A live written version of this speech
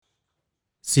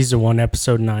Season 1,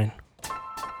 Episode 9.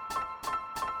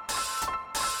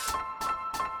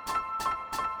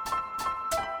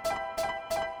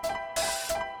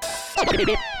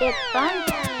 It's fun.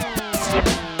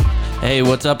 Hey,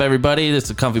 what's up, everybody? This is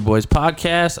the Comfy Boys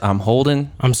Podcast. I'm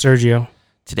Holden. I'm Sergio.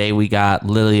 Today we got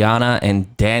Liliana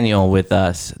and Daniel with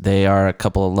us. They are a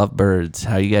couple of lovebirds.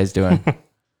 How you guys doing? Hey,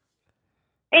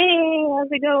 how's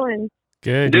it going?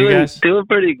 Good, you guys? Doing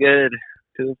pretty good.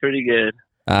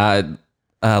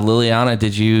 Liliana,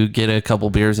 did you get a couple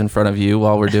beers in front of you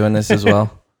while we're doing this as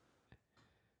well?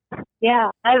 Yeah,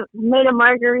 I made a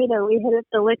margarita. We hit at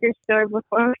the liquor store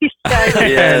before we started.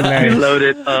 Yeah, Nice. we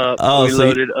loaded up.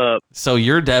 Loaded up. So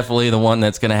you're definitely the one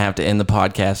that's going to have to end the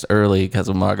podcast early because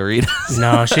of margaritas.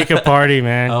 No, she could party,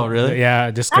 man. Oh, really? Yeah,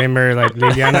 disclaimer, like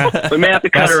Liliana. We may have to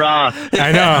cut her off.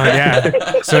 I know,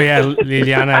 yeah. So yeah,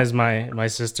 Liliana is my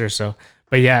sister, so.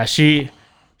 But yeah, she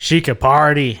could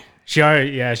party. She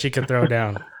could throw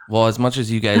down. Well, as much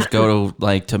as you guys go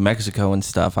to Mexico and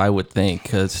stuff, I would think,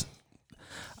 because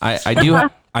I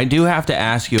do have to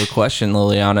ask you a question,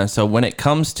 Liliana. So when it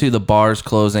comes to the bars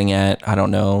closing at, I don't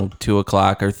know, 2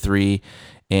 o'clock or 3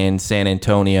 in San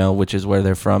Antonio, which is where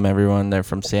they're from, everyone, they're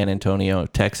from San Antonio,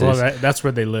 Texas. Well, that's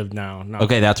where they live now.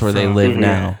 Okay, that's where they live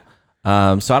now.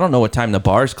 So I don't know what time the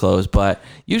bars close, but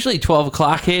usually 12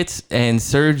 o'clock hits, and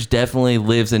Serge definitely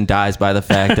lives and dies by the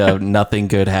fact of nothing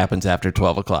good happens after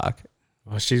 12 o'clock.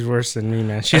 Well, she's worse than me,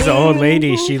 man. She's an old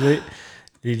lady.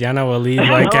 Liliana will leave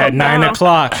like at 9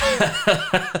 o'clock.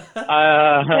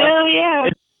 Hell yeah.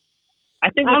 I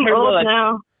think I'm with her, old like,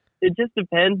 now. it just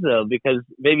depends though, because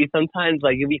maybe sometimes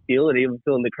like you'll be feeling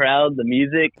the crowd, the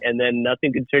music, and then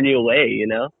nothing can turn you away, you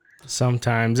know?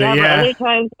 Sometimes, Yeah, but yeah. other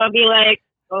times I'll be like,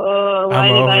 oh, why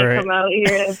I'm did over I it. come out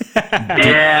here?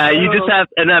 Yeah, you just have,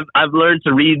 and I've learned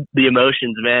to read the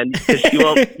emotions, man. 'Cause she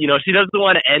won't, she doesn't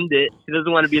want to end it. She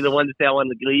doesn't want to be the one to say I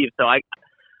want to leave. So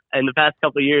in the past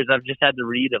couple of years, I've just had to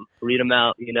read them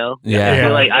out, you know? Yeah. I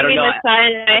feel like, I Give don't me know, the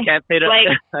sign and I can't say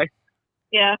that.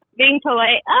 yeah, being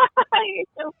polite. You're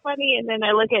so funny. And then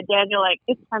I look at Daniel like,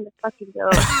 it's time to fucking go.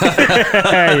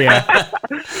 Yeah.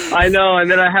 I know, and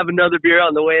then I have another beer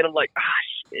on the way, and I'm like,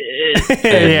 shit.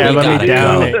 Yeah, we let me gotta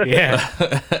down go. it. Yeah.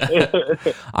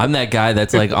 I'm that guy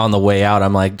that's like on the way out.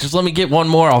 I'm like, just let me get one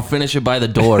more. I'll finish it by the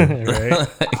door. Right.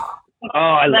 Oh,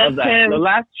 I love That's that. him. The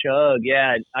last chug,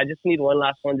 yeah. I just need one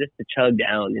last one just to chug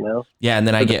down, you know? Yeah, and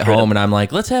then I get home and I'm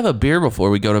like, let's have a beer before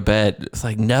we go to bed. It's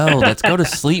like, no, let's go to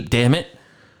sleep, damn it.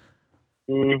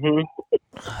 Mm-hmm.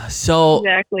 So,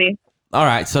 Exactly. all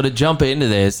right, so to jump into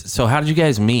this, so how did you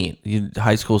guys meet? You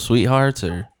high school sweethearts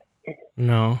or?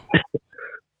 No.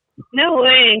 No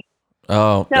way.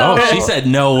 Oh, No. she said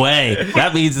no way.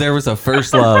 That means there was a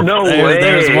first love. No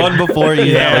There was way. one before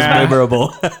you that was Yeah.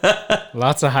 memorable.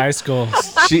 Lots of high schools.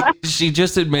 she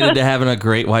just admitted to having a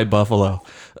great white buffalo.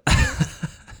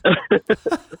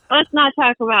 Let's not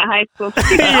talk about high school.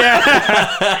 Yeah.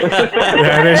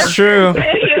 That is true.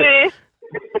 Anyway,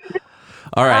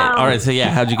 All right. So yeah,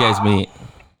 how'd you guys meet?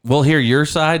 We'll hear your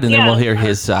side and then Yeah. we'll hear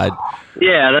his side.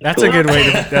 Yeah, That's cool. a good way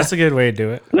to. That's a good way to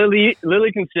do it. Lily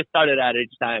can just start it out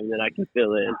each time, then I can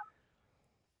fill in.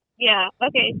 yeah.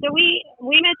 Okay. So we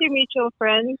met through mutual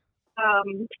friends.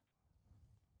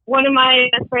 One of my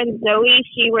best friends, Zoe,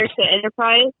 she works at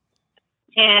Enterprise,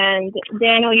 and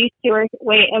Daniel used to work.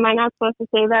 Wait, am I not supposed to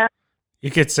say that? You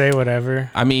could say whatever.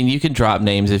 I mean, you can drop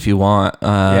names if you want.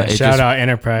 Yeah, it shout just- out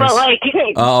Enterprise. But like,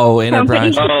 Oh,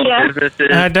 Enterprise. Company. Oh, Yeah. businesses.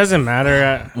 It doesn't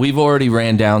matter. We've already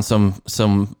ran down some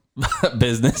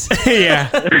business. Yeah.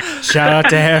 Shout out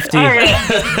to Hefty. all right.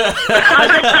 I'll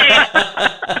just say it.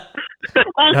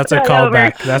 Let's That's a start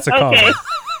callback. over. That's a Okay.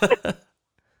 callback.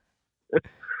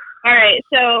 All right,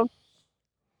 so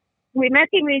we met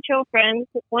through mutual friends.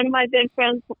 One of my good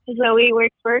friends, Zoe,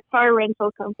 works for a car rental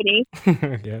company. Yeah,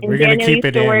 And we're gonna Daniel keep used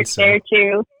it to in. work So. there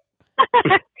too.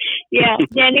 Yeah,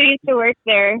 Daniel used to work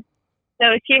there. So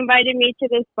she invited me to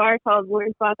this bar called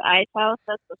Wurzbach Ice House.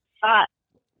 That's the spot.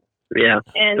 Yeah,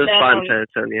 And it's fun in San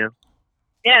Antonio.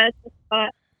 yeah, it's the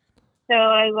spot. So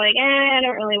I was like, I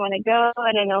don't really want to go.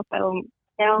 I don't know if I'm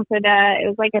down for that. It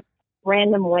was like a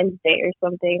random Wednesday or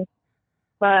something.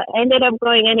 But I ended up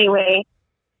going anyway.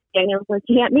 Daniel's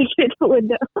looking at me through the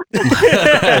window.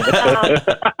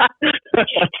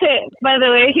 By the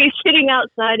way, he's sitting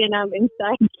outside and I'm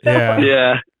inside. So, Yeah.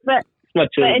 Yeah. But- It's not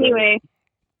But chill, anyway,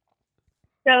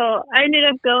 so I ended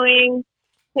up going.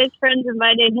 His friends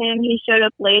invited him. He showed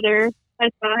up later. I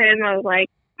saw him. I was like,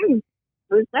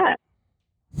 who's that?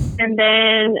 And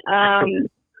then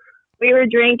we were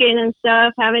drinking and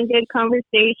stuff, having good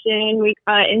conversation. We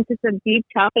got into some deep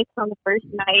topics on the first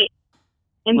night.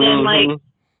 And then, like,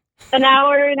 an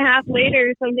hour and a half later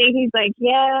or something, he's like,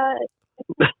 yeah,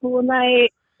 it's a school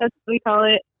night. That's what we call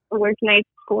it. A work night,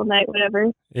 school night,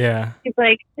 whatever. Yeah. He's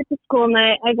like, it's a school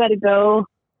night. I got to go.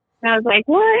 And I was like,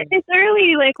 what? It's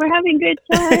early. Like, we're having good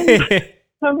time.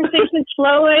 Conversation's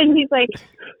flowing. He's like,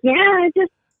 yeah,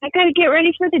 I got to get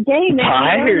ready for the day, man.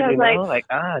 Tired, I was like,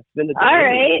 it's been a day. all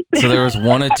right. So there was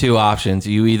one of two options.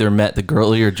 You either met the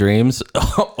girl of your dreams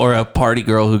or a party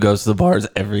girl who goes to the bars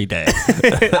every day.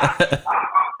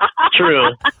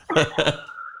 True.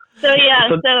 So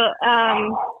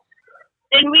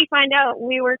then we find out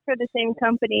we work for the same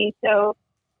company. So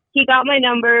he got my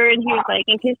number and he was like,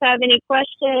 in case I have any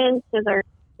questions, because our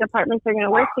departments are going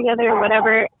to work together or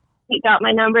whatever, he got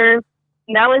my number.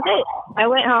 And that was it. I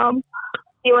went home.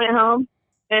 He went home.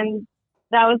 And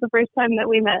that was the first time that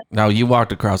we met. Now you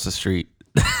walked across the street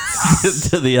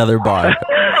to the other bar.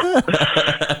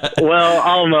 Well,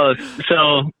 almost.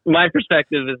 So my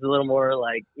perspective is a little more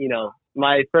like,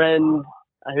 my friend,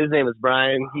 his name was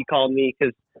Brian. He called me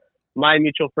because my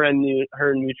mutual friend knew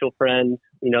her mutual friend.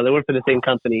 They work for the same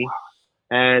company.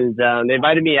 And they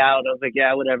invited me out. I was like,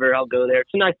 yeah, whatever, I'll go there.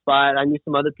 It's a nice spot. I knew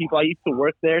some other people. I used to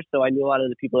work there, so I knew a lot of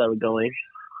the people that were going.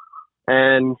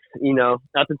 And,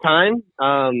 at the time,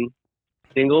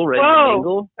 single, ready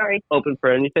single, sorry, open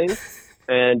for anything,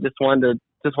 and just wanted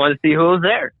to see who was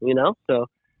there, So,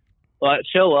 but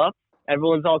show up.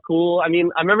 Everyone's all cool. I mean,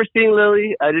 I remember seeing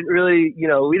Lily. I didn't really,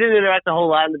 we didn't interact a whole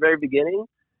lot in the very beginning,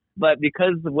 but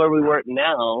because of where we work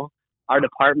now, our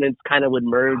departments kind of would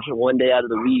merge one day out of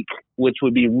the week, which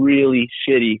would be really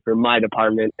shitty for my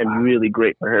department and really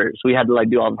great for her. So we had to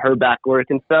do all of her back work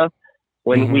and stuff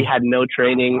when we had no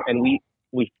training, and we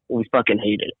fucking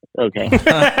hated it. Okay.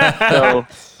 So,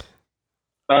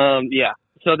 yeah.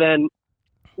 So then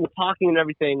we're talking and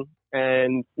everything,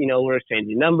 and, we're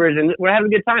exchanging numbers and we're having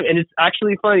a good time. And it's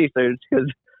actually funny, Serge,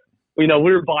 because, we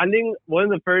were bonding. One of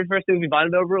the first things we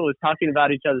bonded over was talking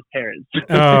about each other's parents.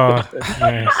 Oh,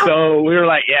 nice. So we were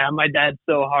like, yeah, my dad's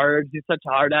so hard. He's such a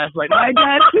hard ass. Like, my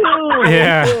dad too.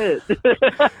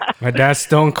 Yeah. My dad's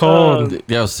stone cold.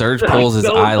 Yo, Serge pulls his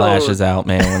eyelashes out,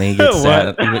 man, when he gets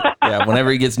sad. Yeah, whenever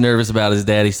he gets nervous about his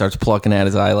dad, he starts plucking at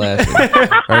his eyelashes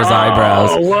or his eyebrows.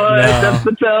 Oh, what? No. That's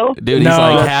the tell?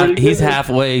 Dude, he's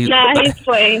halfway. Nah, he's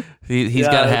playing. He's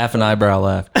got half an eyebrow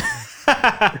left.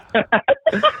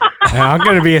 I'm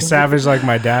gonna be a savage like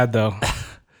my dad, though.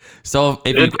 So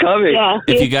it's coming. Yeah,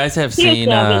 if you guys have seen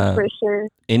for sure.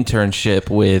 Internship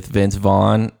with Vince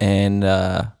Vaughn and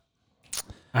I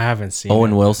haven't seen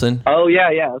Owen it. Wilson. Oh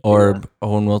yeah. Or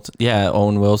Owen Wilson. Yeah,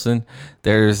 Owen Wilson.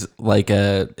 There's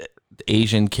a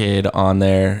Asian kid on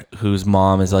there whose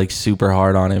mom is super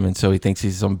hard on him, and so he thinks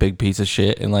he's some big piece of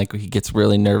shit, and he gets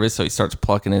really nervous, so he starts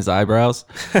plucking his eyebrows.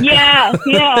 Yeah.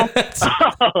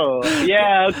 Oh,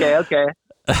 yeah. Okay.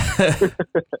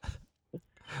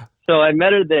 So I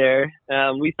met her there.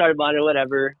 We started bonding,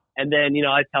 whatever, and then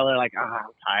I tell her I'm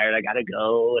tired, I gotta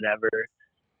go, whatever.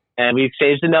 And we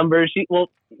exchanged the numbers.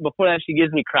 Before that, she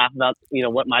gives me crap about,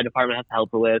 what my department has to help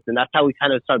her with. And that's how we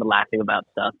kind of started laughing about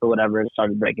stuff or whatever and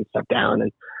started breaking stuff down.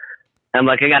 And I'm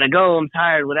like, I got to go. I'm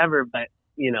tired, whatever. But,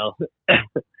 we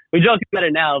joke about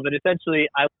it now, but essentially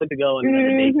I went to go on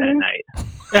another date that night.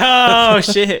 Oh,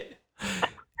 shit.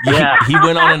 Yeah. He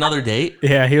went on another date?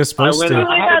 Yeah, he was supposed to.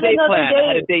 I had a date planned. I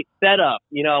had a date set up.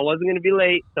 I wasn't going to be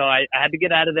late, so I had to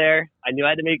get out of there. I knew I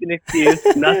had to make an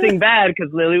excuse. Nothing bad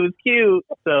because Lily was cute.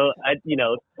 So,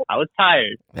 I was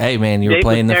tired. Hey, man, you were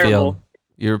playing the field.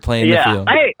 You were playing the field.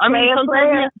 Hey, I mean,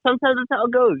 sometimes that's how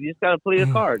it goes. You just got to play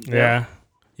your cards. Yeah.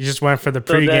 You just went for the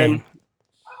pregame.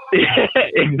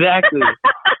 Exactly.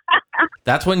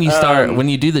 That's when you start, when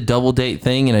you do the double date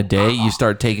thing in a day, you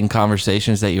start taking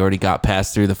conversations that you already got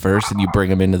passed through the first and you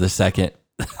bring them into the second.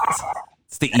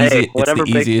 It's the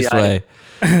easiest way.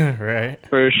 Right.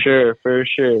 For sure.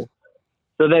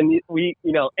 So then we,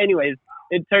 anyways,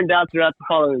 it turned out throughout the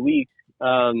following week,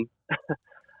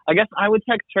 I guess I would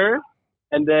text her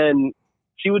and then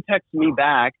she would text me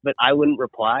back, but I wouldn't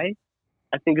reply,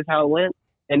 I think is how it went.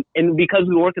 And because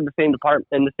we work in the same department,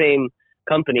 in the same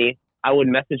company, I would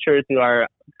message her through our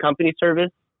company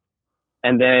service,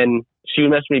 and then she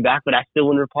would message me back, but I still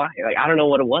wouldn't reply. I don't know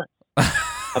what it was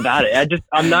about it.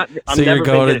 I'm not. I'm so never you're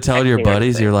going to tell your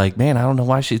buddies, you're like, man, I don't know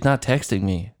why she's not texting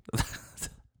me.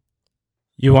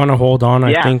 You want to hold on?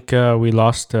 I think we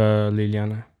lost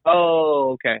Liliana.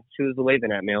 Oh, okay. She was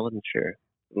waving at me. I wasn't sure.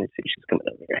 Let me see. She's coming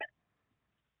over here.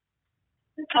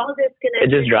 It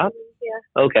just dropped?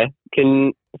 Yeah. Okay.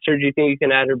 Sir, do you think you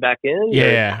can add her back in?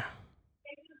 Yeah.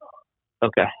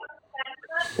 Okay.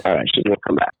 All right. She's going to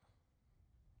come back.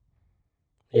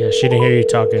 Yeah, she didn't hear you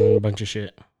talking a bunch of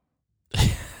shit.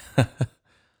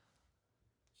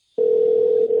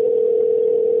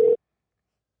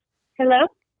 Hello?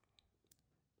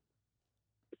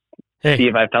 Hey, See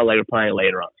if I felt like replying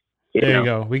later on. there you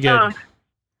go. We good. Oh,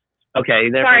 Okay,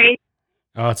 there. sorry.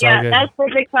 Oh, it's all Yeah, good. that's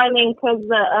perfect timing because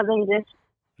the oven just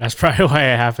That's probably why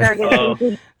it happened. started Oh.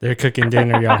 thinking. They're cooking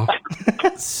dinner, y'all.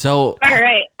 So, All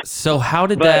right. so how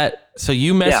did But- that? So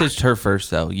you messaged her first,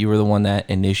 though. You were the one that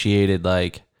initiated,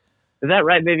 like. Is that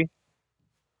right, baby?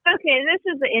 Okay, this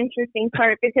is the interesting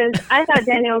part because I thought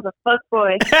Daniel was a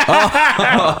fuckboy.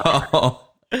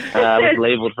 Oh. I was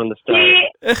labeled from the start.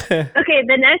 Okay,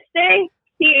 the next day,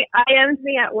 he IMs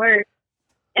me at work.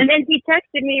 And then he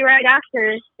texted me right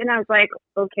after. And I was like,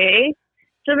 okay.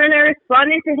 So then I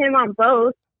responded to him on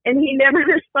both. And he never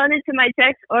responded to my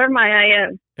text or my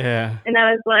IM. Yeah. And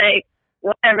I was like,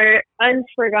 whatever. I just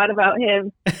forgot about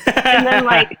him. And then,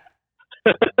 like,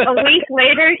 a week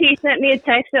later, he sent me a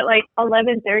text at, like,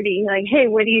 11:30. Like, hey,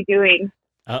 what are you doing?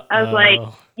 I was like,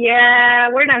 yeah,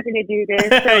 we're not going to do this.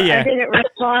 So Yeah. I didn't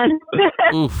respond.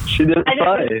 Oof. She didn't I didn't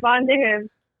reply. respond to him.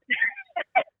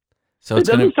 So It it's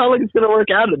gonna. doesn't sound like it's gonna work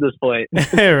out at this point.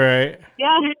 right.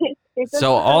 Yeah. it So doesn't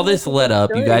all sound this like a led good up.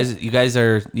 story. You guys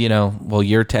are, well,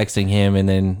 you're texting him, and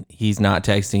then he's not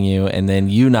texting you, and then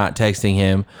you not texting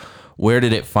him. Where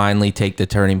did it finally take the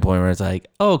turning point where it's like,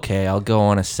 okay, I'll go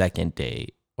on a second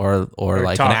date, or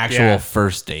like talk, an actual yeah.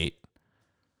 first date?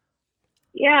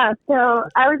 Yeah, so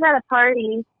I was at a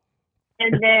party,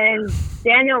 and then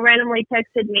Daniel randomly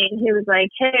texted me, and he was like,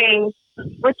 hey,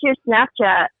 what's your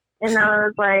Snapchat? And I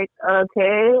was like,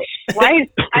 okay. I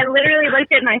literally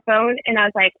looked at my phone, and I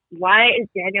was like, why is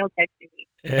Daniel texting me?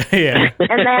 Yeah.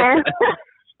 And then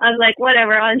I was like,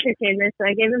 whatever, I'll entertain this. So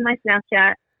I gave him my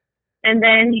Snapchat. And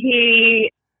then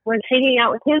he was hanging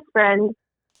out with his friend,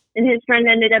 and his friend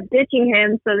ended up ditching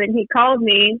him. So then he called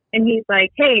me, and he's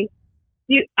like, hey,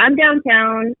 I'm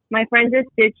downtown. My friend just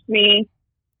ditched me.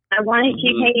 I want to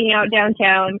keep hanging out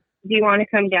downtown. Do you want to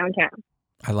come downtown?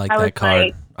 I like I was that card.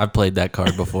 like- I've played that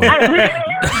card before. First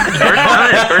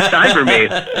time for me.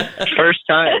 First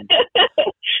time.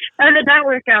 How did that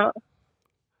work out?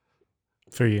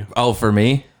 For you. Oh, for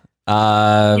me?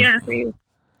 Yeah, for you.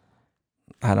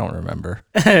 I don't remember.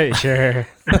 Sure.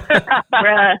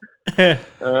 Bruh. Uh,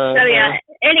 So yeah.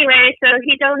 Anyway, so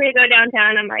he told me to go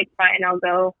downtown. I'm like, fine, I'll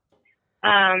go.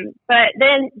 But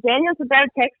then Daniel's a bad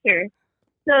texter.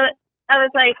 So I was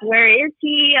like, where is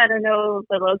he? I don't know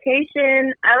the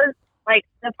location. I was like,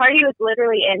 the party was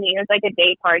literally ending. It was like a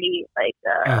day party, like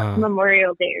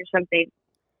Memorial Day or something.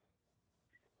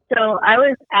 So I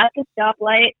was at the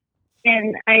stoplight,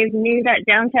 and I knew that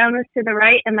downtown was to the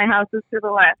right and my house was to the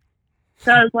left.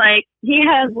 So I was like, he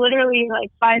has literally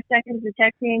like 5 seconds to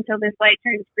text me until this light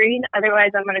turns green.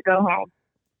 Otherwise, I'm going to go home.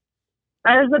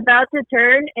 I was about to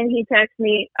turn, and he texted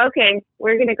me, okay,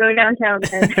 we're going to go downtown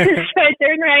then. So I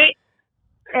turned right,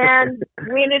 and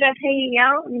we ended up hanging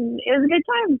out, and it was a good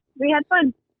time. We had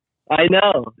fun. I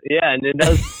know. Yeah, and it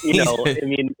does. I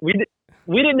mean, we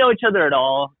didn't know each other at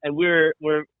all, and we were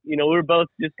both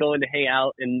just going to hang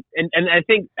out, and I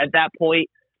think at that point,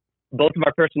 both of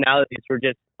our personalities were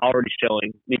just already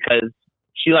showing because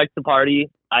she likes to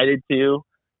party, I did too.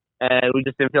 And we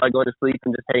just didn't feel like going to sleep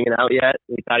and just hanging out yet.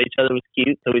 We thought each other was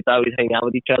cute, so we thought we'd hang out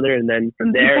with each other. And then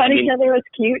from there, We thought each other was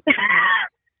cute.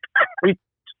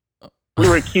 we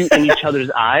were cute in each other's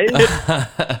eyes.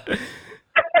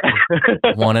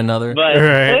 One another. But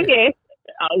Right. Okay.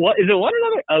 what is it? One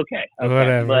another? Okay.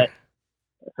 Whatever. But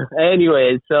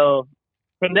anyway, so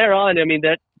from there on, I mean,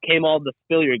 that came all the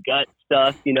spill your gut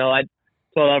stuff. I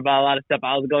told her about a lot of stuff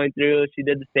I was going through. She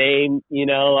did the same.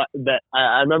 But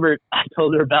I remember I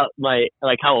told her about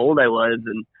how old I was,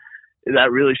 and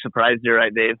that really surprised her,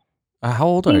 right, Dave? How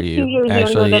old are He's 2 you? years younger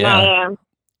Actually, than yeah. I am.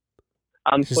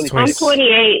 I'm She's 26. I'm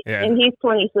 28, Yeah. and he's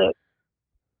 26.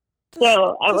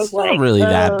 So I was It's not like, really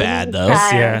that oh, bad, he's a though.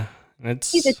 child. Yeah.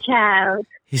 It's, He's a child.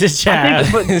 he's a child.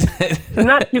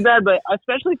 Not too bad, but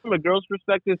especially from a girl's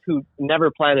perspective who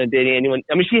never planned on dating anyone.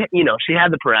 I mean, she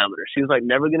had the parameters. She was like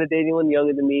never going to date anyone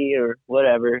younger than me or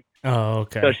whatever. Oh,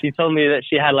 okay. So she told me that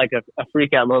she had like a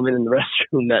freak out moment in the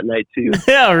restroom that night too.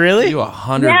 Yeah, really? You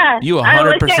 100. Yeah, You I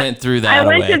looked 100% threw I that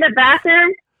went away. to the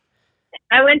bathroom.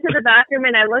 I went to the bathroom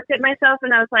and I looked at myself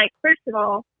and I was like, first of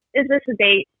all, is this a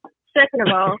date? Second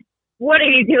of all, what are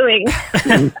you doing?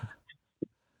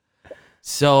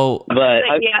 So But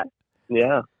Like,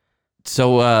 yeah.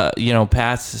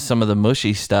 past some of the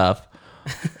mushy stuff,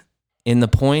 in the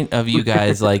point of you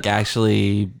guys like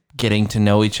actually getting to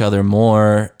know each other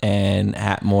more and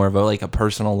at more of a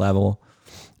personal level,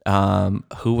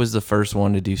 who was the first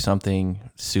one to do something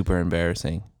super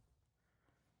embarrassing?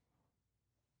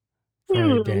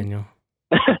 Probably Hmm. Daniel.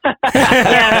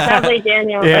 Yeah, probably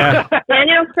Daniel. Yeah.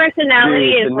 Daniel's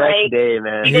personality Dude, is the next like day,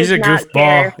 man. He He's a does not goofball.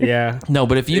 care. Yeah. No,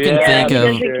 but if you can Yeah, think he of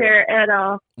doesn't care at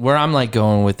all. where I'm like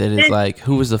going with it is like,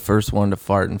 who was the first one to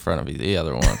fart in front of the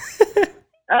other one?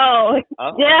 Oh,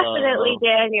 Oh. definitely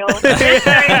Daniel.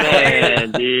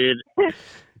 Man, dude.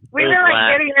 We It were was like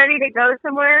whack. getting ready to go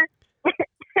somewhere.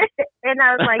 And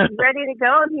I was like, "You ready to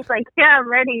go?" And he's like, "Yeah, I'm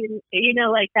ready." And, you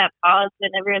know, like that pause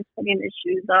when everyone's putting their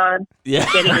shoes on, Yeah.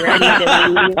 getting ready to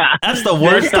leave. That's the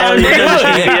worst time Turn to the do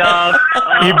TV it. off.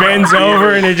 He Oh, bends dude.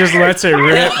 over and he just lets it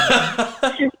rip.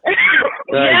 Yeah,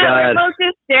 we're God. both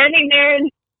just standing there,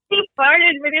 and he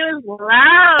farted, but it was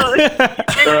loud.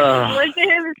 And Ugh. I looked at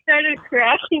him and started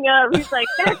crashing up. He's like,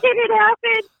 "How did it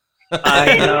happen?"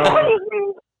 I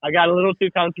know. I got a little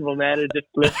too comfortable, man. It just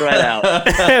slipped right out.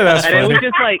 That's And it funny. was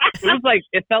just like,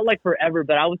 it felt like forever,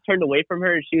 but I was turned away from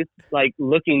her and she was like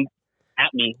looking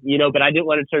at me, you know, but I didn't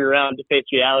want to turn around to face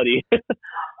reality.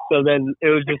 So then it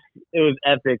was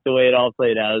epic the way it all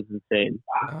played out. It was insane.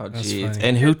 Oh, That's jeez. funny.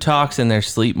 And who talks in their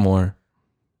sleep more?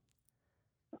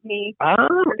 Me.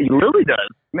 He really does,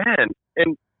 man.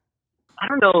 And I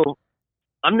don't know.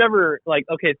 I'm never like,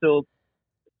 okay, so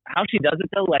how she does it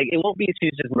though, like it won't be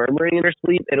she's just murmuring in her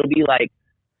sleep. It'll be like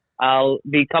I'll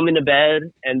be coming to bed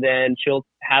and then she'll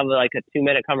have like a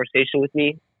 2-minute conversation with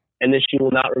me and then she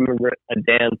will not remember a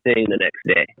damn thing the next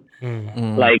day. Mm.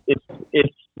 Mm. Like it's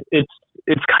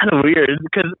kind of weird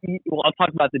because I'll talk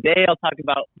about the day, I'll talk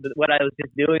about what I was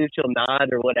just doing, she'll nod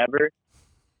or whatever,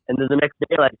 and then the next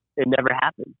day like it never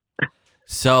happened.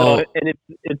 So, And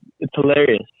it's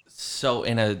hilarious. so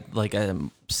in a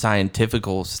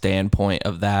scientifical standpoint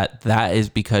of that is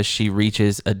because she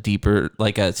reaches a deeper,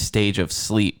 like a stage of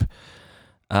sleep,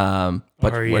 but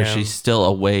REM. where she's still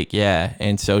awake, yeah,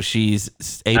 and so she's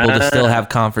able to still have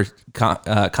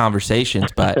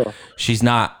conversations, but she's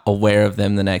not aware of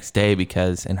them the next day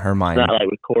because in her mind, Not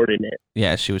like recording it.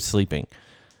 yeah, she was sleeping.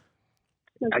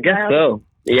 I guess so.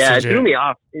 Yeah, it legit. threw me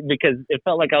off because it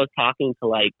felt like I was talking to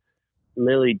like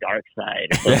Lily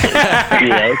Darkside, or something,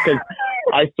 you know? Because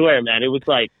I swear, man, it was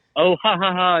like, oh, ha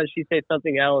ha ha, and she'd say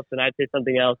something else, and I'd say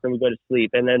something else, and we go to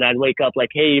sleep, and then I'd wake up like,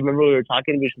 hey, you remember we were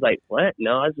talking? And she's like, what?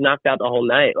 No, I was knocked out the whole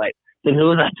night. Like, then who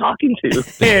was I talking to?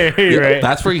 Yeah, you're right.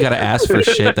 That's where you got to ask for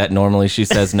shit that normally she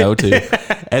says no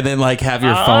to, and then like have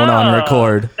your phone on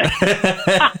record.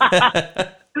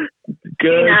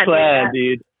 Good Not do plan, that.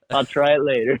 dude. I'll try it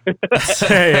later.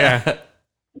 Yeah.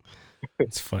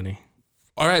 It's funny.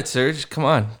 All right, Serge, come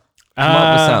on. Come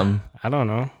up with something. I don't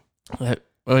know.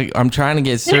 Like, I'm trying to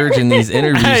get Serge in these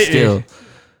interviews still.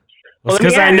 It's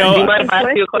because Yeah, I Do you know. mind if I ask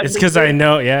you a question? It's because I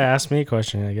know. Yeah, ask me a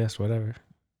question. I guess whatever.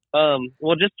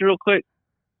 Well, just real quick,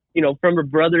 you know, from a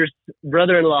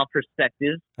brother-in-law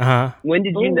perspective, when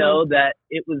did you Ooh. know that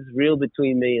it was real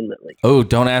between me and Lily? Oh,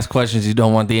 don't ask questions you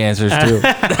don't want the answers to.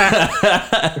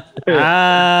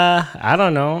 I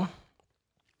don't know.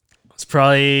 It's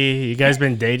probably you guys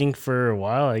been dating for a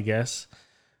while. I guess.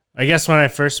 I guess when I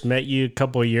first met you a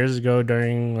couple of years ago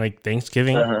during like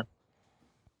Thanksgiving. Uh-huh.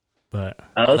 But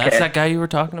Okay. That's that guy you were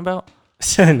talking about?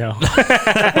 no,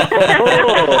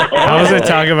 I wasn't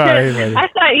talking about anybody. I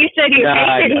thought you said you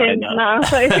Nah, hated him.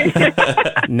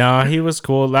 no. No, he was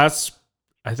cool. I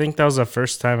think that was the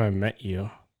first time I met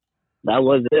you. That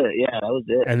was it. Yeah, that was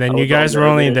it. And then I you was guys all were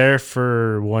only nervous. there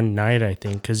for one night, I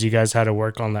think, because you guys had to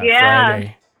work on that Yeah.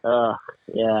 Friday. Yeah,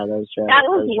 that was right. That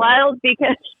was wild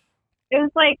because it was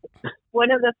like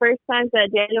one of the first times that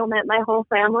Daniel met my whole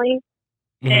family.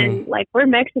 Mhm. And like we're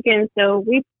Mexican, so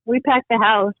we packed the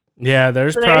house. Yeah,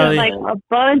 there's So there probably was like a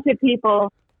bunch of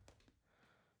people.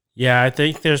 I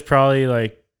think there's probably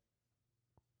like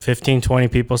 15, 20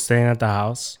 people staying at the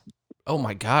house. Oh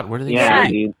my God, where do they Yeah,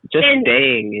 sleep? dude. Just And-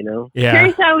 staying, you know. Yeah.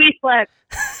 Here's how we slept.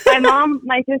 My mom,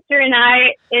 my sister, and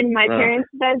I in my Uh. parents'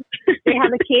 bed. They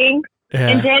have a king,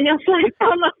 and Yeah. Daniel slept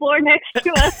on the floor next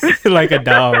to us. Like a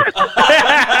dog.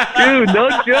 Dude, no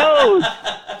joke.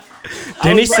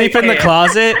 Didn't he was sleep like, in the hey.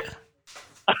 closet?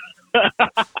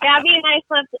 Gabby and I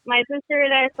slept. My sister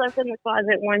and I slept in the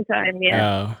closet one time.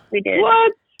 Yeah, Oh. we did.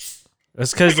 What?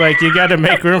 That's because like you got to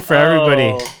make room for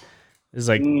everybody. Oh. It's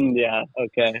like Yeah.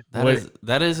 Okay.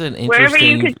 That is an Wherever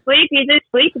you interesting. could sleep, you just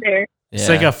sleep there. it's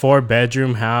like a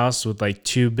 4-bedroom house with like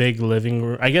 2 big living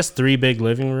room. I guess 3 big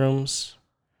living rooms.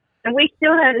 And we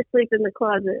still had to sleep in the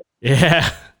closet. Yeah.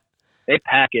 They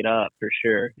pack it up for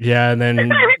sure. Yeah, and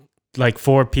then like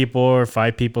 4 people or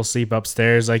 5 people sleep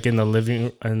upstairs, like in their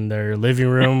living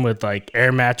room with like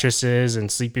air mattresses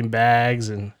and sleeping bags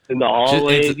and In the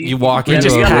hallway. you walk We into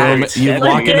just a room. packed. You Yeah.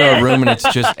 walk into a room and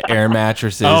it's just air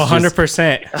mattresses.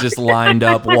 100%. just lined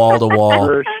up wall to wall.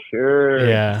 For sure.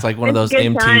 Yeah. It's like one of those It's a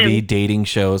good MTV dating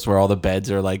shows where all the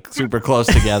beds are like super close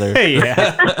together.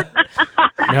 Yeah.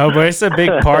 No, but it's a big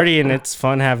party and it's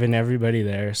fun having everybody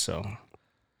there. So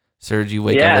Serge, you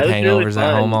wake Yeah, up with it was really hangovers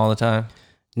at fun. home all the time?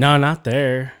 no, not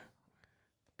there.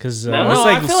 Because No, it's No,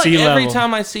 like I feel sea like every level.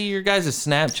 time I see your guys'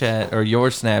 Snapchat or your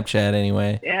Snapchat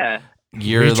anyway, Yeah.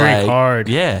 you're We like, drink hard.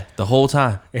 yeah, the whole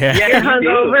time. Yeah. You're you do.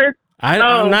 hungover. I'm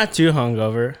Oh. not too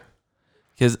hungover.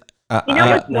 Because You know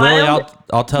what's Lily, wild?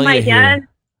 I'll tell My you dad. here.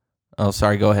 Oh,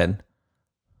 sorry. Go ahead.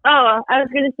 Oh, I was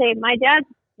gonna say my dad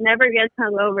never gets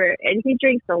hungover, and he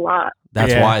drinks a lot.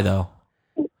 That's Yeah. why though.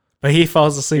 But he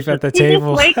falls asleep at the He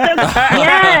table. just wakes up.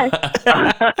 Yes,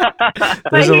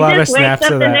 but There's he a lot of just wakes snaps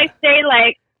up of the that. next day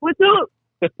like, "What's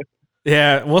up?"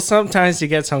 Yeah. Well, sometimes he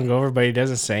gets hungover, but he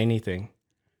doesn't say anything.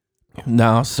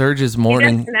 No, Serge's He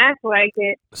morning. doesn't act like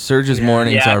it. Serge's Yeah.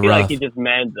 mornings Yeah, I are feel rough. like he just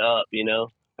mans up, you know?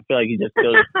 I feel like he just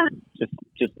goes,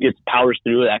 just gets powers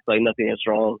through it, acts like nothing is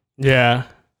wrong. Yeah.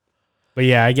 But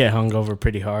yeah, I get hungover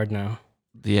pretty hard now.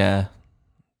 Yeah,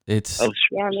 it's Oh,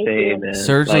 Yeah, me same, too. man.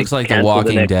 Serge looks like The cancel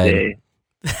Walking next Dead.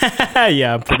 day.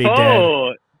 Yeah, I'm pretty dead.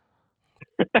 Oh,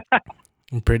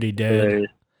 I'm pretty dead.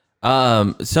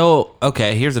 So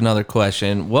okay, here's another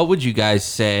question. What would you guys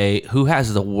say, who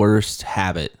has the worst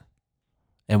habit?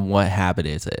 And what habit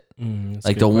is it? That's a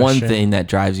Like good the one question. thing that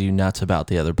drives you nuts about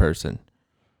the other person.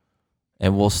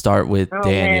 And we'll start with Oh,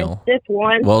 Daniel. man. Just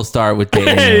one. We'll start with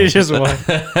Daniel. It's just one.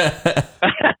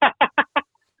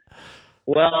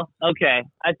 well, okay.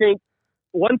 I think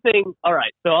one thing, all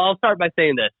right, so I'll start by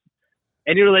saying this.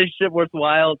 Any relationship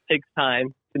worthwhile takes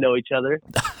time to know each other.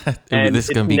 Ooh, And this is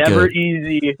it's gonna be never good.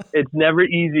 easy. It's never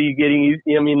easy getting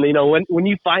easy. I mean, you know, when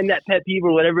you find that pet peeve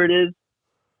or whatever it is,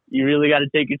 you really got to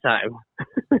take your time.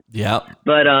 Yep.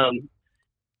 But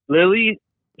Lily,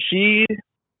 she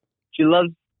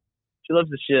loves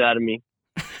the shit out of me.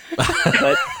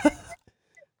 But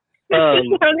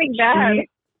Sounding bad.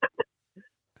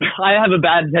 I have a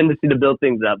bad tendency to build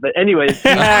things up. But anyways,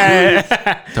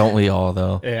 Don't we all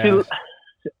though? Yeah.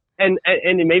 and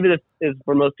maybe this is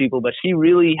for most people, but she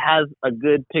really has a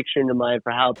good picture in her mind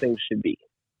for how things should be,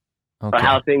 Okay. for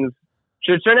how things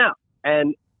should turn out.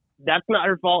 And that's not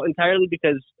her fault entirely,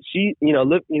 because she,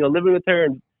 living with her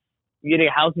and getting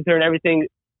a house with her and everything,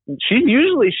 she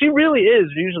really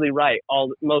is right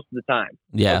most of the time.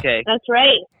 Yeah. Okay. That's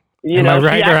right. Am I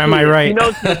right or am I right? She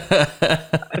knows,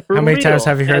 for How many real. times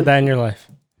have you heard And- that in your life?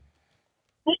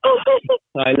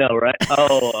 I know, right?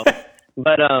 Oh,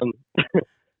 but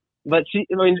but she,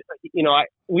 I mean,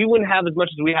 we wouldn't have as much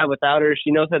as we have without her.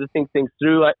 She knows how to think things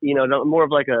through. More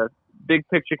of like a big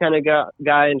picture kind of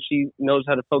guy, and she knows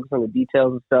how to focus on the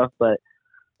details and stuff. But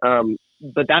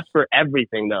that's for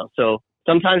everything though. So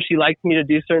sometimes she likes me to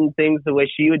do certain things the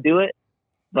way she would do it,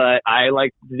 but I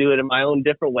like to do it in my own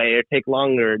different way, or take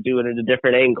longer, or do it at a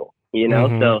different angle.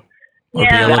 Mhm. So Or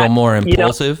be a little more You know-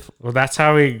 impulsive. Well, that's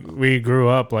how we grew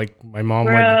up. Like my mom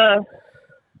would, Bruh.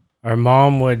 our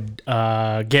mom would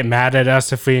get mad at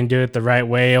us if we didn't do it the right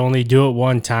way. Only do it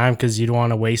one time because you don't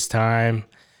want to waste time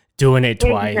doing it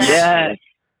twice. Exactly. yes,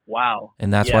 wow.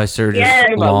 And that's Yeah. why Serge's Yeah.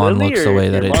 lawn Lily looks the or way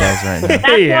that your it mom? does right now.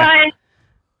 That's Yeah. why.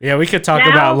 Yeah, we could talk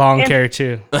Now, about lawn if- care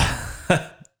too.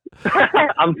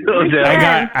 I'm so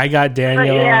jealous. I got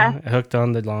Daniel yeah. hooked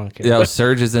on the lawn care. Yo,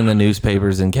 Serge is in the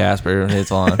newspapers in Casper and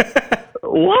it's on.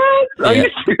 What? Are Yeah.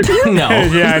 you serious? No.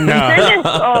 Yeah, I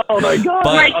know. Oh my god!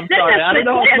 But- I'm sorry. I don't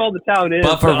know how small the town is.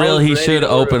 But for I real, was he ready should to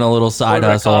open order. a little side order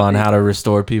a hustle on coffee. how to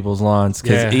restore people's lawns.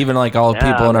 Because Yeah. even like all the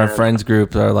Yeah, people in our man. friends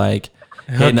group are like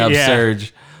hitting up Yeah.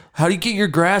 Serge. How do you get your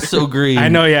grass so green? I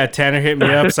know, yeah. Tanner hit me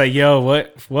up. It's like, yo,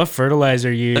 what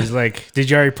fertilizer you use? Like, did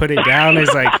you already put it down?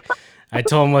 It's like, I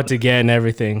told him what to get and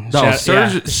everything. No, shout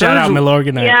Serge- out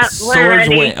Milorganite. Yeah, we're Serge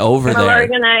ready. went over there.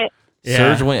 Organite. Yeah.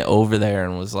 Serge went over there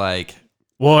and was like,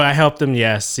 Well, I helped him,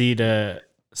 seed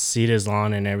his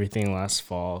lawn and everything last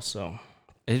fall. So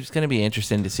it's going to be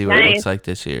interesting to see what it Nice. looks like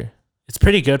this year. it's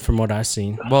pretty good from what I've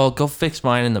seen. Well, go fix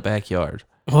mine in the backyard.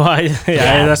 Well,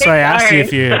 that's why I asked you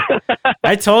if you.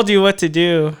 I told you what to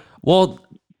do. Well,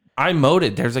 I mowed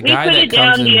it. There's a We guy put that it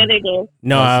down comes the in. other day.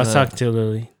 No, I That's, was talking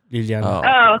to Liliana.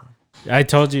 Oh. Oh, I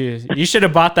told you. You should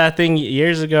have bought that thing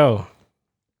years ago.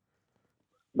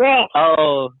 bro.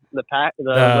 Oh, the pack, the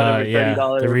whatever,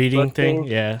 $30 the reading book thing.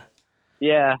 Yeah.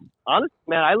 Yeah, honestly,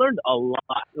 man, I learned a lot.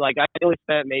 Like, I only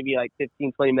spent maybe like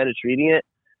 15, 20 minutes reading it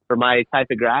for my type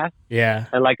of grass, Yeah.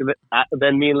 and like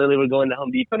then me and Lily were going to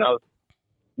Home Depot, and I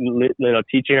was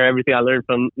teaching her everything I learned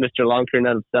from Mr. Longcare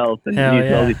Nut himself, and Hell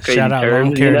using all yeah. these crazy Shout out terms,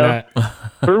 Lawn Care Nut.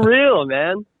 For real,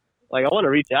 man. Like, I want to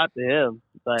reach out to him.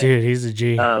 But Dude, he's a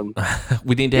G.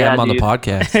 We need to Yeah, have him on the dude.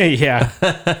 podcast. Yeah,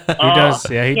 he does.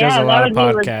 Yeah, he does a Yeah, lot that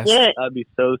of would be podcasts. legit. that'd be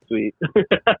so sweet.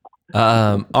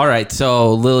 All right,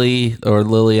 so Lily or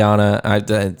Liliana, I'm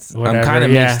Whatever, kind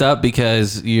of yeah. mixed up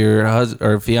because your husband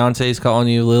or fiance is calling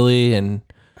you Lily, and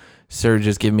Sir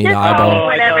just giving me the Just call me eyeball.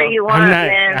 whatever you want, I'm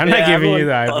man. not Yeah, giving you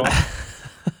the everyone's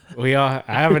eyeball.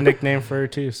 I have a nickname for her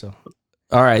too. So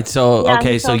All right, so Yeah,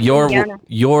 okay, he so calls me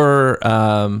your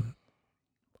Diana.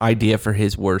 idea for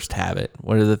his worst habit.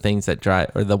 What are the things that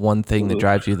drive, or the one thing that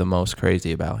drives you the most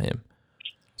crazy about him?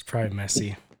 it's probably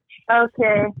messy.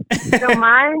 Okay. So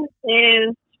mine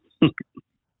is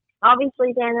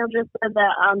obviously Daniel just said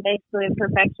that basically a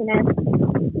perfectionist.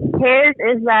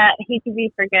 His is that he could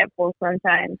be forgetful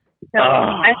sometimes. So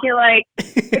I feel like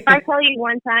if I tell you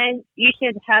one time, you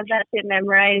should have that shit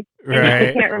memorized. And if Right.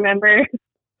 you can't remember,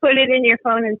 put it in your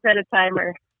phone and set a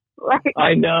timer. Like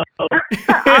I know.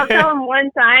 I'll tell him one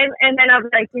time, and then I'll be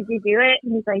like, "Did you do it?"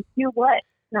 And he's like, "Do what?"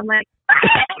 And I'm like,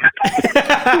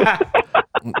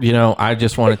 You know, I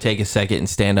just want to take a second and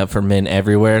stand up for men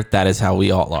everywhere. That is how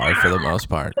we all are for the most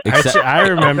part. Actually, I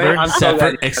remember. I'm so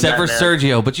glad you said Except for that, man.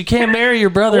 Sergio, but you can't marry your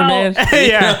brother, Well, man. You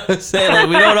yeah. know what I'm saying? Like,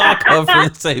 we don't all come from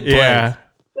the same place. Yeah,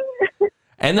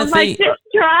 And the I'm thing, like, just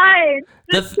try,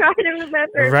 the- just try to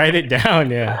remember. write it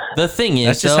down. Yeah, the thing is,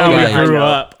 that's just though, how we like, grew know.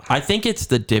 up. I think it's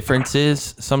the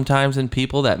differences sometimes in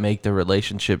people that make the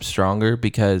relationship stronger,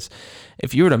 because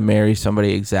if you were to marry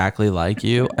somebody exactly like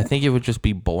you, I think it would just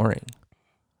be boring.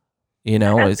 You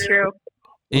know, That's true.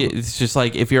 it's just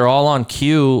like if you're all on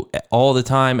cue all the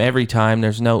time, every time,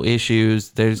 there's no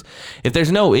issues. If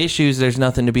there's no issues, there's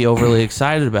nothing to be overly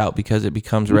excited about, because it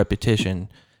becomes repetition,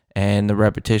 and the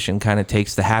repetition kind of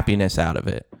takes the happiness out of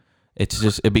it.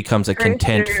 It becomes a For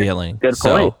content sure. feeling. Good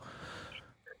So, point.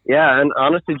 Yeah, and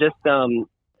honestly, just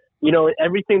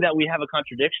everything that we have a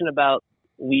contradiction about,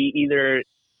 we either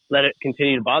let it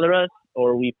continue to bother us,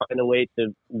 or we find a way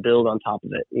to build on top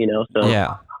of it. So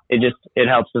yeah, it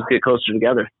helps us get closer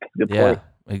together. Good yeah, point.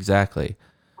 exactly.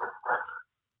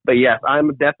 But yes, I'm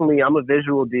a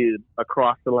visual dude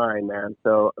across the line, man.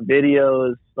 So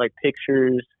videos, like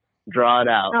pictures, draw it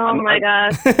out. Oh my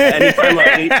gosh.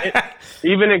 Anytime,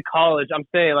 even in college, I'm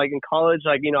saying, like in college,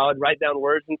 like, I would write down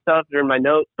words and stuff during my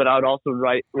notes, but I would also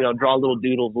draw little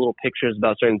doodles, little pictures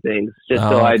about certain things, just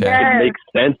so okay. it makes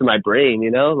sense in my brain,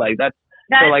 like that's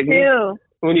That so, like, too.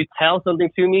 when you tell something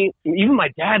to me, even my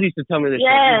dad used to tell me this shit.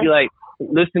 Yes. He'd be like,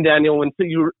 listen, Daniel, when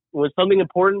something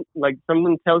important, like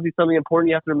someone tells you something important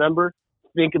you have to remember,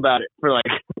 think about it for like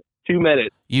 2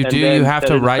 minutes. You And do. then You have set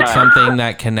to it write aside. something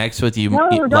that connects with you, No,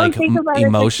 don't like think about it for 2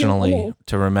 emotionally, minutes.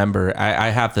 to remember. I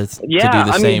have to do Yeah,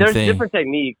 the I mean, same there's thing. different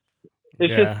techniques.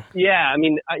 It's just, I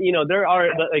mean, there are,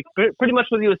 like, pretty much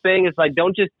what he was saying is, like,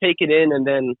 don't just take it in and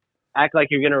then act like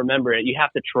you're going to remember it. You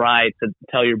have to try to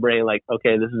tell your brain, like,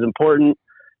 okay, this is important,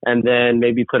 and then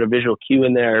maybe put a visual cue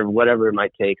in there or whatever it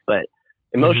might take. But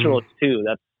emotional too,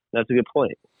 that's a good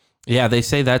point. Yeah, they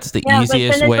say that's the Yeah, but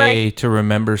easiest then it's way to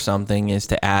remember something is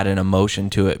to add an emotion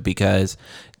to it, because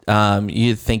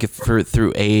you think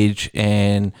through age,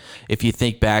 and if you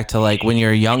think back to like when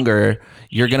you're younger,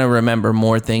 you're going to remember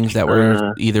more things that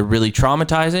were either really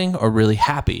traumatizing or really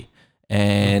happy.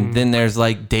 And then there's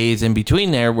like days in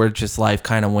between there where just life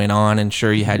kind of went on, and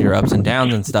sure, you had your ups and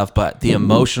downs and stuff, but the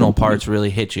emotional parts really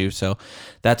hit you. So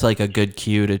that's like a good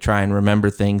cue to try and remember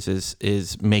things,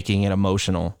 is making it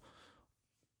emotional.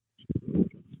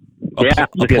 Yeah,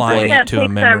 that's a good Applying point. That it to a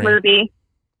Pixar memory. movie.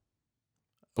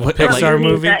 What, Pixar like,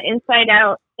 movie? That Inside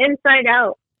Out. Inside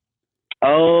Out.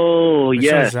 Oh, Which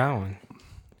yes. one's that one?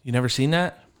 you never seen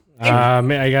that?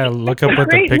 Man, I gotta look up It's a what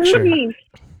the great picture. movie.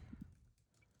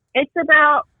 It's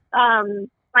about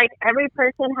like every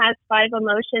person has 5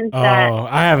 emotions that Oh,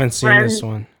 I haven't seen this friends-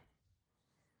 one.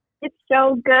 it's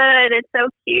so good. It's so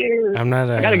cute. I'm not.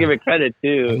 I got to give it credit,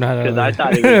 too, I'm not. because I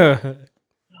thought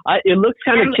it looks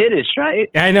kind of kiddish, right?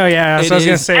 I know. Yeah, that's what I was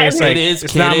gonna say. It's like it is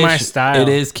it's kiddish. not my style. It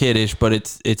is kiddish, but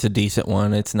it's a decent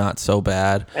one. It's not so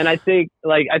bad. And I think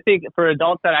for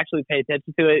adults that actually pay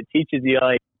attention to it, it teaches you,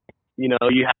 like, you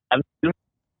have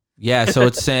Yeah, so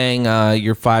it's saying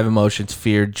your 5 emotions: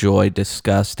 fear, joy,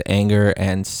 disgust, anger,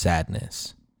 and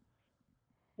sadness,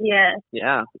 Yes.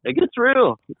 yeah, it gets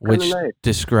real. It's kinda which nice.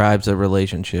 describes a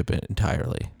relationship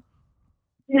entirely.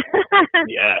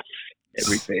 Yes,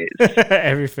 every phase.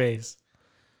 Every face.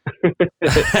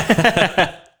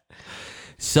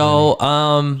 So,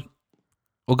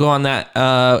 we'll go on that.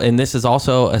 And this is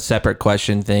also a separate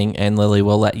question thing. And Lily,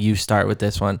 we'll let you start with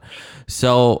this one.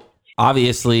 So,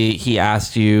 obviously, he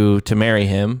asked you to marry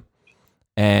him,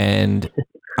 and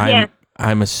Yes.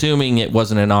 I'm assuming it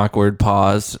wasn't an awkward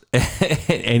pause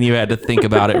and you had to think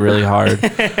about it really hard.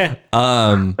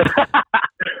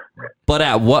 But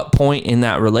at what point in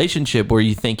that relationship were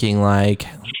you thinking like,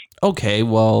 okay,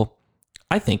 well,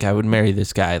 I think I would marry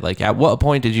this guy? Like, at what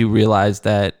point did you realize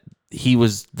that he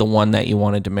was the one that you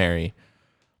wanted to marry?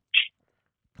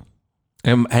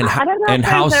 And I don't know if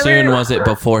how there's soon ever- was it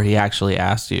before he actually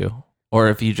asked you? Or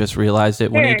if you just realized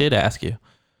it when he Sure. did ask you?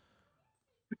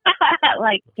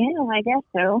 Like, yeah, I guess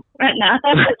so. Right now.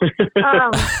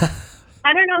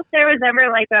 I don't know if there was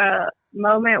ever like a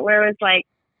moment where it was like,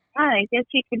 oh, I guess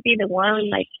he could be the one.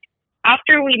 Like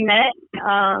after we met,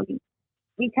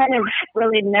 we kind of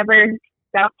really never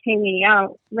stopped hanging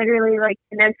out. Literally, like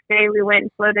the next day, we went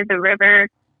and floated the river,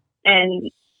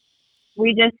 and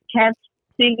we just kept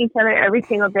seeing each other every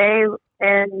single day,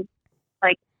 and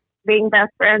like being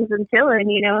best friends and chilling,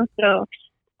 you know. So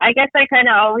I guess I kind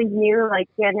of always knew like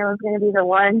Daniel was going to be the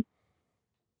one.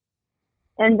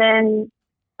 And then,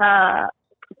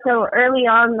 so early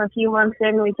on, a few months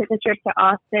in, we took a trip to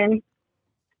Austin,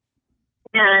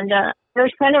 and it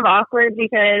was kind of awkward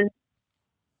because,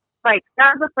 like,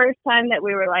 that was the first time that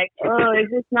we were like, "Oh, is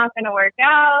this not going to work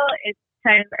out? It's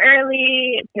kind of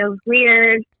early. It feels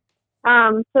weird."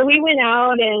 So we went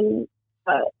out, and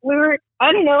we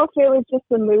were—I don't know if it was just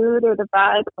the mood or the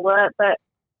vibe or what, but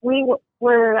we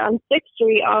were on 6th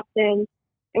Street, Austin,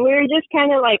 and we were just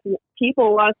kind of like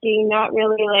people watching, not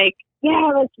really like,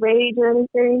 yeah, let's rage or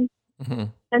anything. Mm-hmm.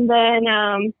 And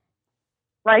then,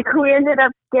 like, we ended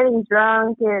up getting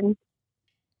drunk, and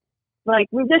like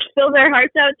we just spilled our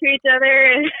hearts out to each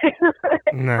other.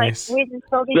 And Nice. like we just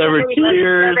told each There other were we loved each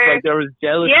tears, other. like there was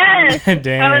jealousy. Yes,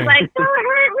 Damn. I was like, don't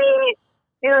hurt me.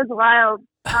 It was wild.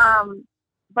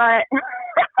 But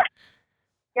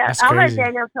yeah, That's I'll let crazy.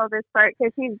 Daniel tell this part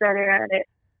because he's better at it.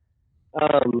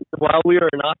 While we were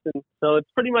in Austin. So it's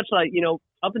pretty much like, you know,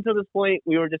 up until this point,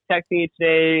 we were just texting each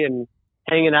day and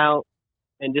hanging out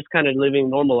and just kind of living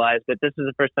normal lives. But this is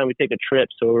the first time we take a trip,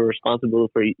 so we're responsible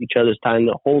for each other's time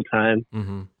the whole time.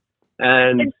 Mm-hmm.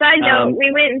 And And side note,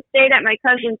 we went and stayed at my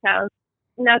cousin's house,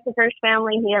 and that's the first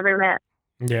family he ever met.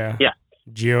 Yeah. Yeah.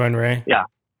 Gio and Ray.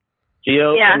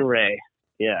 Gio Yeah. and Ray.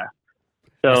 Yeah.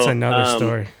 So That's another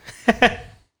story.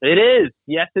 It is.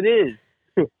 Yes, it is.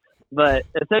 But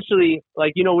essentially,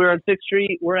 like, you know, we're on 6th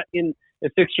Street. We're in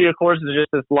 6th Street, of course, is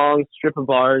just this long strip of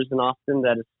bars in Austin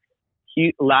that is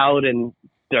cute, loud and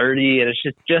dirty, and it's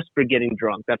just for getting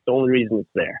drunk. That's the only reason it's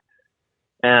there.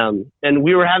 And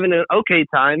we were having an okay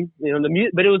time, you know,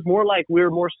 but it was more like we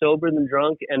were more sober than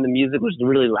drunk, and the music was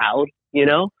really loud, you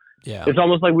know? Yeah. It's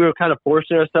almost like we were kind of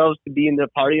forcing ourselves to be in the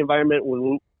party environment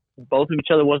when both of each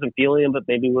other wasn't feeling it, but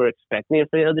maybe we were expecting it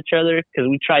from each other because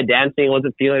we tried dancing and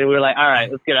wasn't feeling it. We were like, all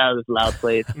right, let's get out of this loud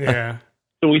place. Yeah.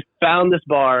 So we found this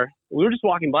bar. We were just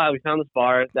walking by. We found this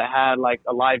bar that had like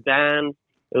a live band.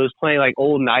 It was playing like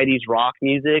old 90s rock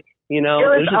music, you know.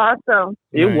 It was just- awesome.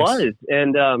 It Nice. was.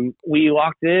 And we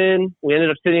walked in. We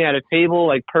ended up sitting at a table,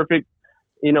 like perfect,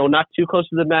 you know, not too close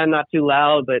to the band, not too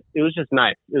loud, but it was just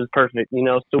nice. It was perfect, you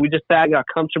know. So we just sat, got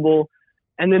comfortable.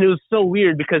 And then it was so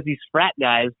weird because these frat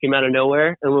guys came out of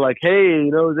nowhere and were like, hey,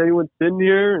 you know, is anyone sitting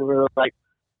here? And we were like,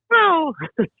 no.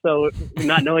 So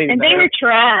not knowing And they better, were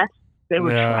trash. they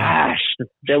were Yeah. trash.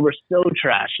 They were so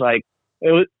trash. Like, it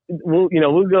was, we'll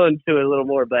go into it a little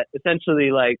more, but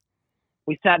essentially, like,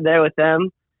 we sat there with them.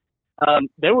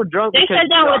 They were drunk. They because, sat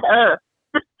down with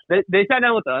us. They sat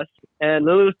down with us, and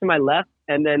Lily was to my left,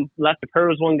 and then left of her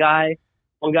was one guy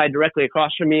directly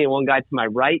across from me, and one guy to my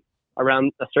right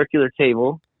around a circular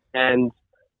table. And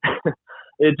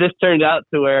it just turned out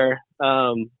to where,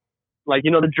 like,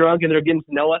 you know, they're drunk and they're getting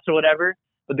to know us or whatever,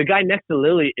 but the guy next to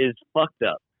Lily is fucked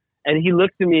up. And he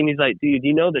looks at me and he's like, dude,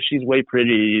 you know that she's way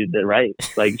prettier than right?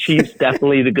 Like, she's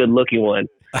definitely the good looking one.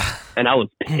 And I was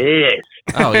pissed.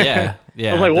 Oh yeah.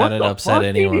 Yeah. I was like, what that'd the upset fuck?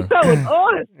 anyone. That was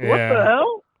honest. What Yeah. the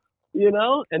hell? You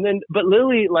know? And then, but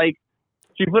Lily, like,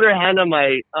 she put her hand on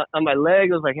my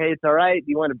leg. I was like, hey, it's all right. Do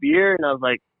you want a beer? And I was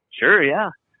like, sure, yeah.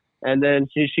 And then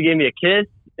she gave me a kiss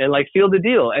and like sealed the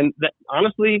deal. And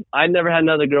honestly, I never had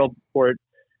another girl before,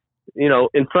 you know,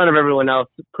 in front of everyone else,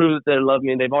 prove that they love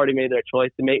me and they've already made their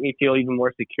choice to make me feel even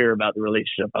more secure about the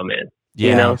relationship I'm in. Yeah.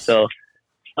 You know, so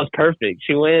that was perfect.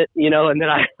 She went, you know, and then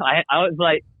I was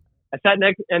like, I sat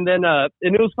next, and then, and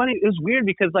it was funny. It was weird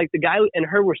because like the guy and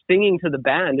her were singing to the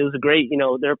band. It was a great, you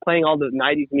know, they're playing all the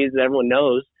 90s music that everyone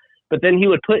knows, but then he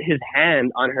would put his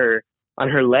hand on her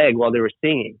leg while they were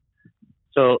singing.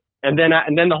 So, and then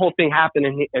the whole thing happened,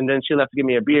 and then she left to give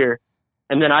me a beer.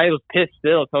 And then I was pissed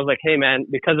still. So I was like, hey man,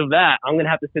 because of that, I'm going to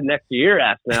have to sit next to your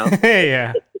ass now.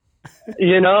 Yeah.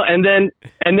 You know, and then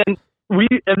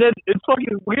and then it's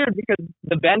fucking weird because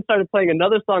the band started playing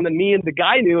another song that me and the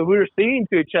guy knew, and we were singing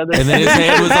to each other. And then his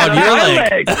hand was on your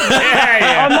leg.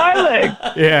 On my leg.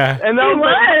 Yeah. And I was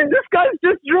like, this guy's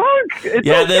just drunk. It's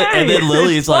Yeah, okay. and then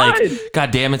Lily's It's fine. like,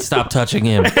 God damn it, stop touching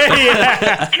him.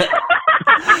 Yeah.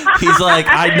 He's like,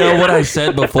 I know what I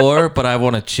said before, but I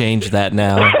want to change that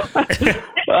now.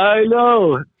 I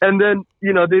know. And then,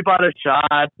 they bought us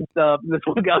shots and stuff. And this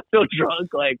one guy was so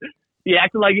drunk, like, he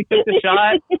acted like he took the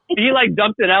shot. He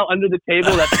dumped it out under the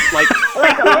table. That's like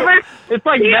over. it's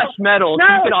like mesh metal. No,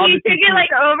 So he took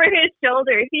it over his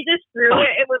shoulder. He just threw it.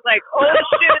 It was like, oh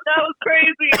shit, that was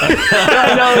crazy.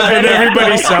 I know, And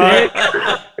everybody saw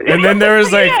it. And then there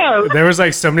was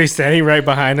Yeah. somebody standing right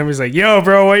behind him. He's like, "Yo,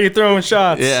 bro, why you throwing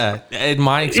shots?" Yeah. In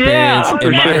my experience, Yeah.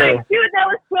 in my Like, dude, that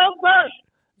was $12.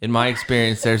 in my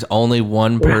experience, there's only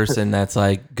one person that's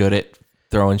like good at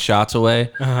throwing shots away,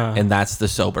 and that's the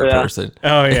sober person.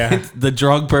 Oh yeah. The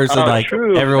drunk person,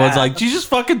 True. everyone's Yeah. like, "Did you just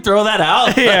fucking throw that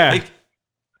out?" Yeah. Like,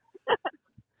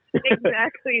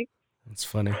 Exactly. It's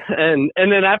funny. And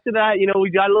then after that, we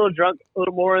got a little drunk, a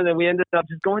little more, and then we ended up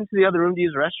just going to the other room to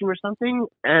use the restroom or something.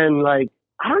 And I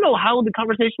don't know how the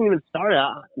conversation even started.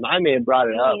 I may have brought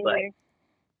it up, but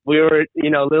we were,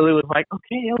 Lily was like,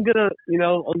 "Okay, I'm gonna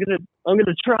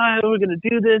try. We're gonna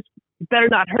do this. You better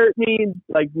not hurt me."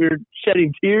 Like, we were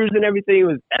shedding tears and everything. It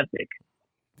was epic.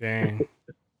 Dang.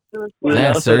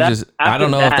 yeah, Serge I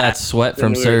don't know if that's sweat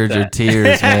from Serge or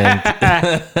tears, man.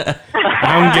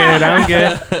 I'm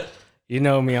good. You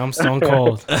know me, I'm stone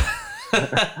cold.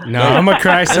 No, I'm gonna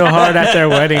cry so hard at their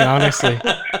wedding, honestly.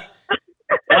 Oh,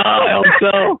 I hope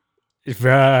so.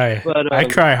 Right. But, I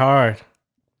cry hard.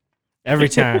 Every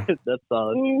time. That's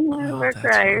solid. We're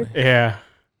criers. Yeah.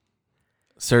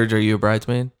 Serge, are you a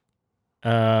bridesmaid?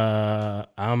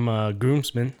 I'm a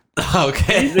groomsman.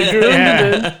 Okay.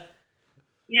 Yeah.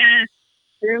 Yeah.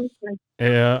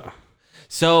 Yeah.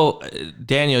 So,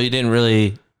 Daniel, you didn't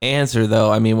really answer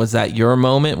though. I mean, was that your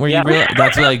moment where you realized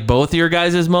that's like both your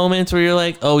guys' moments where you're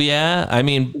like, "Oh yeah"? I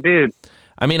mean, Dude.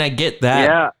 I get that.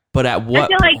 Yeah. But at what? I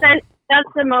feel like that's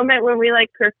the moment when we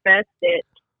professed it.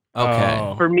 Okay.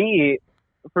 Oh. For me,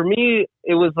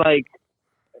 it was like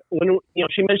when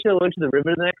she mentioned I went to the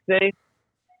river the next day.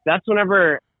 That's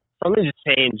whenever something just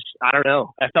changed. I don't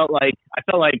know. I felt like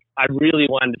I really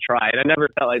wanted to try, and I never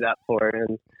felt like that before.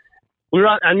 And we were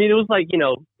on. I mean, it was like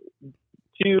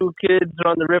 2 kids were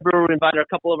on the river. We invited a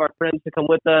couple of our friends to come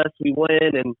with us. We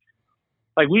went and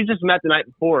we just met the night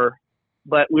before,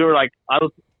 but we were like I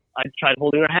tried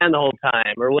holding her hand the whole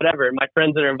time or whatever. And my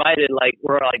friends that are invited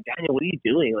were like, "Daniel, what are you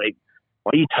doing? Like,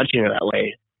 why are you touching her that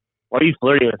way? Why are you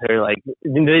flirting with her?" Like, they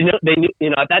knew,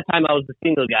 at that time I was the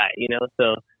single guy,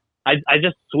 so I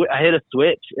just I hit a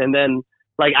switch, and then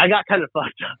I got kind of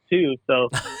fucked up too. So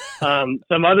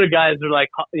some other guys were like,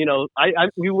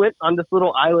 we went on this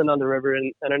little island on the river,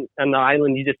 and on the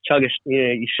island you just chug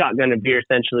you shotgun a beer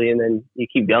essentially, and then you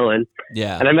keep going.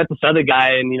 Yeah. And I met this other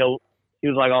guy, and he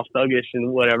was all thuggish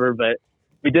and whatever, but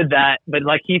we did that. But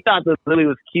he thought that Lily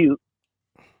was cute.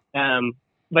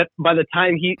 But by the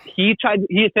time he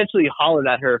essentially hollered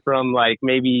at her from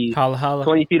maybe Holla, holla.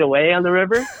 20 feet away on the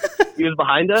river. He was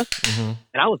behind us, and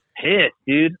I was pissed,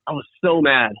 dude. I was so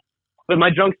mad. But my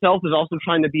drunk self was also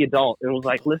trying to be adult and was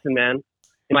like, "Listen, man."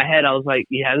 In my head, I was like,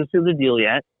 "You haven't sealed the deal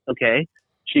yet. Okay,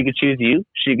 she could choose you.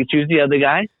 She could choose the other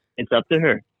guy. It's up to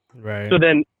her." Right. So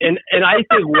then, and I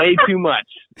think way too much.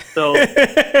 So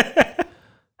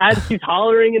as she's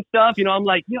hollering and stuff, I'm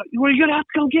like, "Yo, you're gonna have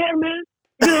to come get her, man.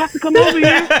 You're gonna have to come over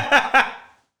here."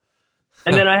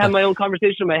 And then I have my own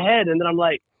conversation in my head, and then I'm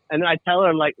like, and then I tell her,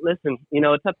 I'm like, "Listen,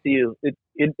 it's up to you.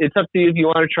 It's up to you if you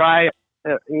want to try,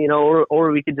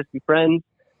 or we could just be friends."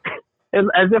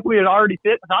 As if we had already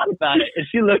thought about it. And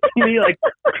she looked at me like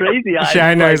crazy eyes.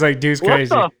 I know, he's like, "Dude's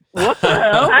crazy." What the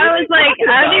hell? I was like,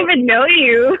 I don't even know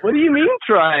you. What do you mean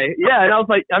try? Yeah, and I was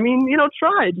like, I mean,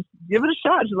 try. Just give it a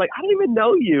shot. She's like, I don't even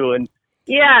know you. And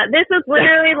Yeah, this was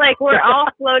literally we're all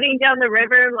floating down the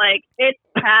river, it's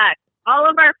packed. All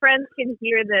of our friends can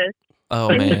hear this. Oh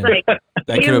And man, he's like,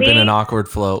 that could have been an awkward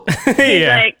float.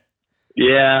 Yeah.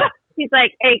 yeah. He's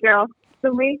like, "Hey, girl,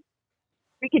 so we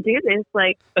could do this.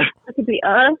 It could be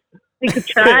us. We could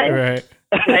try. Right.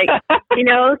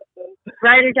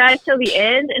 Ride or die till the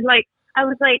end." And I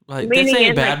was Like, leaning this ain't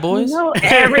in, Bad Boys?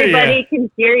 Everybody can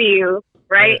hear you,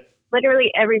 right?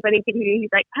 Literally everybody can hear you. He's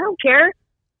like, "I don't care.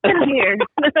 I'm here."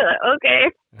 Okay.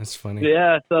 That's funny.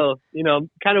 Yeah, so,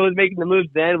 kind of was making the moves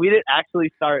then. We didn't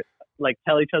actually start,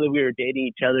 tell each other we were dating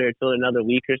each other until another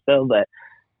week or so, but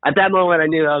at that moment I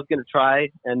knew I was going to try,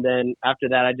 and then after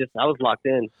that I was locked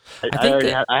in.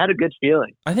 I had a good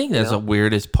feeling. I think that's the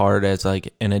weirdest part as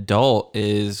like an adult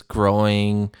is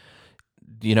growing,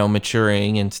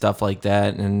 maturing and stuff like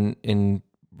that, and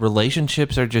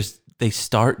relationships are just, they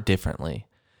start differently.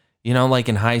 Like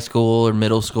in high school or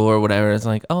middle school or whatever, it's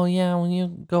like, oh yeah, when you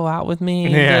go out with me,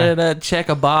 check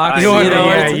a box. You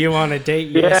want to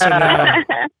date? Yes or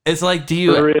no? It's like, do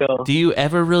you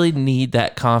ever really need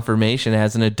that confirmation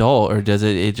as an adult, or does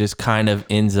it just kind of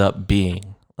ends up being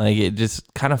like it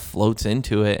just kind of floats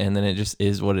into it, and then it just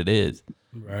is what it is?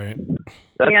 Right.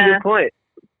 That's a good point.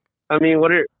 I mean, what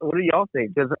do y'all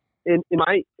think? Because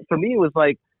for me, it was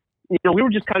like, we were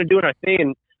just kind of doing our thing.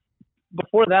 And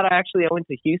before that, I went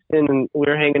to Houston, and we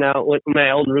were hanging out with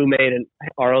my old roommate and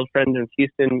our old friend in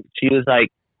Houston. She was like,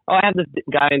 "Oh, I have this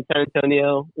guy in San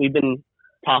Antonio. We've been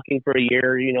talking for a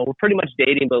year. We're pretty much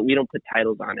dating, but we don't put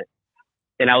titles on it."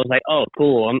 And I was like, "Oh,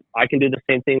 cool. I can do the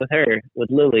same thing with her, with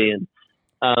Lily." And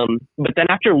but then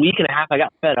after a week and a half, I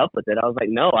got fed up with it. I was like,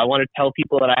 "No, I want to tell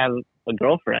people that I have a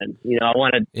girlfriend. I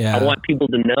want people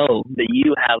to know that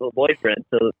you have a boyfriend,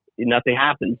 so nothing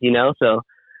happens. So."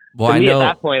 Well, to me, at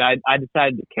that point, I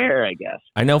decided to care, I guess.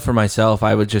 I know for myself,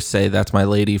 I would just say that's my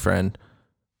lady friend.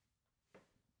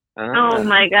 Oh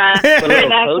my God! Put a little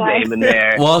code name in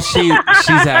there. Well,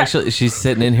 she's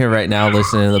sitting in here right now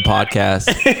listening to the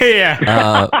podcast. Yeah.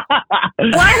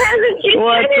 Why hasn't she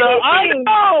said anything? I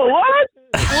know what?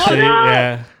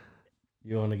 Yeah.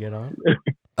 You want to get on?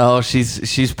 Oh,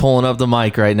 she's pulling up the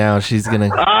mic right now. She's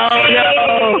gonna. Oh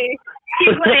no!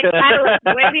 She's like, I was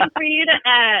waiting for you to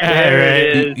ask. There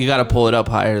it is. You got to pull it up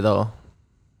higher though.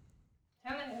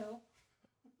 Hello.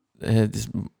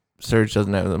 Serge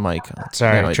doesn't have the mic.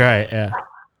 Sorry, No, try it. Yeah.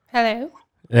 Hello.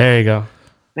 There you go.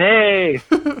 Hey.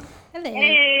 Hello.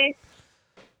 Hey.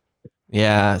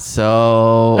 Yeah.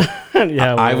 So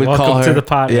Yeah. I would welcome call her to the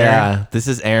pod. Yeah. This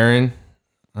is Aaron.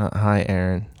 Hi,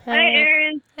 Aaron. Hi,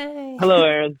 Aaron. Hey. Hello,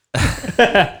 Aaron.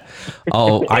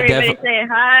 Oh, Everybody say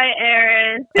hi,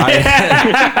 Aaron.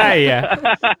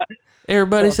 Yeah.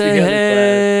 Everybody All say, together,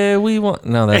 hey, we want.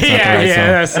 No, that's not the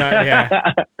right song. That's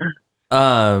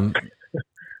not. Yeah.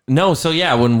 No, so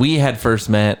yeah, when we had first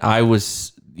met, I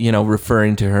was,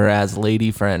 referring to her as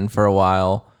lady friend for a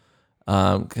while.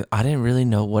 'Cause I didn't really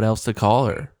know what else to call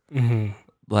her. Mm-hmm.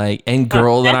 Like, and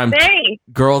girl that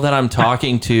I'm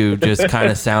talking to just kind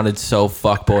of sounded so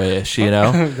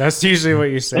fuckboyish, That's usually what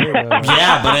you say. Though.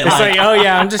 Yeah, but It's like, oh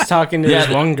yeah, I'm just talking to Yeah,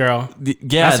 this one girl. yeah,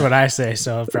 That's what I say.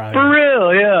 So probably. For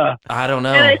real, yeah. I don't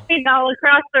know. And I see all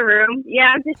across the room.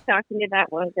 Yeah, I'm just talking to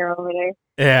that one girl over there.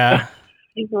 Yeah.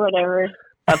 Whatever.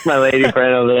 That's my lady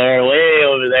friend over there, way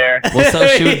over there. Well, so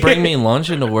she would bring me lunch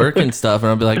into work and stuff,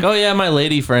 and I'd be like, "Oh yeah, my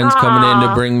lady friend's coming in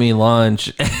to bring me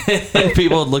lunch," and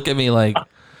people would look at me like,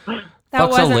 That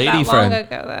 "Fuck's a wasn't lady that friend?" long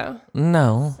ago,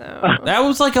 No, though. So. that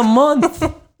was like a month.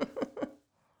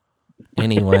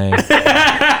 Anyway,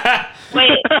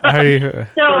 Wait. Are you,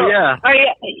 So, yeah.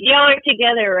 y'all are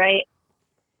together, right?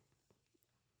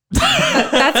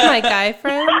 That's my guy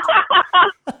friend.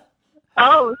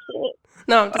 Oh, shit.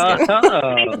 No, I'm just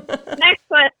kidding. Oh. Next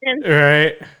question.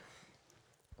 right.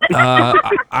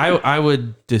 I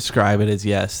would describe it as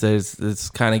yes. This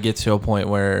kind of gets to a point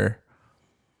where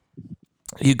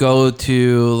you go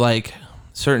to like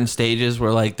certain stages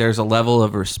where like there's a level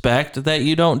of respect that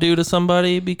you don't do to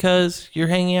somebody because you're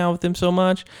hanging out with them so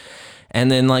much, and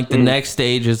then like the next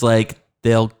stage is like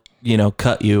they'll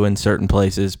cut you in certain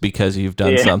places because you've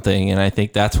done something, and I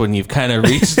think that's when you've kind of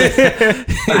reached it.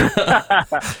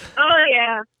 Oh,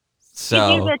 yeah. So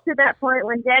Did you get to that point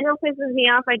when Daniel pisses me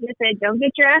off? I just said, "Don't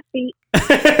get your ass beat."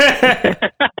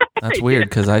 that's weird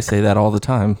because I say that all the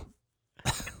time.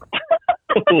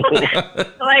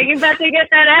 Like, you're about to get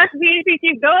that ass beat if you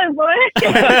keep going, boy.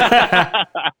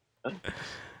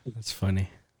 That's funny.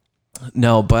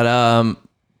 No, but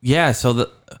yeah.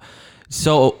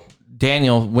 So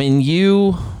Daniel, when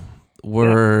you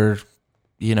were,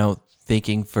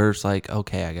 thinking first, like,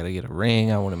 okay, I gotta get a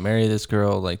ring. I want to marry this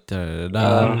girl. Like, da da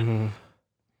da. Mhm.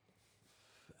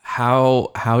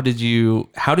 How did you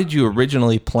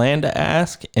originally plan to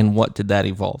ask, and what did that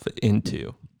evolve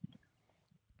into?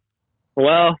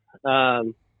 Well, I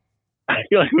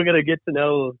feel like we're gonna get to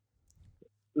know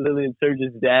Lily and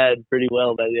Serge's dad pretty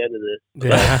well by the end of this.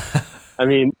 Yeah. I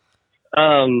mean,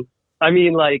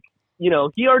 like,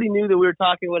 he already knew that we were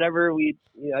talking. Whatever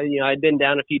I'd been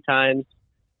down a few times,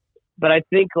 but I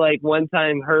think like one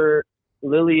time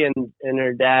Lily and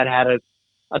her dad had a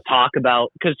talk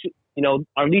about, because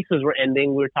our leases were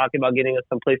ending. We were talking about getting us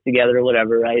someplace together or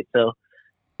whatever, right? So.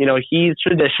 He's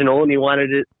traditional and he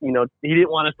wanted it, he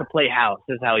didn't want us to play house,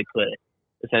 is how he put it,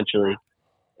 essentially.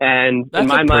 And That's in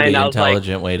my a pretty mind, I was like,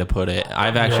 intelligent way to put it.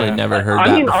 I've actually Yeah. never heard I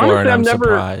that mean, before, honestly, and I'm I've never-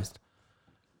 surprised.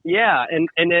 yeah,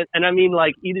 and I mean,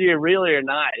 like, either you're real or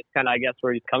not. It's kind of, I guess,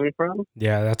 where he's coming from.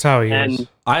 Yeah, that's how he And is.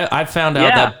 I found out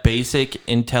Yeah. that basic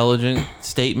intelligent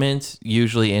statements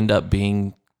usually end up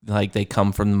being like they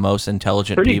come from the most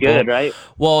intelligent pretty people. good, right?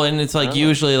 Well, and it's like Oh.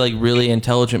 usually like really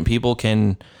intelligent people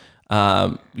can,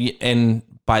 and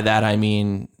by that I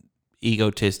mean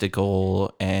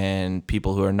egotistical and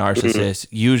people who are narcissists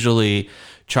usually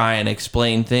try and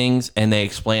explain things, and they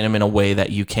explain them in a way that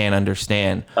you can't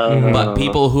understand. But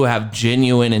people who have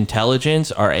genuine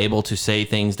intelligence are able to say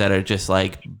things that are just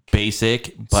like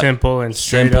basic, but Simple and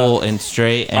straight simple up. and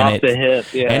straight, and Off the hip,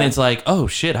 yeah. and it's like, oh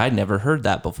shit, I'd never heard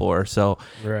that before. So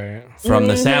Right. from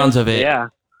the sounds of it, yeah.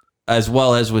 as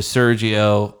well as with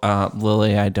Sergio,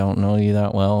 Lily, I don't know you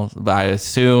that well, but I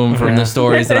assume from the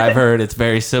stories that I've heard, it's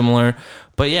very similar.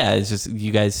 But yeah, it's just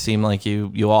you guys seem like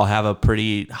you all have a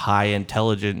pretty high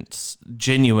intelligence,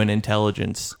 genuine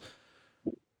intelligence.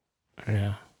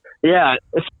 Yeah. Yeah,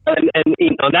 and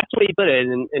you know, that's the way he put it,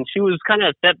 and she was kind of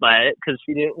upset by it because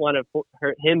she didn't want to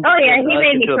hurt him. Oh, yeah, he put us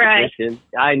made me into a cry. position.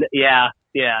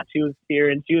 Yeah, she was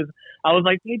tearing. I was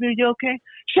like, baby, are you okay?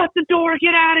 Shut the door,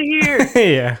 get out of here.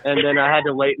 Yeah. And then I had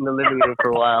to wait in the living room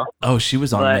for a while. Oh, she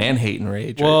was on But- man hating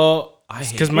rage. right? Well, I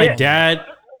hate because my it. dad,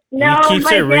 No, he keeps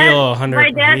my it dad- real. my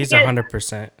 100. dad He's gets-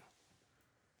 100%.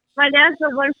 My dad's the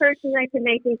one person that can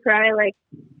make me cry like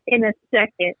in a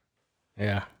second.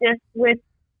 Yeah. Just with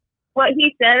what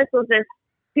he says will just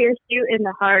pierce you in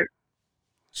the heart.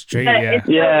 Straight. But Yeah. it's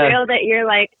so Yeah. real that you're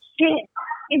like, shit,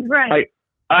 he's right. Like,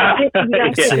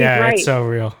 He's Yeah. right. It's so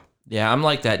real. Yeah, I'm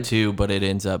like that too, but it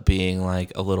ends up being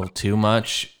like a little too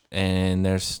much, and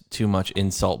there's too much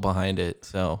insult behind it.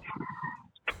 So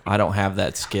I don't have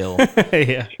that skill.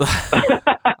 Yeah.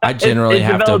 I generally it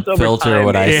have to develops over filter time,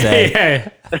 what I man.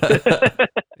 say. Yeah.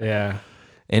 Yeah.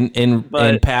 In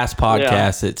But, past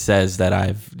podcasts, it says that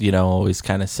I've always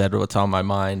kind of said what's on my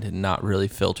mind and not really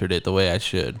filtered it the way I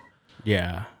should.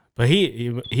 Yeah. But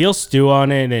he'll stew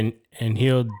on it and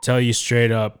he'll tell you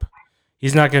straight up.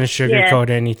 He's not going to sugarcoat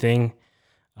anything.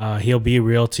 He'll be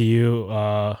real to you.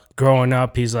 Growing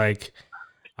up, he's like,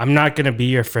 I'm not going to be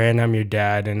your friend. I'm your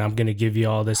dad, and I'm going to give you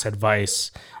all this advice.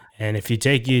 And if you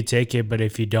take it, you take it. But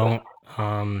if you don't,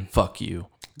 Fuck you.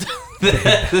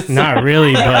 not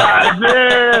really, but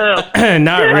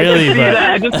not I really, can see that.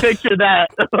 I but just picture that.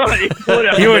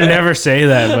 Whatever. he would never say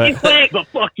that. He's But like, But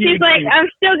fuck you. he's like, I'm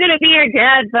still gonna be your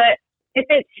dad, but if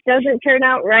it doesn't turn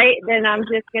out right, then I'm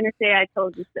just gonna say I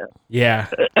told you so. yeah.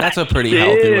 That's a pretty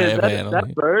healthy Dude, way of that handling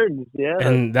it. burns. Yeah.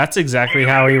 And that's exactly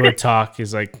how he would talk.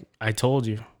 He's like, I told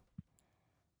you.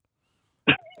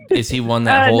 Is he one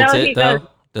that No, holds he it though? does.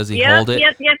 Does he Yep, hold it?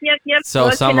 yep. So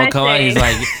What someone can come I on, he's say?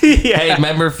 like, "Hey,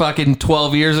 remember fucking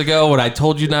 12 years ago when I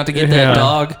told you not to get Yeah. that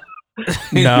dog?"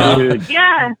 No. Dude.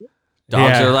 Yeah,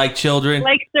 Dogs Yeah. are like children.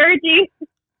 like Sergi,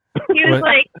 he was What?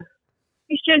 like,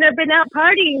 you shouldn't have been out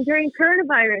partying during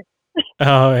coronavirus.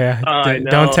 Oh yeah. Oh, I know,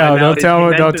 Don't tell. I know. Don't tell He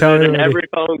him. Don't mentions tell it in him. every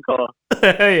phone call.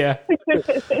 Yeah.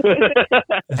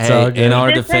 It's all Hey, good. in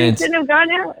our This thing defense, shouldn't have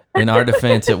gone out. in our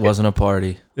defense, it wasn't a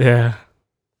party. Yeah.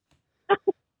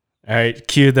 All right.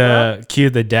 Cue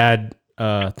the dad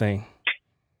thing.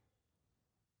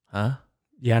 Huh?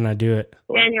 Yeah. No. Do it.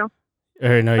 Daniel.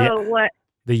 Or no. Oh, what?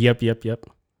 The yep.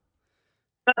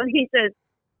 Oh, he says,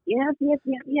 yep.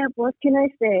 What can I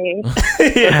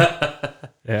say? Yeah.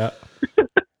 Yeah.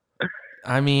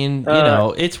 I mean,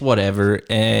 it's whatever.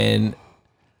 And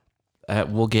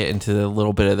we'll get into a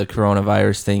little bit of the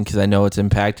coronavirus thing because I know it's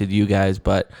impacted you guys.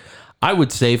 But I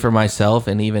would say for myself,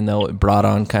 and even though it brought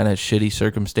on kind of shitty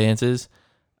circumstances,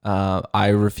 I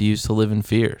refuse to live in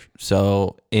fear.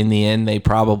 So in the end, they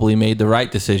probably made the right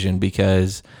decision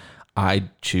because I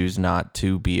choose not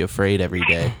to be afraid every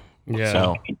day. Yeah.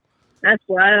 So That's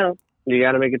wild. You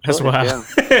got to make a choice. That's wild.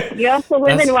 Yeah. You also live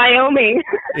That's- in Wyoming.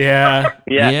 Yeah.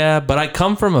 Yeah. but I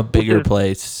come from a bigger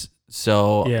place.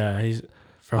 So Yeah. He's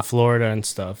from Florida and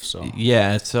stuff. So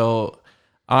yeah, so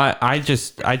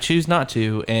I choose not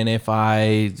to. And if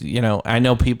I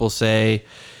know people say,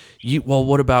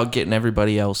 what about getting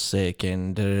everybody else sick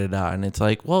and da da da, and it's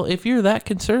like, well, if you're that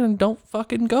concerned, don't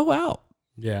fucking go out.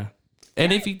 yeah.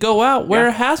 And if you go out, wear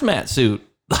a hazmat suit.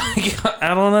 Like,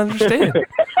 I don't understand.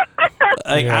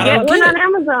 Like, Yeah. I Get don't one get on it.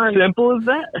 Amazon. Simple as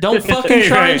that. Don't fucking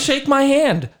try and Right. shake my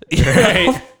hand.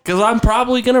 Right. Because I'm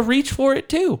probably going to reach for it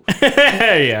too.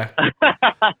 Yeah.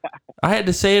 I had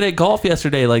to say it at golf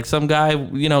yesterday. Like some guy,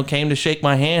 came to shake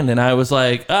my hand, and I was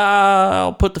like,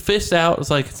 I'll put the fist out. It's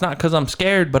like, it's not because I'm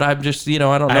scared, but I'm just, I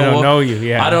don't know. I don't know you.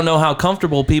 Yeah. I don't know how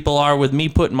comfortable people are with me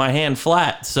putting my hand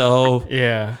flat. So,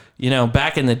 Yeah.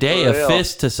 back in the day, a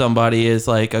fist to somebody is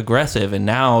like aggressive, and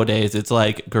nowadays it's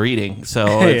like greeting.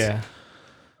 So yeah.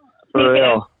 For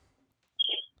real.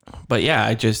 But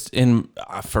yeah,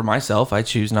 for myself, I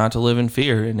choose not to live in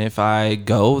fear, and if I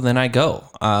go, then I go.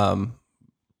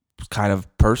 Kind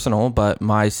of personal, but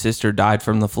my sister died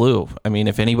from the flu. I mean,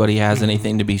 if anybody has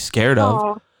anything to be scared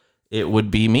of, it would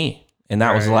be me, and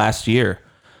that was last year.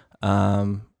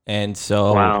 And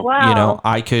so,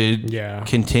 I could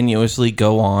continuously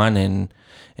go on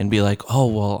and be like, oh,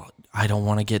 well, I don't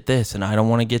want to get this and I don't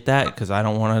want to get that because I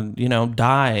don't want to,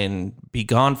 die and be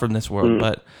gone from this world.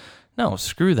 But no,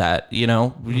 screw that. You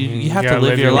have to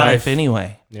live your life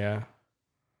anyway. Yeah.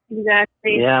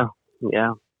 Exactly. Yeah.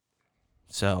 Yeah.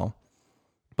 So,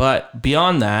 but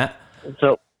beyond that,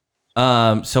 So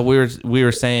we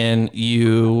were saying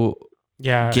you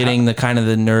getting the kind of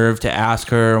the nerve to ask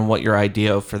her and what your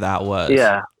idea for that was.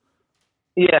 Yeah.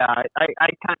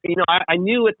 I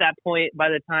knew at that point, by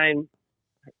the time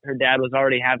her dad was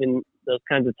already having those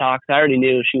kinds of talks, I already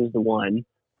knew she was the one.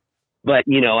 But,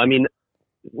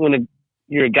 when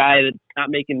you're a guy that's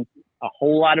not making a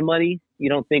whole lot of money, you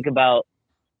don't think about,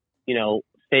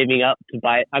 saving up to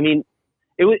buy. I mean,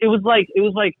 it was like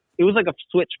a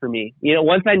switch for me.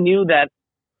 Once I knew that,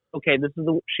 okay,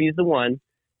 she's the one.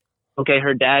 Okay,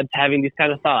 her dad's having these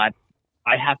kind of thoughts.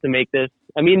 I have to make this.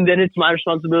 I mean, then it's my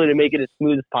responsibility to make it as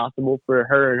smooth as possible for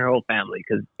her and her whole family.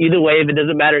 Because either way, if it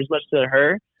doesn't matter as much to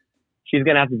her, she's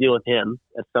gonna have to deal with him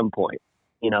at some point.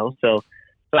 So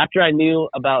after I knew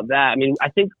about that, I mean, I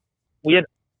think we had,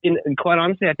 and quite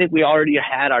honestly, I think we already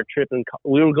had our trip, and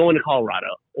we were going to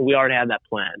Colorado, and we already had that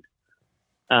planned.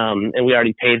 And we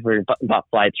already paid for bought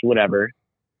flights, whatever.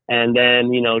 And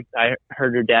then, I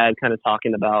heard her dad kind of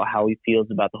talking about how he feels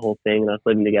about the whole thing and us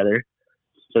living together.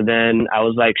 So then I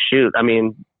was like, shoot, I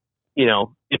mean,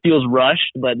 it feels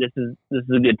rushed, but this is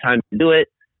a good time to do it.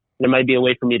 There might be a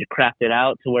way for me to craft it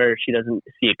out to where she doesn't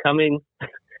see it coming.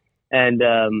 And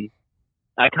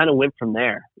I kind of went from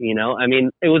there, I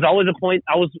mean, it was always a point.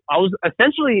 I was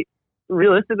essentially,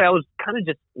 realistically, I was kind of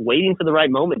just waiting for the right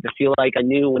moment to feel like I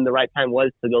knew when the right time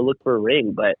was to go look for a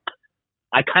ring. But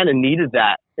I kind of needed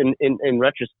that in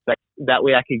retrospect. That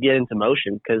way I could get into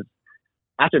motion. Because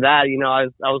after that,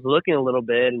 I was looking a little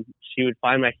bit, and she would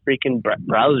find my freaking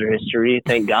browser history.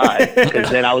 Thank God. Because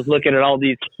then I was looking at all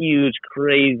these huge,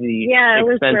 crazy,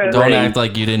 expensive rings. Don't act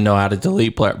like you didn't know how to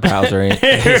delete browser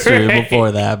history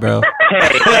before that, bro.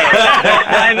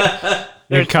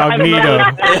 There's incognito.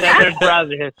 There's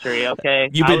browser history, okay?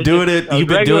 You've been doing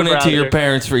it to your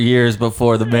parents for years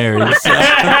before the marriage. So.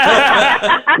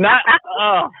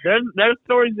 There's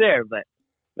stories there, but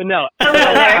no.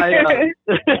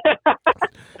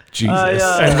 Jesus.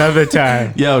 Another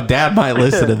time. Yo, Dad might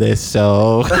listen to this,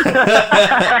 so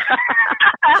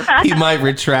he might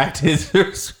retract his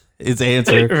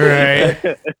answer. Right.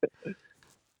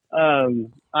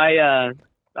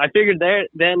 I figured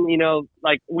then,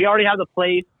 like we already have the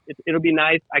place. It'll be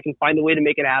nice. I can find a way to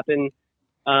make it happen.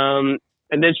 And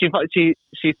then she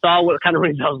saw what kind of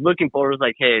rings I was looking for. It was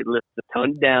like, hey, let's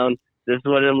tone it down. This is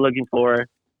what I'm looking for.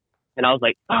 And I was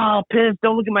like, oh, piss,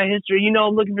 don't look at my history. I'm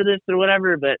looking for this or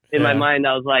whatever. But in my mind,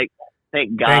 I was like,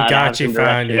 thank God you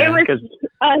found it. It was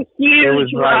a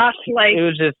huge rock. Like, it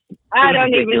was just, I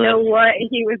don't even know what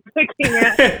he was looking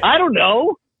at. I don't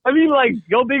know. I mean, like,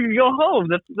 go big or go home.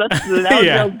 That's what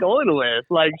I was going with.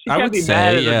 Like, she can't be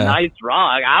mad at a nice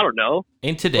rock. I don't know.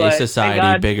 In today's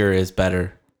society, bigger is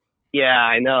better. Yeah,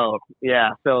 I know.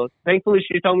 Yeah. So thankfully,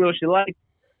 she told me what she liked,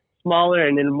 smaller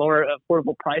and in a more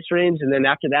affordable price range. And then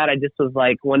after that, I just was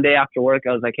like, one day after work,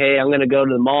 I was like, hey, I'm going to go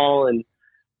to the mall and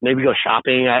maybe go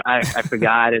shopping. I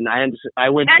forgot, and I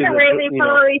went to. Anyway, we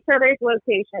follow each other's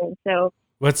location. So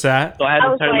what's that? So I had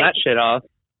to turn that shit off.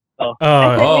 We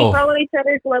follow each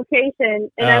other's location,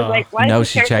 and I was like, "Why?" No,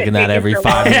 she's checking that every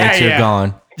 5 minutes. You're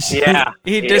gone. Yeah,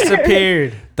 he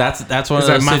disappeared. That's one of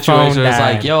those situations where it's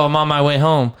like, "Yo, I'm on my way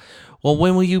home." Well,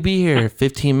 when will you be here?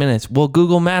 15 minutes. Well,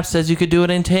 Google Maps says you could do it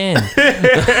in 10. Exactly.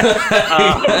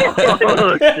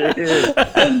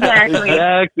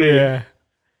 Yeah.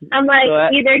 I'm like,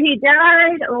 either he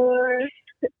died or.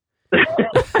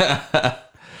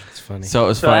 It's funny. So it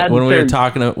was fun when we were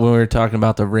talking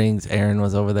about the rings. Erin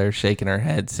was over there shaking her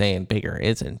head, saying, "Bigger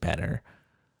isn't better."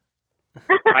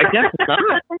 I guess it's not.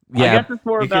 Yeah, I guess it's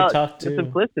more about the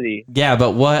simplicity. Yeah,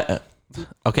 but what?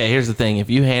 Okay, here's the thing. If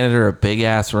you handed her a big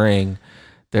ass ring,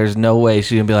 there's no way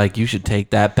she's gonna be like, you should take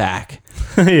that back.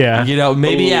 Yeah.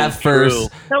 Maybe at first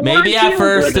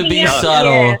to be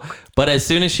subtle, but as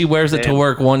soon as she wears it to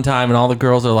work one time and all the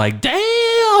girls are like, damn.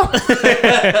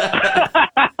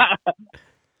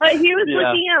 But he was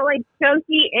looking at like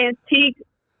chunky antique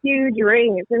huge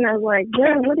rings, and I was like,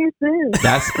 "Yeah, what is this?"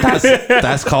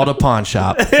 That's called a pawn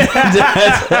shop.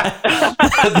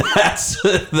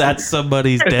 that's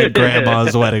somebody's dead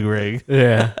grandma's wedding ring.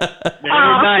 Yeah. Very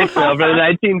nice, though, for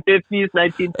the 1950s,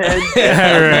 1910s.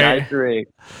 Right. Nice ring.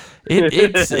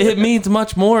 It means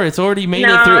much more. It's already made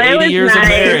No, it through it 80 was years of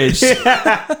nice. marriage.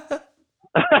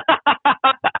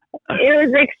 It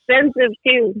was expensive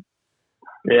too.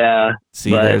 Yeah, See,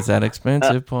 But- there's that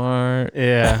expensive part.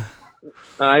 Yeah.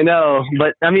 I know.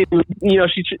 But, I mean, you know,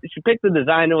 she picked the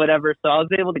design or whatever, so I was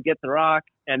able to get the rock.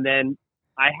 And then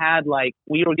I had, like,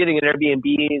 we were getting an Airbnb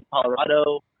in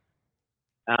Colorado.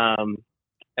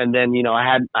 And then, you know,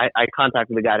 I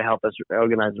contacted the guy to help us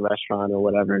organize the restaurant or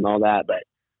whatever and all that. But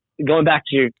going back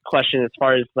to your question, as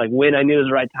far as, like, when I knew it was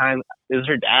the right time, it was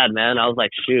her dad, man. I was like,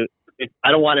 shoot,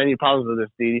 I don't want any problems with this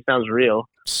dude. He sounds real.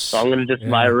 So I'm going to just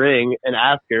buy a ring and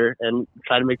ask her and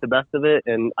try to make the best of it.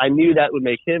 And I knew that would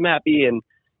make him happy and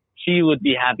she would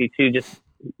be happy too, just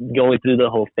going through the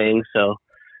whole thing. So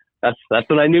that's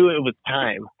when I knew it was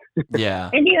time. Yeah.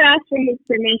 And you asked for his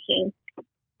permission.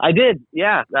 I did.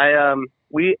 Yeah.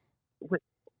 We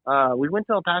went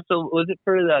to El Paso. Was it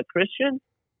for the Christian?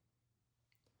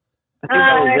 I think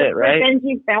that was it, right?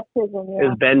 Benji's baptism, It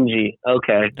was Benji.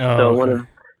 Okay. Oh, So okay. one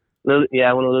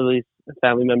of Lily's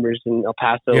family members in El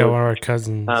Paso. Yeah, one of our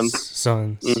cousins'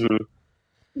 sons. Mhm.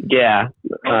 Yeah.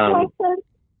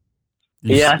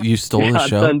 You, Yeah. you stole the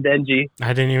show. Son Benji.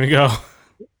 I didn't even go.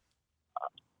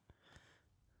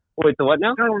 Wait, the what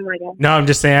now? Oh my god. No, I'm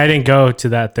just saying I didn't go to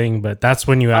that thing, but that's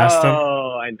when you asked him.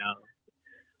 Oh, I know.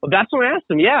 Well, that's when I asked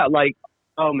him. Yeah, like,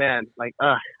 oh man, like,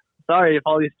 sorry if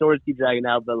all these stories keep dragging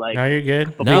out, but like, No, you're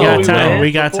good. No, we got we time. went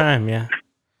We got before- time. Yeah.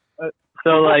 so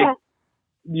like,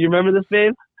 do you remember this,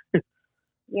 babe?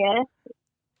 Yes.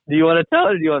 Do you want to tell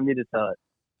it or do you want me to tell it?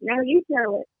 No, you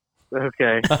tell it.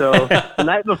 Okay, so the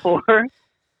night before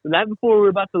we were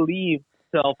about to leave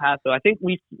to El Paso, I think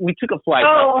we took a flight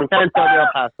from San Antonio to El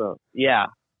Paso. Yeah,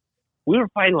 we were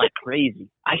fighting like crazy.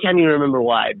 I can't even remember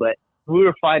why, but we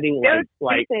were fighting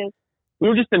like we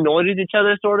were just annoyed at each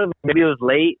other, sort of. Maybe it was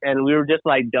late, and we were just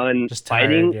like done Just tired.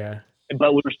 fighting, Yeah.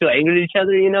 but we were still angry at each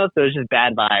other, you know. So it was just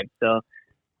bad vibes. So,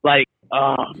 like,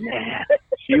 oh man,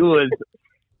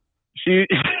 she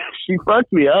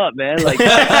fucked me up, man. Like,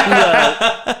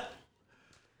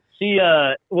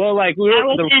 well, like we I were.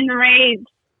 was enraged.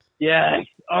 Yes.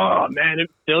 Oh man, it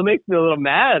still makes me a little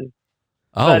mad.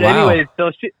 Oh, But wow. anyways,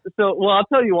 well, I'll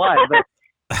tell you why. But,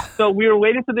 so we were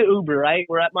waiting for the Uber, right?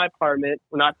 We're at my apartment.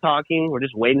 We're not talking. We're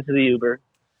just waiting for the Uber.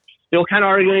 Still kind of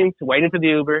arguing, waiting for the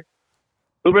Uber.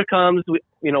 Uber comes.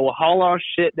 We'll haul our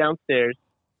shit downstairs,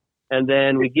 and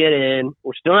then we get in.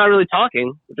 We're still not really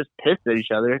talking. We're just pissed at each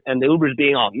other. And the Uber's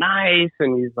being all nice,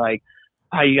 and he's like,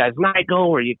 "How you guys might go?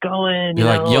 Where you going?" You're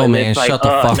like, yo, And man, it's like, shut the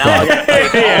fuck now I up. gotta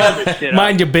take all this shit up.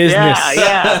 Mind your business.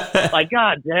 Yeah. Like,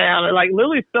 god damn. And, like,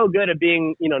 Lily's so good at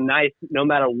being, nice no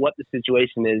matter what the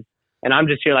situation is. And I'm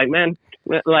just here like, man,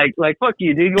 like fuck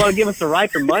you, dude. You want to give us a ride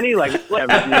for money? Like,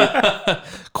 whatever, dude.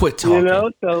 Quit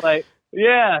talking. So, like,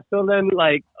 yeah. So then,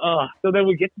 like, so then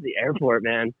we get to the airport,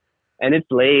 man. And it's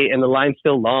late and the line's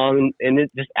still long. And it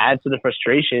just adds to the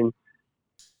frustration.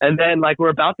 And then, like, we're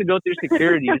about to go through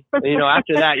security. And,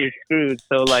 after that, you're screwed.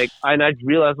 So, like, I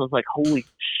realized, I was like, holy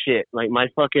shit. Like,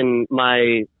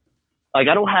 I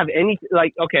don't have any,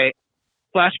 like, okay,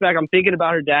 flashback, I'm thinking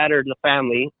about her dad or the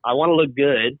family. I want to look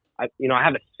good. I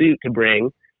have a suit to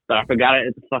bring, but I forgot it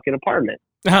at the fucking apartment.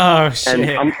 Oh shit.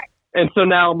 And so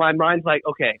now my mind's like,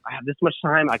 okay, I have this much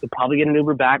time. I could probably get an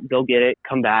Uber back, go get it,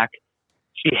 come back.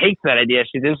 She hates that idea.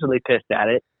 She's instantly pissed at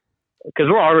it because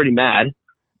we're already mad.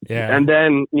 Yeah. And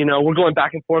then, we're going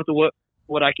back and forth with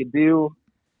what I could do.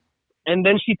 And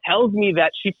then she tells me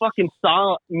that she fucking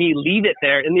saw me leave it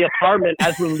there in the apartment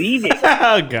as we're leaving.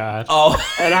 Oh god. Oh,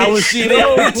 And I was she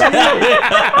so did.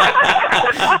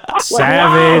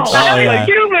 Savage. Oh, yeah. like,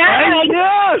 you man. I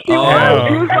know. She Oh, was.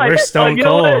 She was like, we're stone you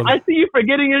know what? cold. I see you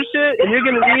forgetting your shit and you're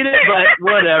going to need it, but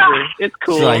whatever. It's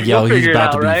cool. She's like, yo, We'll he's figure it about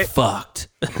out, to be right? fucked.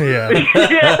 Yeah.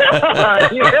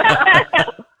 Yeah.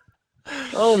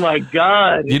 Oh my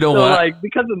God. You know so, what? Like,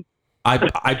 because of.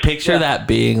 I picture that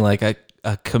being like a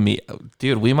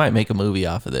dude, we might make a movie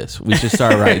off of this. We should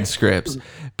start writing scripts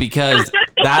because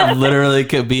that literally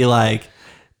could be like,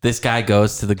 this guy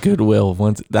goes to the Goodwill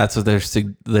once. That's what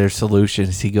their solution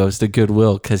is. He goes to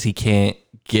Goodwill because he can't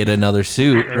get another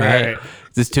suit, right? Right.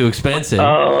 It's too expensive.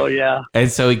 Oh, yeah.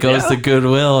 And so he goes to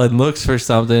Goodwill and looks for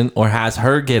something, or has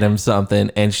her get him something,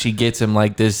 and she gets him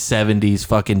like this 70s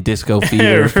fucking disco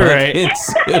fever. Right. fucking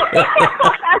suit.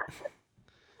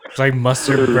 It's like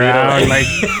mustard brown, like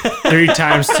 3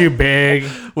 times too big.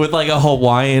 with like a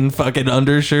Hawaiian fucking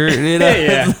undershirt. You know,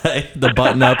 Yeah. It's like the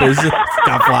button up is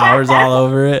got flowers all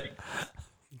over it.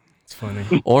 It's funny.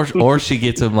 Or she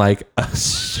gets him like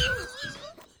this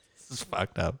is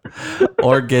fucked up.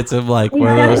 Or gets him like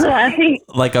one of those laughing.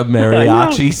 like a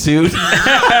mariachi suit.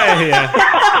 Yeah.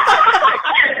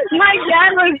 My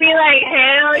dad would be like,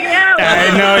 hell yeah.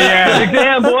 I know, yeah.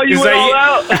 Damn, boy, you He's went like- all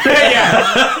out.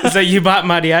 Yeah. It's like, you bought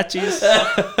mariachis?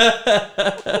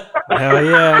 Hell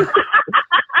yeah.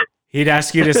 He'd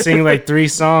ask you to sing like 3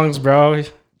 songs, bro.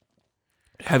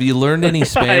 Have you learned any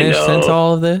Spanish know. since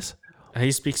all of this?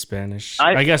 He speaks Spanish.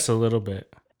 I- I guess a little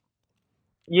bit.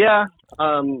 Yeah,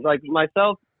 like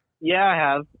myself, yeah, I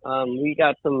have. I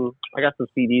got some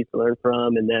CDs to learn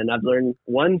from, and then I've learned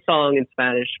one song in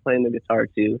Spanish, playing the guitar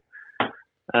too.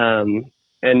 And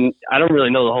I don't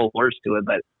really know the whole words to it,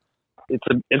 but it's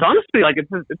honestly like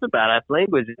it's a badass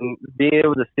language, and being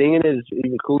able to sing it is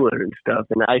even cooler and stuff.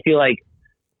 And I feel like,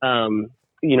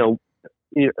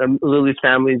 Lily's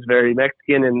family is very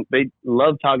Mexican, and they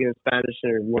love talking in Spanish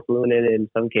and are more fluent in it in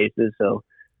some cases. So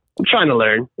I'm trying to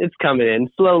learn. It's coming in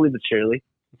slowly but surely.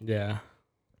 Yeah.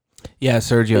 Yeah,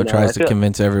 Sergio I tries to feel-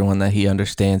 convince everyone that he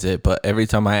understands it, but every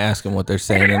time I ask him what they're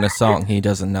saying in a song, he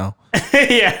doesn't know.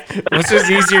 Yeah. It's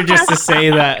just easier just to say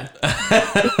that.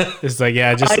 It's like,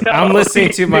 yeah, I know. I'm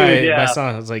listening to my Dude, yeah.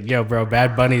 song. It's like, yo, bro,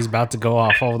 Bad Bunny's about to go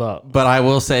off. Hold up. But I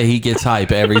will say he gets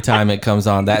hype every time it comes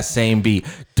on. That same beat.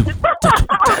 Dude,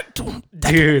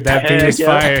 that beat Heck is yeah.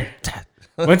 fire.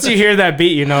 Once you hear that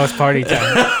beat, you know it's party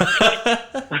time.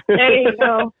 There you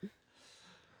go.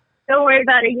 Don't worry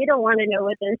about it. You don't want to know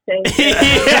what they're saying.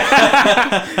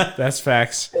 That's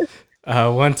facts.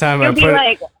 One time I You'll be put,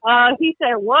 like, he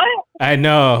said what? I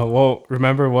know. Well,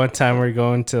 remember one time we were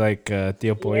going to like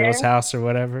Theo Pollo's Yeah. house or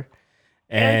whatever,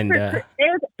 and it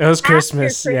it was after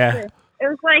Christmas, yeah. It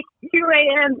was like 2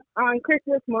 a.m. on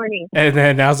Christmas morning. And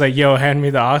then I was like, "Yo, hand me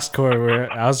the aux cord." Where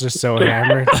I was just so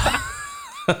hammered. With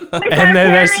And our then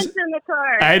there's- parents in the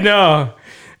car. I know.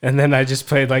 And then I just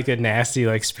played like a nasty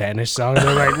like Spanish song.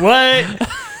 They're like, "What?"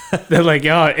 They're like,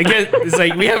 "Oh, it's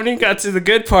like we haven't even got to the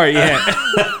good part yet."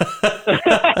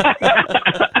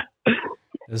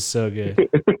 It's so good.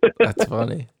 That's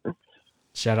funny.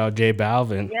 Shout out J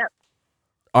Balvin. Yep.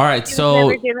 All right, He was so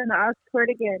never given the aux cord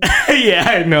again. Yeah,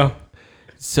 I know.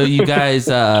 so you guys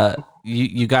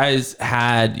you guys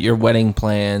had your wedding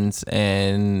plans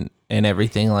and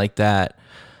everything like that.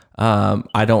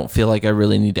 I don't feel like I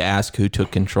really need to ask who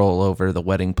took control over the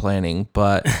wedding planning,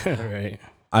 but Right.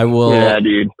 I will Yeah,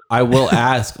 dude. I will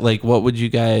ask, like, what would you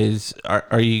guys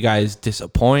are you guys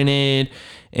disappointed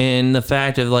in the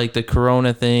fact of like the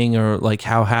corona thing, or like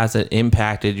how has it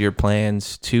impacted your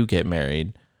plans to get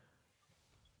married?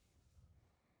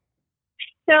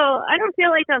 So I don't feel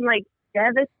like I'm like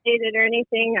devastated or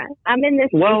anything. I'm in this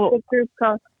Well- Facebook group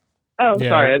called. Oh, Yeah.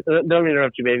 Sorry, I don't mean to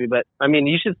interrupt you, baby, but I mean,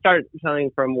 you should start telling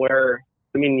from where.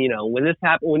 I mean, when this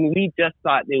happened, when we just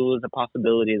thought it was a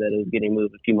possibility that it was getting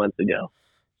moved a few months ago.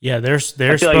 Yeah, they're feel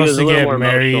like it supposed was a to little get more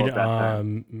emotional married at that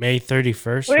time. May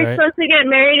 31st, we're right? supposed to get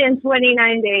married in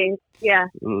 29 days. Yeah.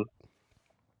 Mm.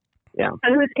 Yeah.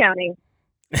 So who's counting?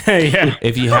 Yeah.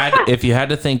 If you had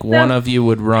to think one of you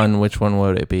would run, which one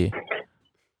would it be?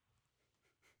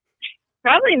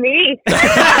 Probably me.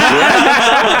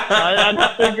 I'd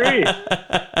have to agree.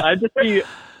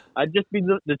 I'd just be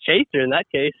the chaser in that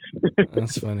case.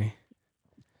 That's funny.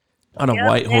 On a Yep.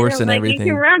 white horse and like, everything.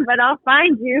 You can run, but I'll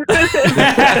find you. Hide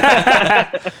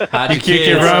You your can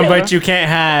kids. run, but you can't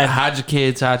hide. Hide your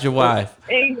kids. Hide your wife.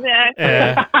 Exactly.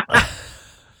 Yeah.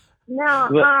 No,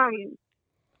 What-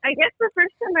 I guess the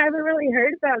first time I ever really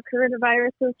heard about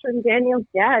coronavirus was from Daniel's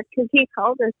dad, because he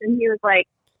called us and he was like,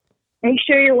 make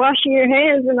sure you're washing your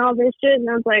hands and all this shit. And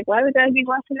I was like, why would I be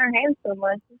washing our hands so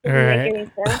much? It doesn't make any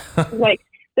sense. He was like,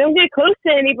 don't get close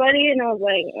to anybody. And I was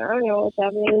like, I don't know what's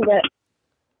happening. But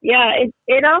yeah,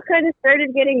 it all kind of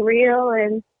started getting real.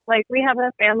 And like, we have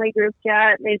a family group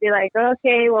chat. They'd be like,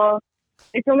 okay, well,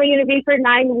 it's only going to be for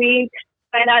 9 weeks.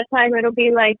 By that time, it'll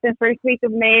be like the first week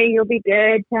of May. You'll be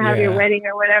good to have your Yeah. wedding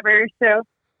or whatever. So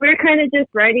we're kind of just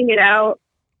writing it out.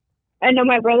 I know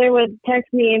my brother would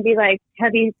text me and be like,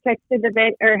 have you texted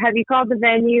the or have you called the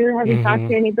venue? Have you talked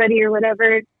to anybody or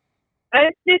whatever? I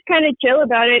was just kind of chill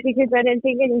about it because I didn't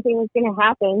think anything was going to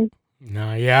happen.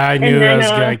 No, yeah, I knew then,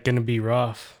 that was like gonna be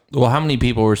rough. Well, how many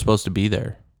people were supposed to be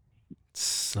there?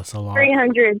 That's a lot,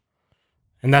 300.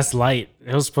 and that's light.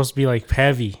 It was supposed to be like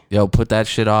heavy. Yo, put that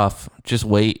shit off. Just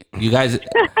wait, you guys.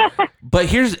 But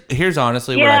here's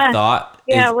honestly what I Yeah. thought.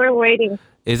 Yeah, we're waiting.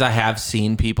 Is I have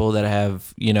seen people that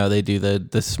have, they do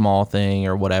the small thing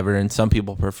or whatever, and some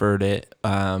people preferred it.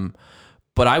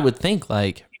 But I would think,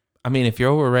 like, I mean, if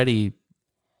you're already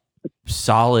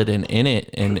solid and in it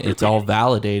and it's all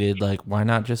validated, like why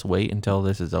not just wait until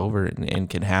this is over and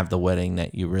can have the wedding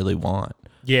that you really want?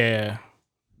 Yeah.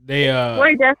 They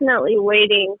We're definitely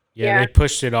waiting. they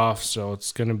pushed it off, so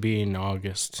it's gonna be in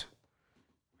August.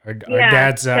 Our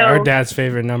Yeah, dad's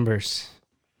favorite numbers.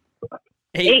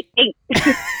 Eight.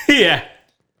 Yeah.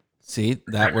 See,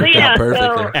 that worked out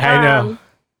perfectly. I know.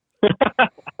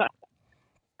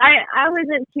 I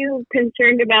wasn't too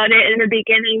concerned about it in the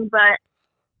beginning, but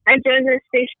I joined this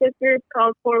Facebook group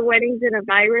called 4 Weddings and a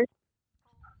Virus.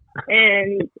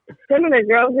 And some of the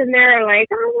girls in there are like,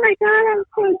 oh my God, I'm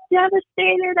so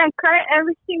devastated. I cry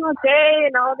every single day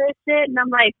and all this shit. And I'm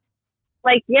like,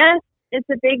 yes, it's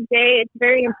a big day. It's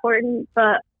very important,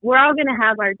 but we're all going to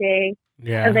have our day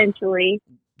eventually.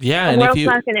 Yeah. The world's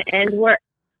not going to end. We're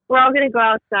all going to go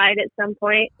outside at some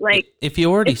point. Like, if you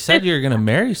already said you're going to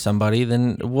marry somebody,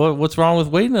 then what's wrong with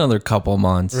waiting another couple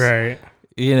months? Right.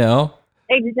 You know?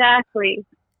 Exactly.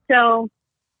 So,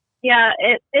 yeah,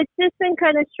 it's just been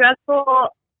kind of stressful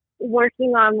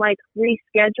working on like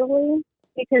rescheduling,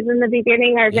 because in the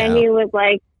beginning our venue was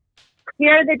like,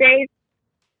 here are the dates.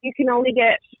 You can only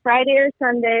get Friday or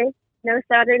Sunday. No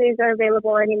Saturdays are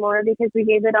available anymore because we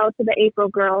gave it all to the April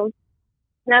girls.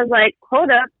 And I was like,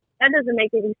 hold up, that doesn't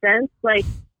make any sense. Like,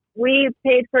 we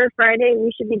paid for a Friday,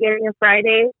 we should be getting a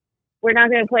Friday. We're not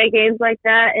going to play games like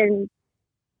that. And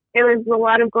it was a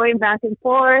lot of going back and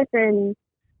forth and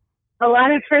a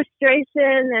lot of frustration,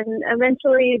 and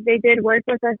eventually they did work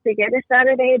with us to get a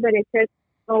Saturday, but it took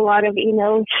a lot of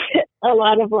emails, a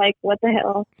lot of like, what the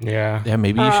hell? Yeah,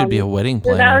 maybe you should be a wedding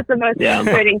planner. So that was the most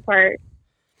frustrating part.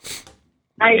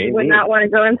 I would not want to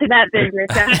go into that business.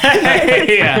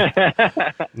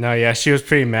 No, yeah, she was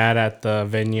pretty mad at the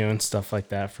venue and stuff like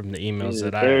that from the emails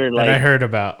that I heard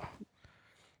about.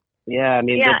 Yeah, I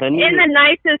mean, in the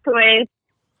nicest way.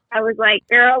 I was like,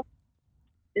 girl,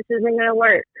 this isn't going to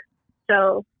work.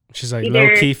 So she's like,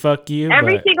 low key, fuck you.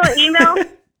 Every single email,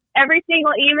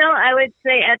 I would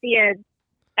say at the end,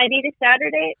 I need a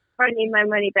Saturday or I need my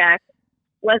money back.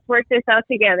 Let's work this out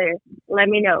together. Let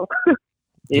me know.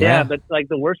 Yeah, but like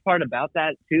the worst part about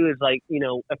that too is like, you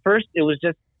know, at first it was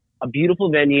just a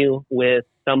beautiful venue with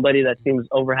somebody that seems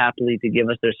over happily to give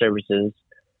us their services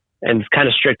and kind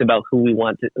of strict about who we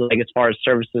want to, like, as far as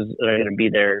services that are going to be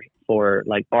there for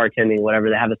like bartending, whatever.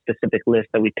 They have a specific list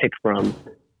that we pick from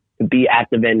to be at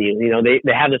the venue. You know, they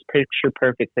have this picture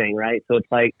perfect thing, right? So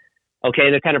it's like, okay,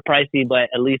 they're kind of pricey, but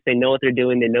at least they know what they're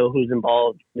doing. They know who's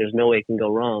involved. There's no way it can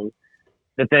go wrong.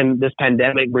 But then this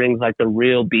pandemic brings like the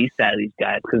real beast out of these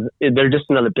guys because they're just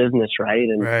another business, right?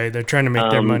 And right, they're trying to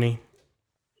make their money.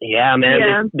 Yeah, man.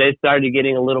 Yeah. They started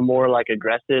getting a little more like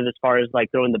aggressive as far as like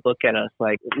throwing the book at us,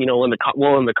 like, you know, in the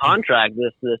contract,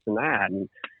 this and that, and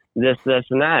this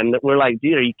and that, and we're like,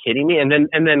 dude, are you kidding me? And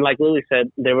then like Lily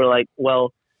said, they were like,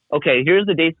 well, okay, here's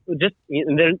the dates. Just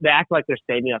they act like they're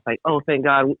saving us, like, oh, thank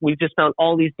God, we've just found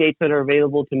all these dates that are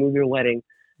available to move your wedding.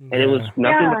 And it was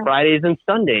nothing but Fridays and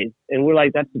Sundays. And we're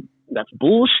like, that's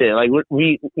bullshit. Like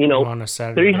we you know,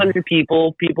 300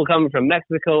 people coming from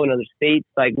Mexico and other states.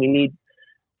 Like we need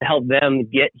to help them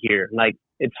get here. Like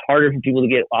it's harder for people to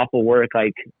get off of work.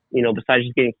 Like, you know, besides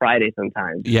just getting Friday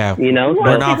sometimes. Yeah. You know,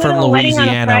 we're not from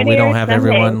Louisiana. We don't have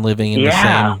everyone living in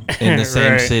the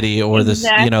same city or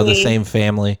you know, the same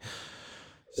family.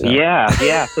 So.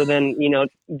 Yeah. So then, you know,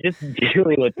 just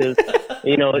dealing with this,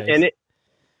 you know, and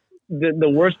the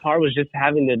worst part was just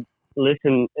having to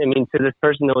listen, I mean, to this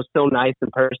person that was so nice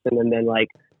in person. And then like,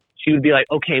 she would be like,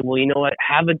 okay, well, you know what?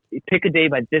 Pick a day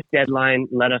by this deadline.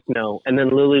 Let us know. And then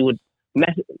Lily would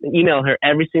email her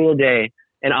every single day.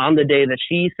 And on the day that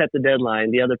she set the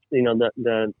deadline, the other, you know,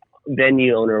 the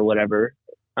venue owner or whatever,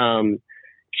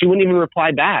 she wouldn't even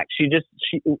reply back.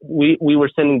 We were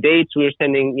sending dates. We were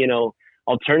sending, you know,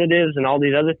 alternatives and all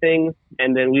these other things.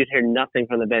 And then we'd hear nothing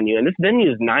from the venue. And this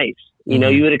venue is nice. You know,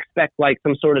 you would expect like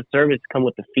some sort of service to come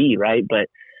with the fee, right? But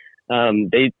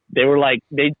they were like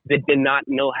they did not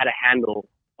know how to handle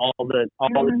all the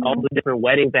different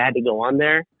weddings that had to go on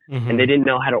there, and they didn't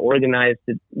know how to organize.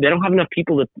 They don't have enough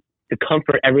people to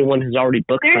comfort everyone who's already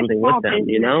booked something with them.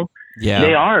 You know,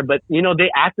 they are, but you know,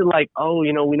 they acted like, oh,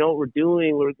 you know, we know what we're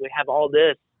doing. We have all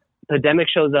this. Pandemic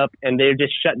shows up and they're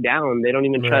just shut down. They don't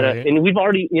even try to. And we've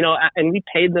already, you know, and we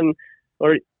paid them,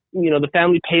 or you know, the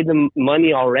family paid them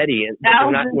money already, and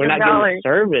we're not getting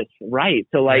service, right?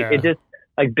 So like it just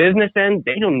like business end,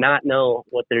 they do not know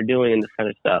what they're doing in this kind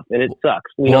of stuff, and it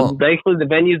sucks. You know, thankfully the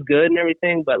venue's good and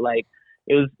everything, but like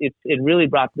it really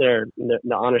brought the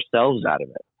honor selves out of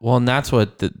it. Well, and that's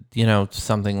what you know,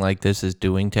 something like this is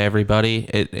doing to everybody,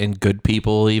 and good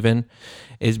people even,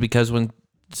 is because when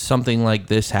something like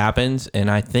this happens, and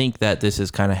I think that this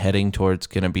is kind of heading towards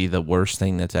going to be the worst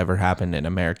thing that's ever happened in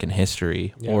American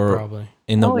history or probably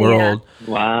in the Oh, world.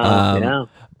 Wow. Um,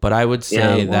 But I would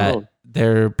say that wow.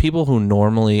 there are people who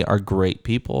normally are great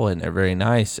people and they're very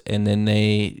nice, and then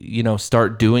they,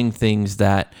 start doing things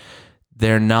that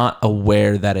they're not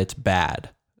aware that it's bad.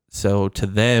 So to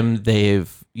them,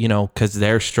 they've, because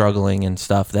they're struggling and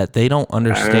stuff, that they don't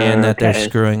understand that they're Okay.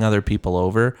 screwing other people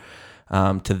over.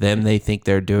 To them, they think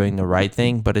they're doing the right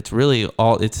thing, but it's really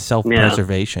it's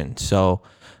self-preservation. So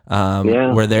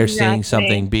where they're seeing Exactly.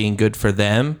 something being good for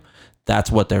them,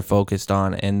 that's what they're focused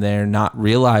on, and they're not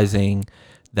realizing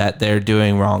that they're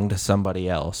doing wrong to somebody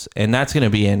else. And that's going to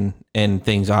be in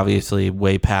things obviously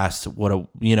way past what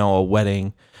a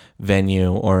wedding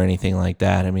venue or anything like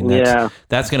that. I mean,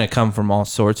 that's going to come from all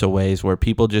sorts of ways where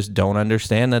people just don't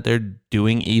understand that they're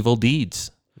doing evil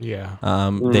deeds. yeah.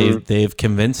 They've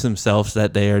convinced themselves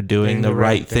that they are doing the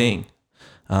right thing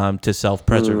to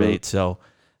self-preservate. So,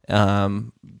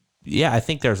 I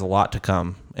think there's a lot to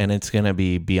come, and it's going to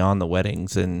be beyond the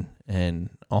weddings and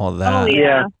all that. Oh,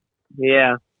 yeah.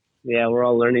 Yeah. We're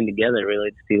all learning together,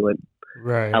 really, to see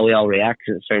how we all react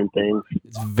to certain things.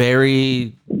 It's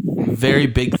very, very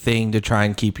big thing to try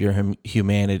and keep your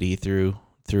humanity through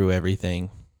everything.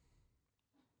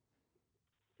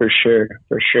 For sure.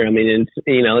 I mean, it's,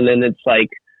 and then it's like,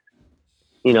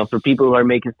 for people who are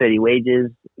making steady wages,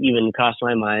 even cross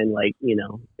my mind, like,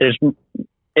 there's,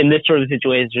 in this sort of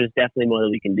situation, there's definitely more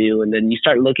that we can do. And then you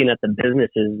start looking at the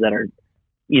businesses that are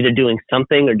either doing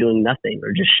something or doing nothing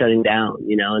or just shutting down,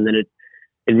 and then it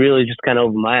really just kind of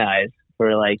opened my eyes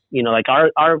for like, like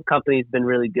our company's been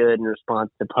really good in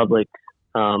response to a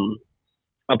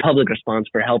public response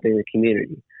for helping the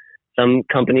community. Some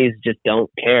companies just don't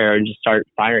care and just start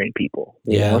firing people,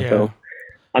 you know? So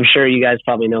I'm sure you guys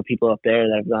probably know people up there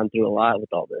that have gone through a lot with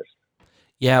all this.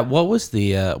 Yeah, what was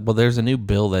the there's a new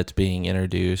bill that's being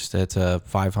introduced that's a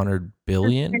 $500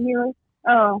 billion.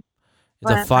 Oh.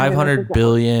 It's a $500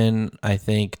 billion, I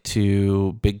think,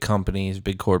 to big companies,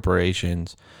 big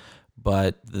corporations,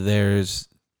 but there's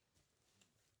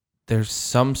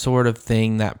some sort of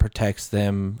thing that protects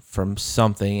them from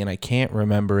something, and I can't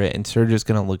remember it. And Serge is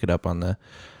going to look it up on the.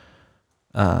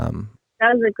 That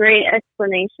was a great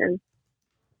explanation.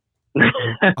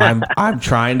 I'm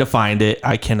trying to find it.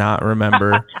 I cannot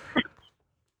remember.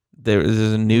 There's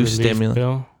a new stimulus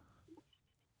bill.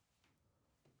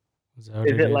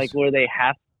 Is it like where they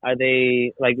have? Are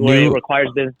they like where it requires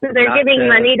business? So they're giving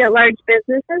money to large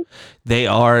businesses? They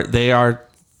are.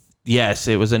 Yes,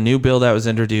 it was a new bill that was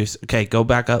introduced. Okay, go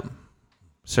back up.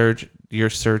 Serge,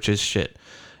 your search is shit.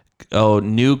 Oh,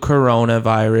 new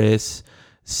coronavirus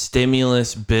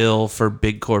stimulus bill for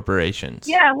big corporations.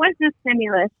 Yeah, what's the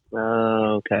stimulus?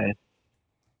 Oh, okay.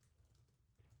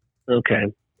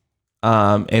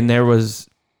 And there was,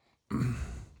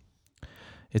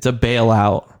 it's a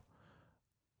bailout.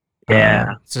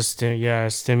 Yeah. It's a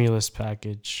stimulus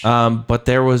package. But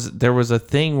there was a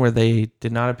thing where they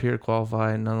did not appear to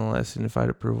qualify and nonetheless signified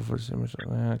approval for stimulus.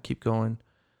 Keep going.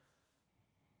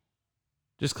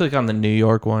 Just click on the New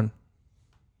York one.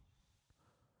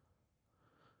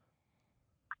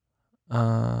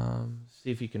 See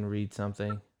if you can read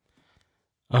something.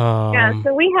 Yeah,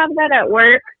 so we have that at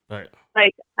work. Right.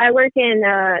 Like, I work in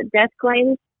death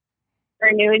claims for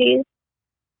annuities.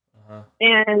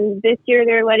 And this year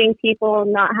they're letting people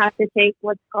not have to take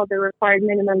what's called the required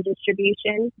minimum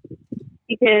distribution,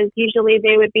 because usually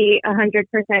they would be 100%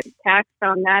 taxed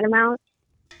on that amount.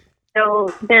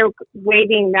 So they're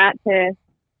waiving that to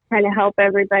kind of help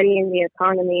everybody in the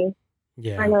economy.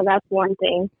 Yeah. I know that's one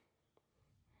thing.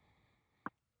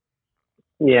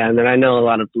 Yeah, and then I know a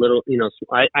lot of little,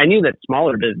 I knew that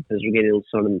smaller businesses were getting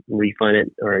some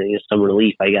refund or some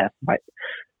relief, I guess. I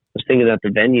was thinking that the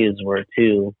venues were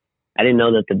too. I didn't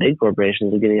know that the big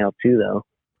corporations were getting help too, though.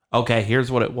 Okay, here's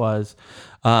what it was.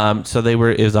 So it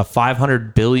was a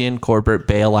 $500 billion corporate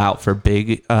bailout for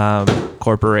big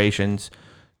corporations.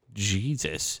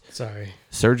 Jesus. Sorry.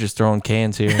 Serge is throwing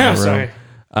cans here in I'm the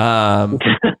room.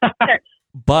 sorry.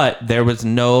 But there was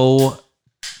no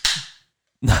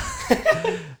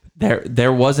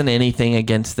there wasn't anything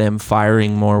against them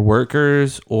firing more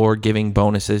workers or giving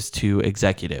bonuses to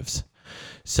executives.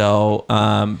 So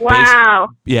wow.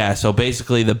 So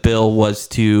basically the bill was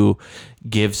to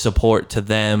give support to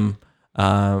them.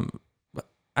 I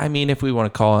mean, if we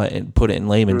want to call it and put it in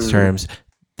layman's terms,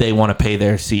 they want to pay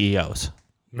their CEOs.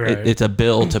 Right. It's a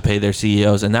bill to pay their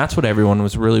CEOs, and that's what everyone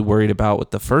was really worried about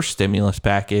with the first stimulus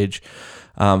package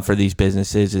for these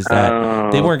businesses, is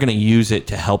that they weren't going to use it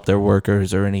to help their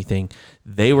workers or anything.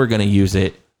 They were going to use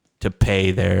it to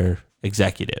pay their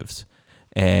executives.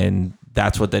 and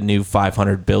that's what the new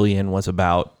 500 billion was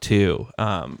about too.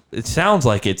 It sounds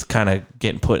like it's kind of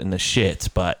getting put in the shits,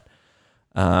 but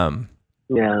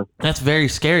Yeah. that's very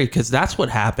scary because that's what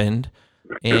happened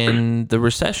in the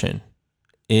recession.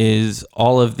 Is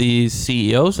all of these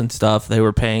CEOs and stuff, they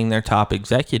were paying their top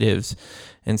executives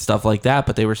and stuff like that,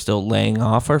 but they were still laying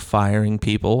off or firing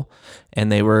people,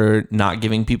 and they were not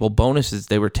giving people bonuses.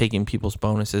 They were taking people's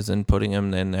bonuses and putting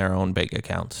them in their own bank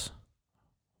accounts.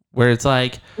 Where it's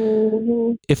like,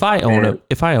 if I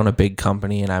own a big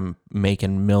company and I'm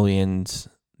making millions,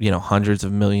 hundreds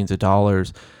of millions of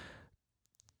dollars,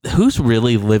 who's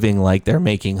really living like they're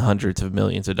making hundreds of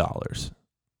millions of dollars?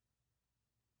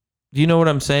 Do you know what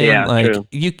I'm saying? Yeah, like true.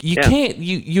 you can't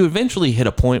you eventually hit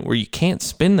a point where you can't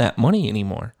spend that money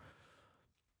anymore.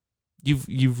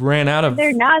 You've ran out of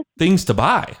They're not. things to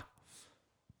buy.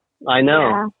 I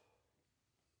know.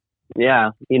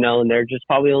 Yeah. And they're just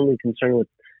probably only concerned with,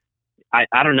 I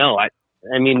don't know. I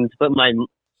mean, to put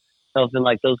myself in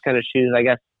like those kind of shoes, I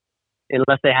guess,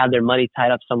 unless they have their money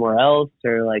tied up somewhere else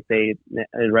or like a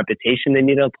reputation they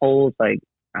need to uphold, like,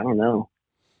 I don't know.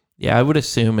 Yeah, I would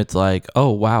assume it's like,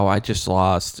 oh wow, I just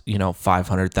lost,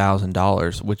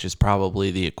 $500,000, which is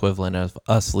probably the equivalent of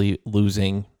us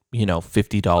losing,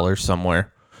 $50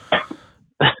 somewhere,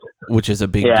 which is a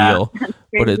big deal.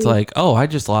 But it's like, oh, I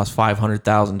just lost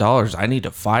 $500,000. I need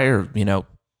to fire,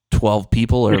 12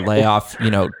 people or lay off,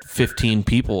 15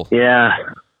 people. Yeah.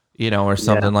 Or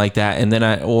something like that. And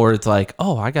then or it's like,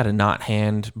 oh, I got to not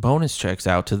hand bonus checks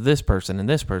out to this person and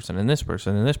this person and this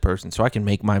person and this person so I can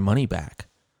make my money back.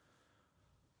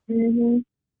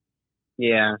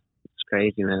 Yeah, it's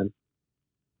crazy, man.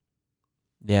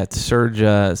 Yeah,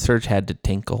 Serge had to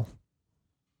tinkle.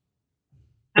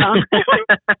 Oh.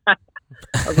 I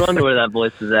was wondering where that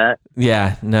voice is at.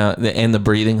 Yeah, no, and the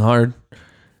breathing hard.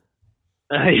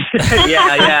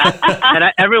 Yeah.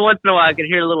 And every once in a while, I could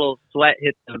hear a little sweat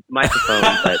hit the microphone.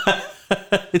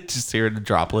 But just hearing the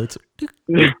droplets.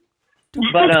 But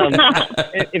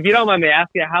if you don't mind me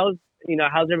asking, how's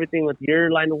everything with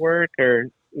your line of work, or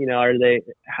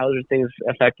how's things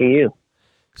affecting you?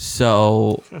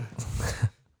 So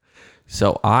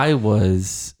I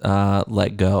was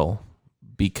let go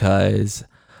because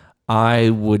I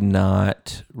would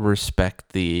not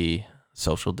respect the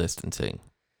social distancing.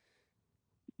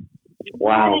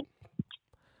 Wow.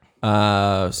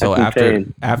 So That's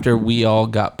insane. after we all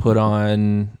got put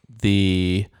on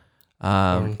the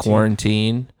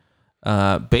quarantine,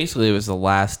 basically it was the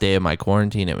last day of my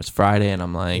quarantine. It was Friday, and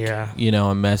I'm like,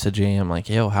 I'm messaging. I'm like,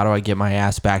 yo, how do I get my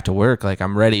ass back to work? Like,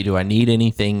 I'm ready. Do I need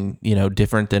anything,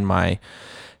 different than my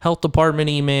health department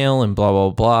email and blah, blah,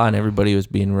 blah. And everybody was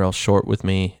being real short with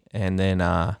me. And then,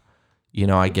 I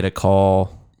get a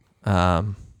call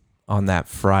on that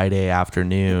Friday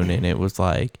afternoon, and it was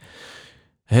like,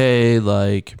 hey,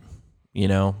 like,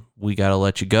 we got to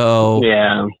let you go.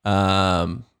 Yeah.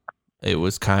 It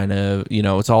was kind of,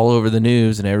 it's all over the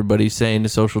news, and everybody's saying to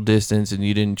social distance, and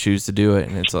you didn't choose to do it.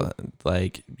 And it's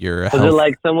like, you're Was it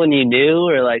like someone you knew,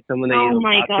 or like someone that you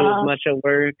my don't talk to God. as much at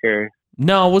work, or?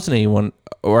 No, it wasn't anyone.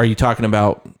 Or are you talking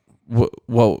about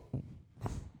what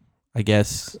I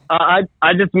guess? I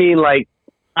just mean like,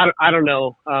 I don't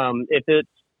know. If it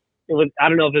was, I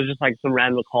don't know if it was just like some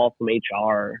random call from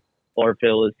HR, or if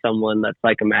it was someone that's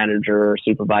like a manager or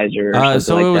supervisor. Or something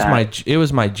So like it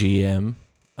was my GM.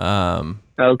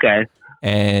 Okay.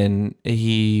 And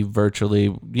he virtually,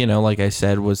 like I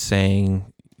said, was saying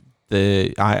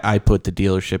I put the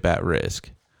dealership at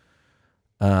risk.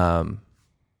 Wow.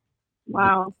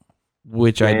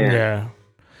 Which Yeah.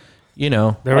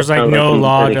 There was That like sounds no like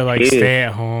law an to like excuse. stay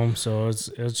at home, so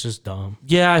it's just dumb.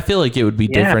 Yeah, I feel like it would be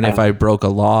different if I broke a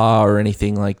law or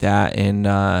anything like that. And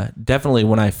definitely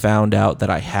when I found out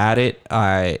that I had it,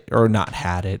 or not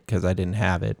had it because I didn't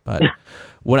have it, but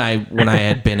when I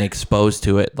had been exposed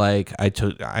to it, like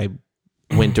I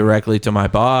went directly to my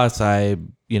boss. I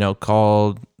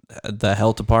called the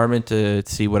health department to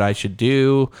see what I should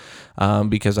do,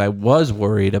 because I was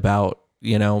worried about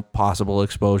possible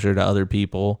exposure to other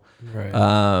people.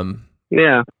 Right.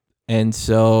 Yeah. And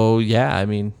so, yeah, I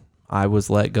mean, I was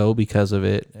let go because of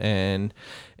it. And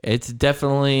it's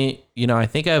definitely, I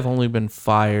think I've only been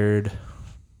fired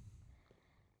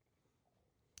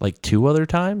like 2 other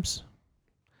times.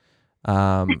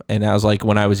 And I was like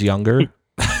when I was younger,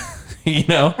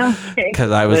 Okay. because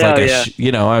I was Yeah, like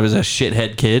yeah. I was a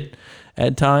shithead kid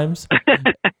at times.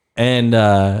 And,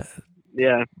 Yeah.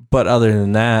 but other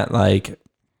than that, like,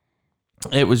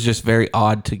 it was just very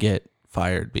odd to get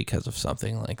fired because of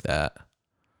something like that.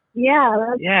 Yeah.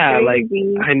 That's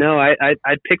crazy. Like I know. I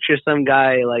picture some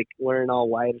guy like wearing all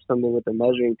white or something with a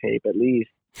measuring tape at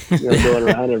least. going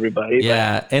around everybody.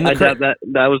 Yeah, and I doubt that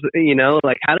was,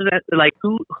 like, how does that, like,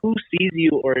 who sees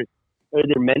you or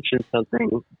either mentions something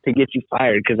to get you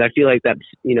fired? Because I feel like that's,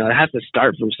 it has to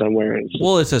start from somewhere.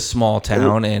 Well, it's a small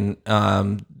town, and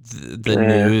the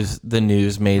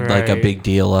news made like a Right. big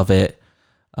deal of it.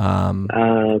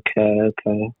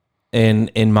 Okay.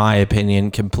 And in my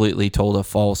opinion, completely told a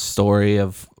false story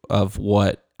of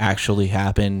what actually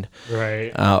happened,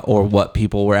 Right. or what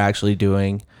people were actually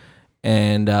doing,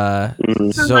 and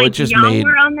so like it just y'all made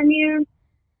were on the news.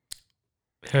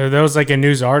 There was like a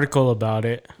news article about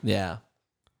it. yeah.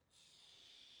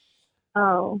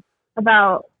 Oh,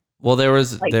 about Well, there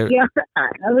was we don't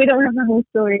have the whole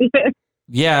story.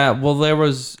 Yeah, well, there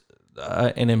was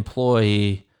an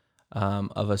employee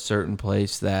of a certain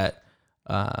place that,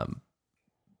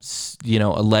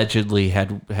 allegedly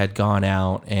had gone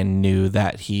out and knew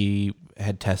that he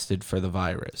had tested for the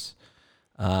virus,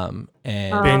 and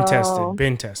Been Oh.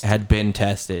 tested. had been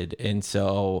tested, and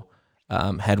so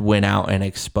had went out and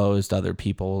exposed other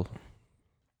people,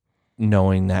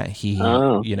 knowing that he,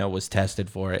 Oh. was tested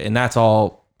for it, and that's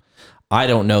all. I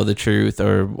don't know the truth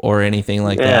or anything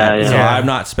like Yeah, that. So yeah. I'm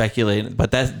not speculating, but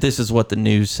this is what the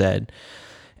news said.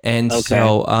 And Okay.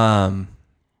 so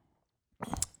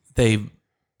they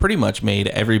pretty much made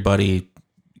everybody,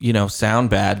 sound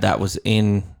bad that was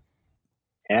Yeah.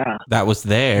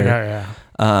 there.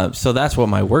 Yeah. So that's what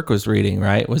my work was reading,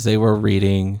 right? Was they were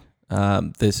reading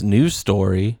this news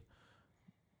story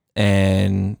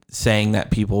and saying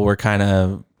that people were kind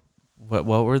of what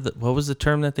was the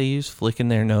term that they used? Flicking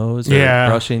their nose or Yeah.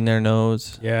 brushing their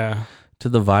nose Yeah. to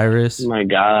the virus. Oh my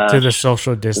God. To the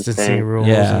social distancing insane. rules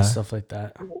Yeah. and stuff like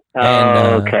that.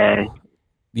 Okay.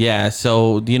 Yeah,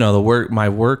 so my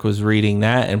work was reading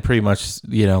that and pretty much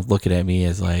looking at me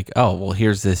as like, oh well,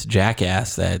 here's this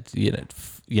jackass that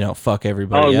fuck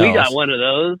everybody else. We got one of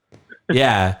those.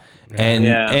 Yeah. And,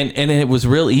 Yeah. and it was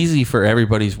real easy for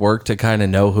everybody's work to kind of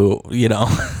know who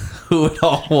who it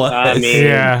all was. I mean-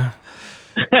 Yeah.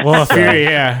 Well,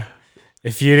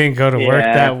 if you didn't go to work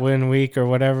Yeah. that one week or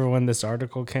whatever when this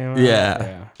article came out.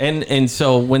 Yeah. And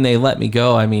so when they let me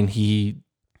go, I mean,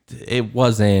 it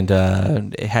wasn't,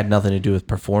 it had nothing to do with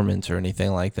performance or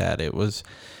anything like that. It was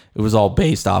all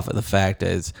based off of the fact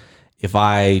as if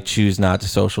I choose not to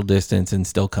social distance and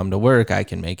still come to work, I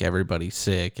can make everybody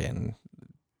sick, and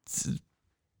it's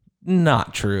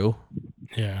not true.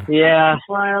 Yeah. Yeah.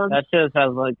 Wild. That just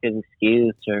has like an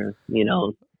excuse, or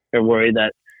they're worried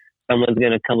that someone's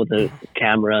gonna come with a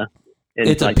camera. And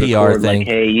It's a like PR record, thing. Like,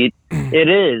 hey, it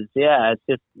is. Yeah. It's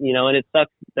just and it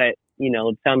sucks that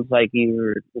it sounds like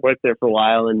you worked there for a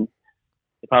while, and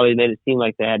they probably made it seem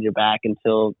like they had your back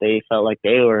until they felt like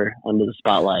they were under the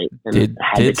spotlight. And It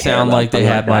had to did care sound about like they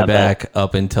something had my that, back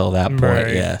up until that point.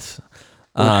 Right. Yes.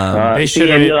 but, They see,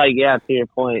 should've- and you're like, yeah, to your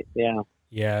point, yeah.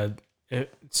 Yeah.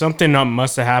 Something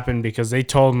must have happened because they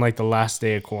told him like the last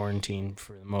day of quarantine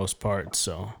for the most part.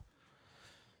 So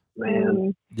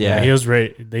Man. Yeah. he was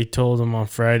ready. They told him on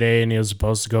Friday and he was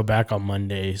supposed to go back on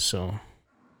Monday. So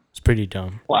it's pretty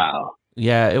dumb. Wow.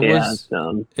 Yeah. It Yeah, was. it's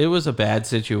dumb. It was a bad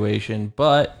situation,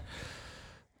 but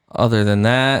other than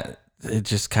that, it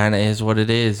just kind of is what it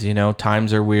is.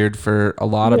 Times are weird for a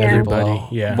lot of Yeah. people.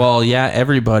 Everybody, yeah. Well, yeah,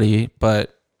 everybody,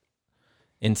 but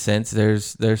in sense,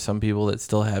 there's some people that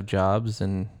still have jobs,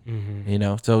 and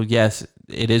Mm-hmm. so yes,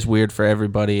 it is weird for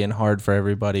everybody and hard for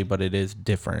everybody, but it is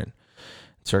different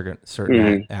in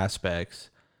certain aspects.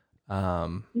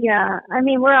 Yeah, I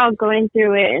mean, we're all going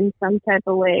through it in some type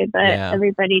of way, but Yeah.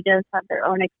 everybody does have their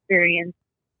own experience.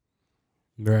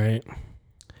 Right.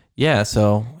 Yeah,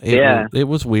 so it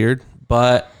was weird,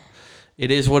 but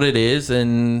it is what it is,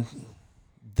 and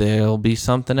there'll be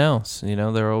something else.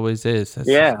 There always is.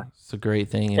 It's a great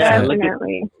thing. It's Yeah, a look at-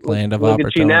 Definitely. land of Look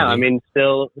opportunity. at you now. I mean,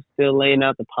 still laying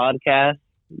out the podcast.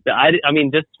 I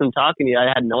mean, just from talking to you, I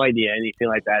had no idea anything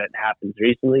like that had happened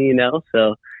recently.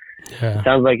 So Yeah. it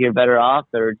sounds like you're better off,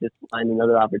 or just find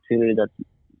another opportunity that's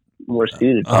more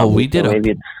suited. Oh, we did So maybe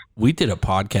a it's- we did a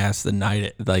podcast the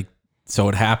night so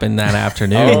it happened that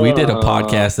afternoon. We did a Oh.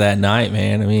 podcast that night,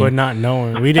 man. I mean, But not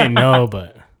knowing. We didn't know,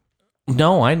 but.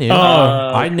 no, I knew.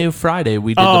 Oh. I knew Friday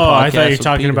we did the Oh, podcast. I thought you were with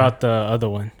talking Peter. about the other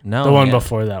one. No, The one yeah.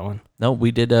 before that one. No,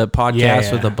 we did a podcast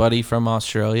Yeah, with yeah. a buddy from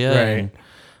Australia. Right. And,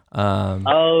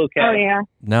 Oh, okay. Oh, yeah.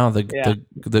 no,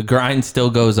 the grind still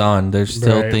goes on. There's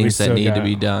still Right, we things that still need to got-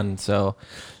 be done. So,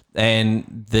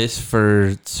 and this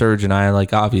for Serge and I,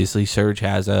 obviously Serge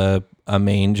has a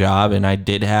main job, and I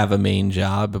did have a main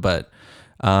job, but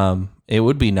it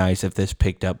would be nice if this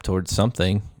picked up towards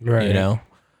something, Right.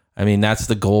 I mean, that's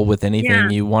the goal with anything. Yeah.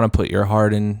 You want to put your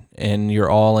heart in and you're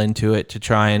all into it to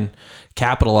try and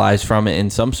capitalize from it in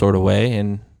some sort of way.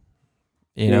 And,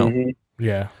 you know,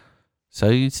 Yeah. so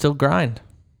you still grind.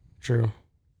 True.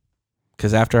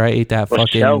 Because after I ate that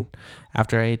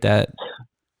after I ate that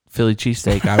Philly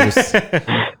cheesesteak,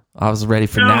 I was ready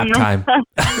for nap time.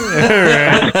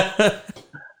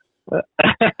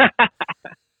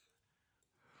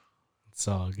 It's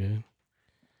all good.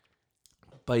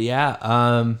 But yeah,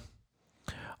 all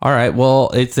right. Well,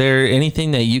 is there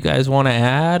anything that you guys want to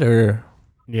add or?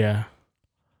 Yeah.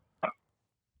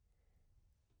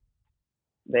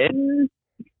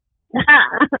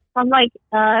 I'm like,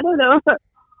 I don't know.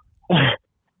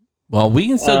 Well, we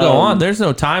can still go on. There's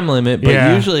no time limit,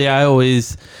 but usually I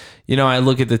always, you know, I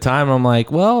look at the time. I'm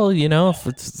like, well, you know, if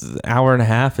it's an hour and a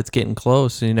half, it's getting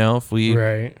close. You know, if we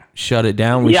shut it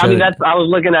down, I was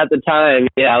looking at the time.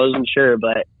 Yeah, I wasn't sure,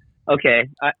 but okay.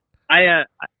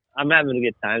 I'm having a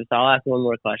good time, so I'll ask one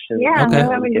more question. Yeah, okay.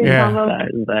 we're having a good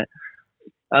time. But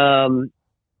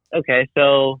okay,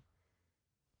 so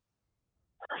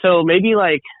maybe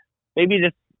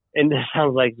just, and this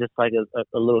sounds like just like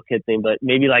a little kid thing, but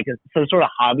maybe like some sort of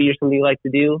hobby or something you like to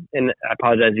do. And I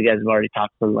apologize, you guys have already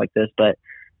talked something like this, but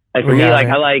like for me, like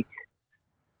I like.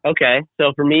 Okay,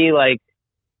 so for me, like,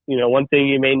 you know, one thing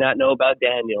you may not know about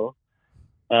Daniel,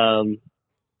 I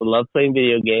love playing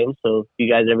video games. So if you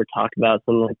guys ever talk about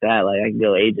something like that, like I can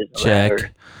go ages.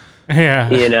 Check. Yeah.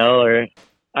 You know, or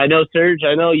I know Serge.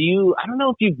 I know you. I don't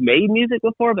know if you've made music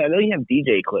before, but I know you have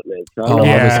DJ equipment. So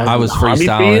I was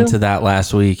freestyling to that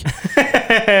last week.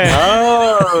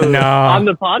 Oh no! On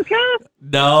the podcast?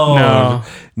 No.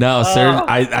 Serge.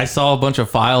 I saw a bunch of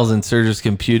files in Serge's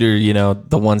computer. You know,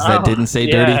 the ones that didn't say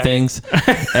dirty things.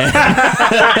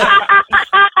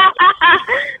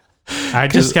 I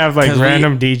just have like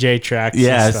random DJ tracks.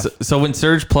 Yeah. So when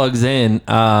Serge plugs in,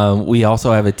 we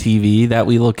also have a TV that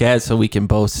we look at so we can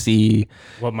both see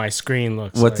what my screen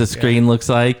looks what the screen looks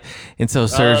like. And so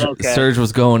Serge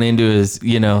was going into his,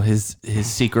 you know, his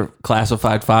secret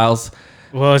classified files.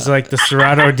 Well, it's like the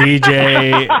Serato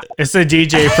DJ. It's a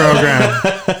DJ program.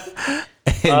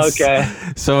 Okay.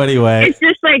 So anyway, it's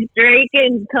just like Drake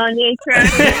and Kanye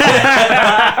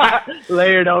tracks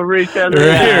layered over each other.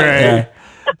 Right.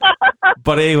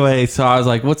 But anyway, so I was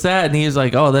like, what's that? And he was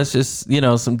like, oh, that's just, you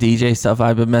know, some DJ stuff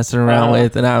I've been messing around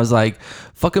with. And I was like,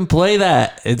 fucking play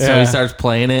that. And so he starts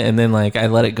playing it. And then like I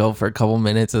let it go for a couple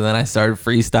minutes and then I started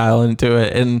freestyling to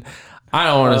it. And I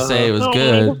don't want to say it was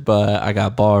good, but I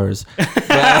got bars.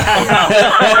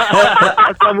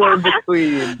 Somewhere in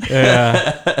between.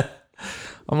 Yeah.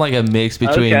 I'm like a mix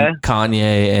between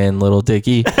Kanye and Lil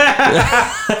Dicky.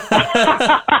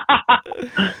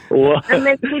 A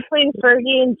mix between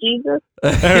Fergie and Jesus.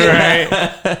 Right.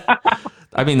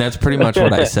 I mean, that's pretty much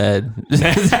what I said.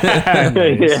 Yeah.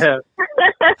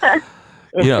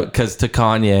 You know, because to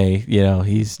Kanye, you know,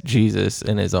 he's Jesus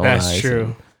in his own eyes. That's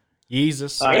true.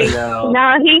 Jesus. I know.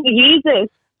 No, he's Jesus.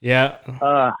 Yeah.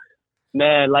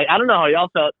 Man, like, I don't know how y'all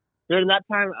felt during that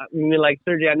time. I mean, like,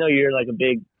 Sergey, I know you're like a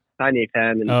big Kanye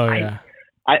fan. And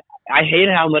I hate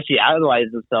how much he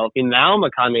idolized himself. And now I'm a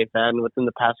Kanye fan within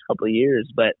the past couple of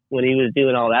years. But when he was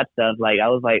doing all that stuff, like, I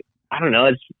was like, I don't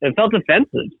know. It felt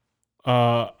offensive.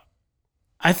 I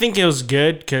think it was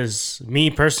good because me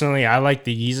personally, I like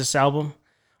the Yeezus album.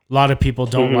 A lot of people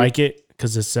don't like it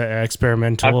because it's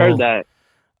experimental. I've heard that.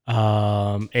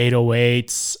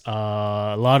 808s,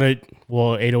 a lot of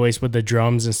 808s with the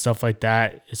drums and stuff like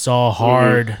that. It's all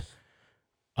hard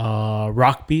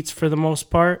rock beats for the most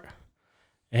part.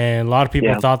 And a lot of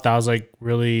people thought that was like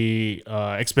really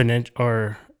exponential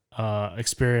or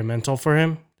experimental for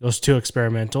him. It was too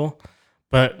experimental.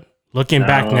 But looking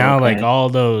back now, like all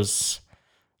those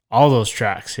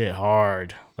tracks hit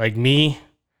hard. Like me,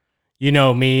 you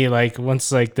know me, like once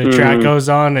like the track goes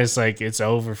on, it's like it's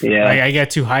over. Like, I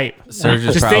get too hype.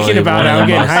 Just thinking about it, I'm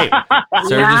getting hype.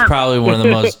 Serge is probably one of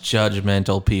the most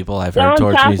judgmental people I've heard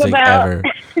torch music ever.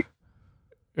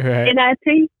 Right.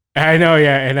 NIP? I know,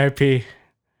 NIP.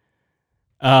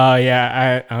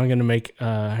 I'm gonna make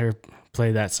her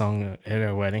play that song at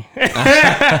her wedding.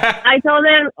 I told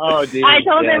him. Oh, dude. I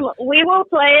told him we will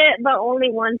play it, but only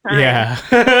one time. Yeah.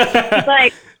 It's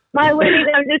like my wedding.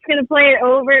 I'm just gonna play it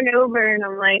over and over, and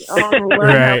I'm like, oh, Lord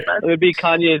help us. It would be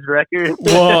Kanye's record.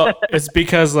 Well, it's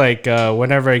because like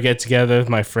whenever I get together with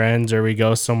my friends or we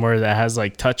go somewhere that has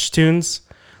like touch tunes,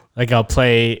 like I'll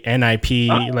play NIP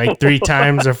like 3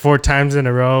 times or 4 times in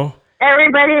a row.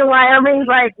 Everybody in Wyoming's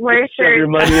like, where's your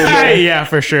Yeah,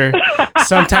 for sure.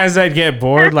 Sometimes I'd get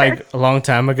bored like a long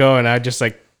time ago and I'd just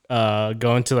like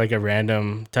go into like a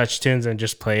random touch tunes and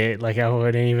just play it. Like I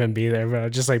wouldn't even be there, but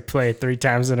I'd just like play it 3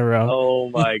 times in a row. Oh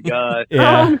my god!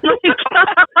 Yeah.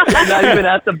 Not even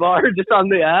at the bar, just on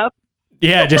the app.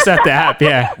 Yeah, just at the app.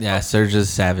 Yeah. Yeah, Serge is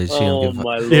savage. She don't Oh give a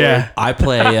my lord! Yeah. I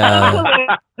play.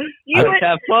 You would,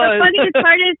 Have the fun. funniest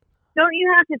part is, don't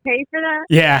you have to pay for that?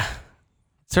 Yeah.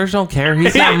 Serge don't care.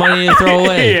 He's got money to throw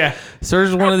away. Yeah. Serge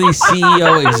is one of these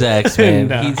CEO execs, man.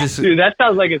 No. He just Dude, that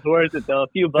sounds like it's worth it though. A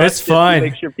few bucks It's just to fun.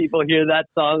 make sure people hear that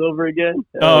song over again.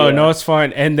 Oh, yeah. no, it's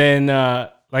fun. And then,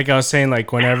 like I was saying,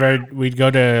 like whenever we'd go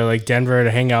to like Denver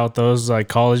to hang out with those like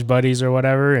college buddies or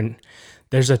whatever, and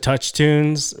there's a touch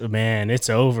tunes, man, it's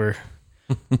over.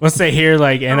 Once they hear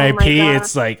like NIP, God.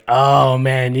 it's like, oh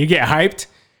man, you get hyped.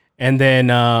 And then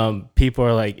people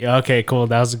are like, okay, cool,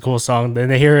 that was a cool song. Then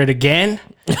they hear it again.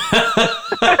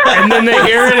 And then they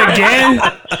hear it again.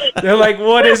 They're like,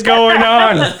 what is going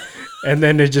on? And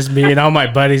then it's just me and all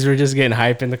my buddies were just getting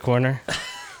hype in the corner.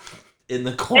 in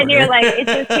the corner. And you're like, it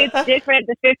just gets different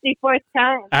the 54th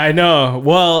time. I know.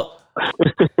 Well,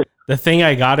 the thing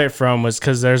I got it from was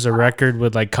because there's a record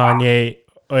with like Kanye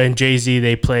and Jay-Z.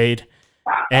 They played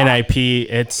NIP.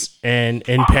 It's in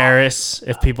Paris.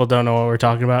 If people don't know what we're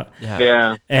talking about,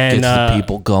 Yeah. and Gets the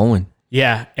people going.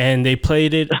 yeah, and they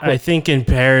played it. I think in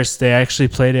Paris they actually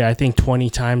played it. I think 20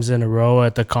 times in a row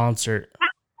at the concert.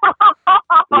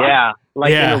 Yeah.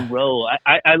 Like Yeah. in a row.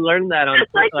 I learned that on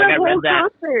It's like I the read whole that.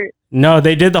 concert. No,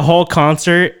 they did the whole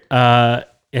concert, and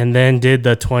then did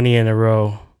the 20 in a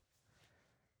row.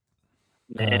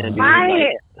 Man, dude, I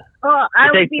It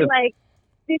would takes be the- like,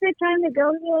 is it time to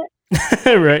go yet?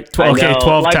 Right? I Okay, know.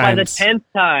 12 like times.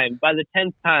 By the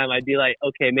 10th time, I'd be like,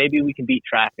 okay, maybe we can beat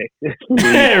traffic.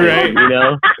 Right. You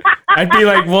know? I'd be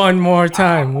like one more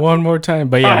time.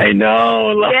 But yeah. I know.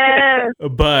 Like, Yes.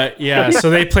 But yeah, so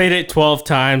they played it 12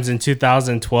 times in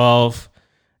 2012,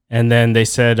 and then they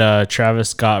said Travis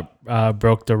Scott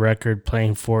broke the record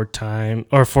playing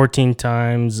 14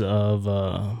 times of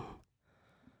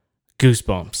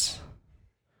Goosebumps.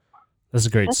 That's a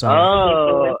great song.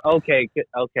 Oh, okay.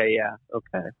 Okay, yeah.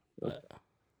 Okay.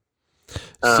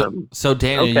 So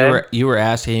Daniel, okay. you were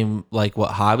asking like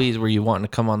what hobbies were you wanting to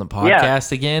come on the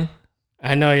podcast again?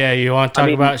 I know. Yeah, you want to talk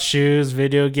mean- about shoes,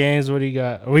 video games? What do you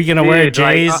got? Are we gonna Dude, wear like,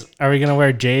 J's? Are we gonna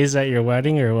wear J's at your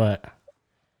wedding or what?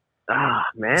 Ah,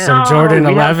 man. Some Jordan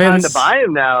we have time 11s? to buy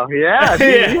them now. Yeah,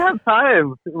 dude, Yeah. we have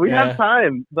time. We Yeah. have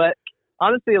time. But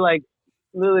honestly, like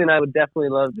Lily and I would definitely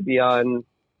love to be on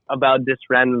about this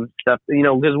random stuff. You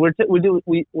know, because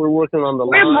we're working on the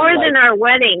We're lawn, more like, than our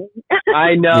wedding.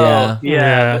 I know.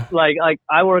 Yeah. Yeah. Like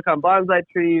I work on bonsai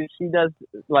trees. She does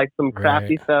like some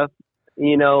crafty Right. stuff.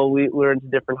 You know, we're into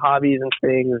different hobbies and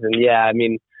things. And yeah, I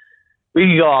mean, we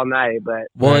could go all night, but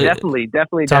Well, definitely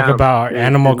Talk down about to-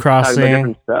 Animal to talk about Crossing.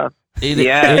 different stuff. It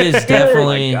Yeah. is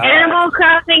definitely. Oh my God. Animal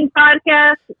Crossing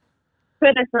podcast.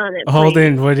 Put us on it. please.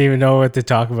 Holden wouldn't even know what to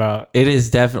talk about. It is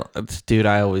definitely, dude.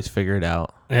 I always figure it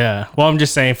out. Yeah. Well, I'm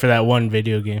just saying for that one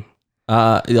video game.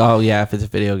 Oh yeah, if it's a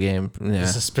video game, yeah.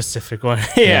 It's a specific one.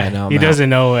 Yeah, yeah. no, he I'm out. doesn't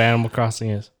know what Animal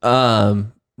Crossing is.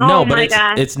 No, Oh but my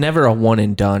God. it's never a one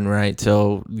and done, right?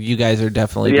 So you guys are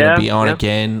definitely Yeah, gonna be on yeah.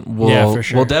 again. Yeah, for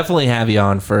sure. We'll definitely have you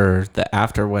on for the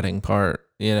after wedding part.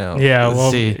 You know. Yeah. Let's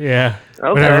Well, see. yeah.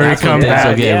 Okay. Whenever we That's when come things back.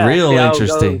 will get Yeah, real see how it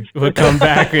interesting. goes. We'll come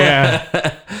back.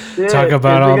 Yeah. Yeah, Talk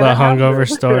about we're all the gonna have hungover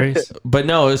to. stories. But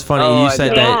no, it was funny. Oh, you I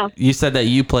said know. that you said that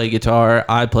you play guitar.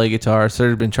 I play guitar.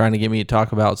 Serge's been trying to get me to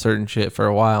talk about certain shit for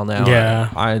a while now. Yeah.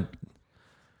 I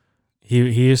He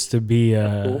used to be.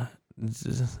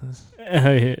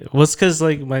 What's because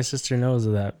like my sister knows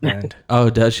of that band. oh,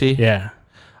 does she? Yeah.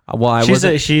 Well, I She's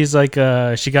wasn't. she's like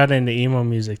she got into emo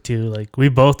music too. Like we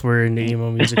both were into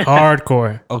emo music,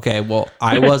 hardcore. Okay, well,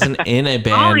 I wasn't in a Oh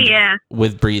band yeah.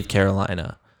 with Breathe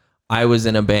Carolina. I was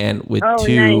in a band with Oh,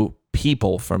 two nice.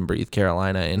 people from Breathe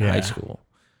Carolina in Yeah. high school.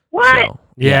 What? So,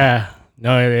 Yeah.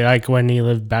 No, like when he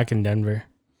lived back in Denver.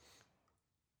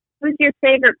 Who's your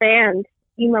favorite band?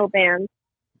 Emo band.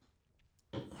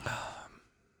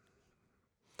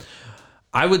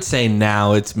 I would say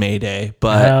now it's Mayday,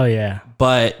 but Hell yeah.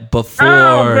 before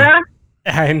Oh, bruh.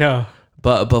 I know.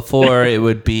 but before it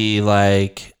would be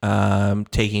like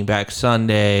Taking Back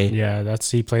Sunday. Yeah,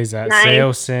 he plays that Nice.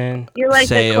 Seosin. You like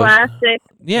Say the it was- classic.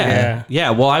 Yeah.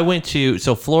 Yeah. Well, I went to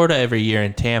Florida every year,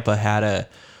 and Tampa had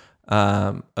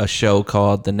a show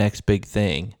called The Next Big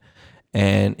Thing,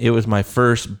 and it was my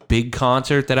first big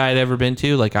concert that I had ever been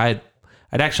to. Like I'd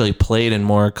actually played in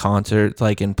more concerts,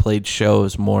 like and played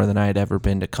shows more than I had ever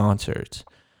been to concerts.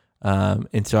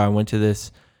 And so I went to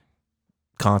this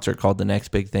concert called The Next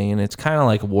Big Thing, and it's kind of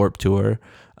like a Warped Tour.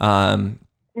 Mhm.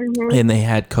 And they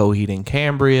had Coheed and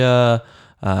Cambria.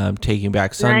 Taking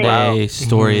Back Sunday,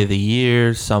 Story of the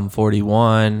Year, Sum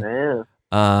 41.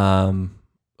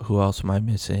 Who else am I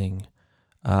missing?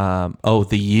 The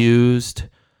Used,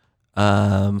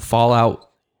 Fallout,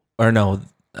 or no,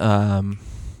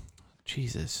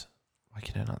 Jesus, why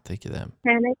can I not think of them?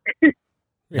 Panic.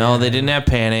 No, they didn't have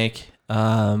Panic.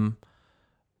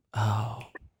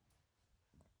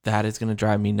 That is gonna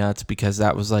drive me nuts because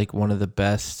that was like one of the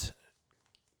best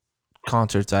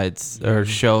concerts or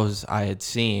shows I had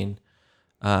seen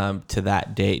to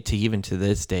that date, to even to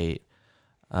this date.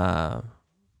 Trying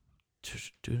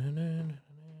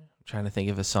to think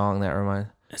of a song that reminds.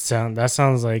 That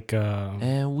sounds like.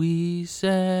 And we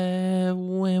said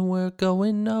when we're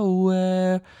going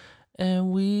nowhere,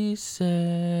 and we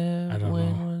said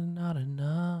when we're not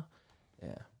enough.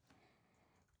 Yeah.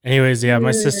 Anyways, yeah,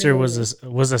 my sister was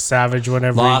a savage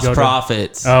whenever Lost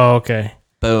Prophets. Oh, okay.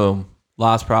 Boom.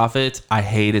 Lost Prophets. I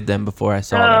hated them before I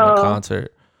saw them in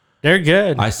concert. They're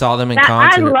good. I saw them in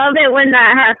concert. I love it when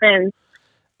that happens.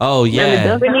 Oh,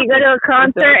 yeah. When you go to a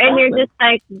concert and you're just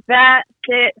like, that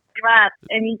shit slaps,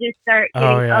 and you just start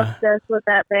getting obsessed with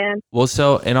that band. Well,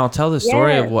 and I'll tell the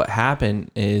story of what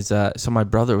happened is, so my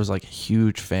brother was like a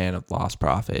huge fan of Lost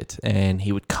Prophets, and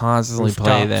he would constantly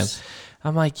play them.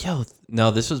 I'm like, yo,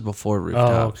 no, this was before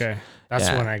Rooftops. Oh, okay. That's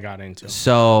when I got into it.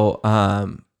 So,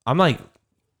 I'm like,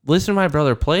 listen to my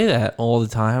brother play that all the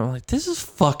time. I'm like, this is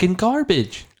fucking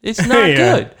garbage. It's not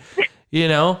good, you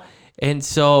know? And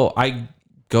so I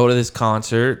go to this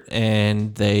concert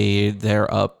and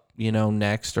they're up,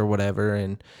 next or whatever.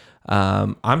 And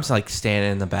I'm just like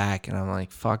standing in the back and I'm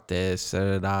like, fuck this.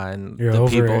 And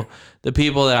the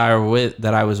people that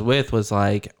I was with was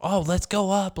like, oh, let's go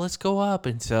up.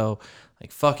 And so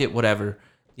like, fuck it, whatever.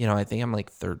 I think I'm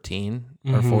like 13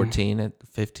 or 14 at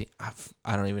 15.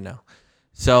 I don't even know.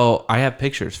 So I have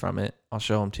pictures from it. I'll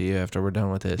show them to you after we're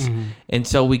done with this. And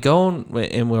so we go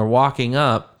and we're walking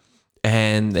up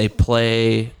and they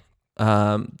play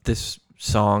this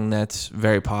song that's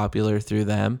very popular through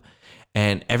them.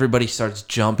 And everybody starts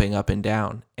jumping up and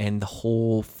down and the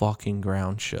whole fucking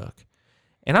ground shook.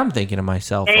 And I'm thinking to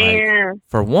myself, like,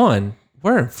 for one,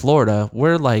 we're in Florida.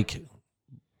 We're like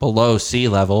below sea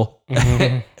level.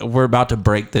 We're about to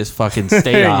break this fucking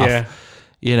state off,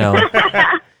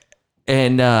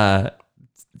 and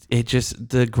it just,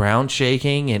 the ground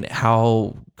shaking and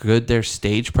how good their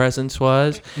stage presence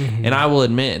was. And I will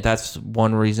admit that's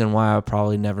one reason why I'll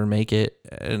probably never make it,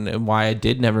 and why I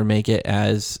did never make it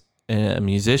as a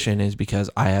musician is because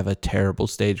I have a terrible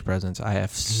stage presence. I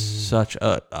have such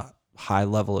a high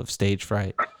level of stage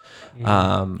fright. Really?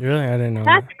 I didn't know.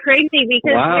 That's crazy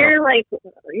because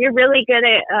you're really good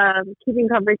at keeping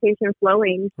conversation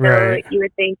flowing. So you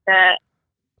would think that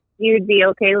you'd be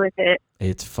okay with it.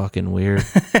 It's fucking weird.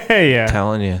 Yeah. I'm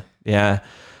telling you. Yeah.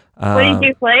 What did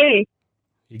you play?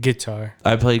 Guitar.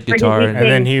 I played guitar, and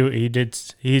then he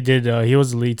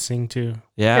was the lead sing too.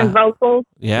 Yeah. And vocals.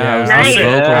 Yeah. Nice.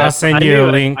 I'll send you a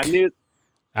link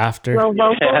after. Well,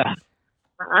 vocals.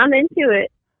 I'm into it.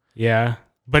 Yeah.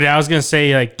 But I was gonna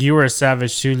say, like, you were a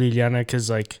savage too, Liliana, because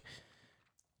like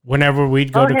whenever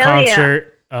we'd go to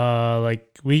concert,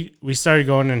 like we started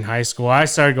going in high school. I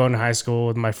started going to high school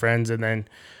with my friends, and then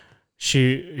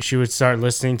she would start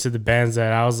listening to the bands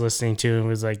that I was listening to, and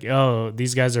was like, "Oh,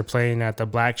 these guys are playing at the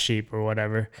Black Sheep or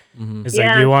whatever." It's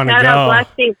like, you want to go? Out Black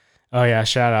Sheep. Oh yeah,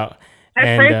 shout out. Our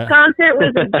first concert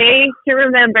was a day to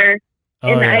remember.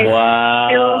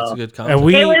 Wow, that's a good concert.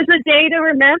 It was a day to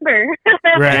remember.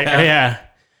 Right? Yeah.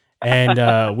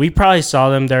 And we probably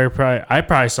saw them there. I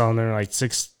probably saw them there like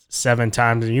 6-7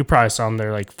 times, and you probably saw them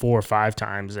there like 4 or 5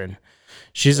 times. And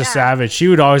she's a savage. She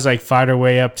would always like fight her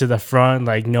way up to the front,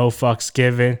 like no fucks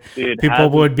given. Dude, people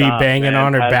would be banging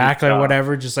on her back or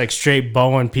whatever, just like straight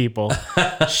bowing people.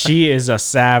 She is a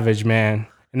savage, man.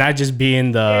 And I just be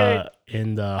in the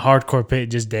hardcore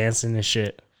pit, just dancing and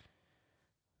shit.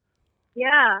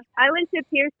 Yeah, I went to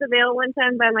Pierce the Veil one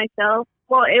time by myself.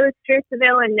 Well, it was Pierce the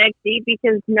Veil and Neck Deep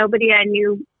because nobody I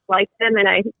knew liked them, and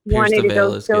I wanted to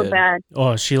go so bad.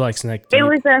 Oh, she likes Neck Deep. It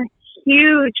was a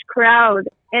huge crowd,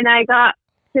 and I got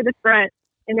to the front,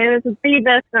 and it was the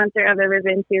best concert I've ever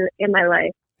been to in my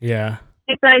life. Yeah.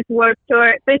 Besides Warped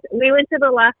Tour, we went to the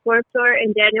last Warped Tour,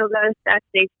 and Daniel got us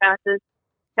backstage passes.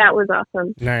 That was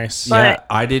awesome. Nice. Yeah,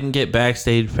 I didn't get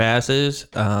backstage passes,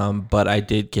 but I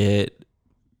did get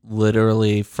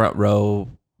literally front row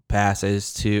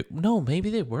passes to, no, maybe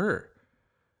they were,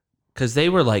 because they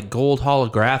were like gold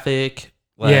holographic.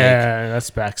 Like, yeah, that's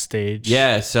backstage.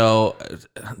 Yeah, so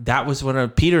that was when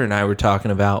Peter and I were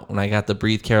talking about when I got the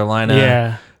Breathe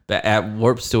Carolina at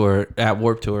Warped Tour.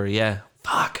 Yeah.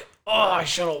 Fuck. Oh, I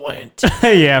should have went.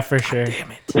 Yeah, for sure.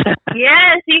 Damn it.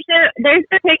 Yes, you should. There's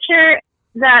a picture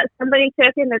that somebody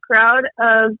took in the crowd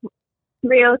of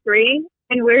 303,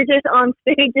 and we're just on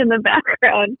stage in the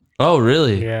background. Oh,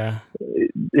 really? Yeah.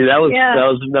 Dude, that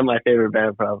was my favorite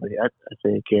band probably. I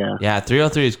think Yeah,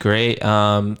 303 is great.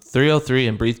 303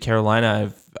 and Breathe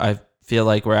Carolina, I feel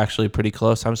like we're actually pretty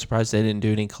close. I'm surprised they didn't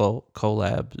do any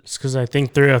collabs. It's because I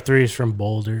think 303 is from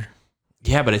Boulder.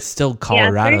 Yeah, but it's still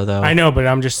Colorado though. I know, but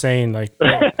I'm just saying, like,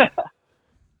 they're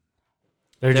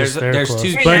There's close.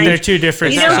 two- But they're two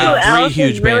different You know who styles. Three else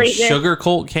huge is really bands. good? Sugar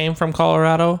Cult came from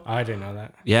Colorado. I didn't know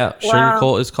that. Yeah, Sugar Wow.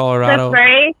 Cult is The Colorado.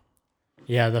 Fray.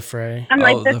 Yeah, the Fray. I'm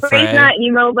like, Oh, the the Fray's Fray. not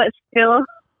emo, but still.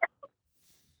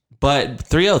 But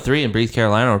 303 and Breathe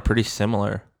Carolina are pretty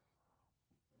similar.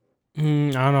 I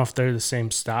don't know if they're the same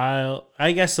style.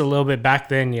 I guess a little bit back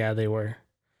then. Yeah, they were.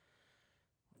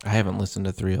 I haven't listened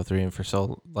to 303 and for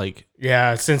so like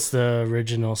Yeah, since the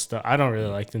original stuff, I don't really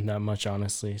like them that much,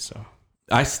 honestly. So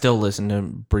I still listen to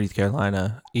Breathe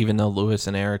Carolina, even though Lewis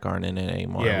and Eric aren't in it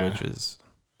anymore, Yeah. which is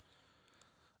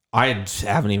I just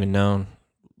haven't even known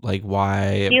like why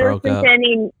it Do you broke listen up. to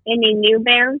any new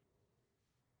bands?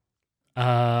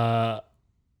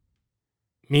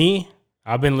 me,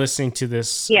 I've been listening to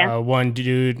this Yeah. one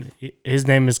dude. His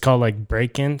name is called like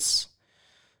Breakins.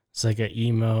 It's like an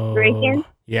emo. Breakin'?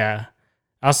 Yeah,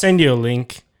 I'll send you a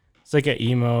link. It's like an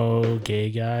emo gay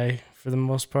guy for the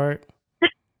most part.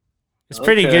 It's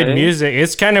pretty good Okay. music.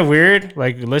 It's kind of weird,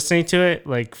 like listening to it,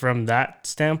 like from that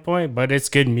standpoint, but it's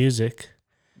good music.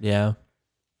 Yeah.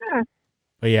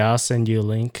 But yeah, I'll send you a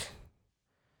link.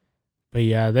 But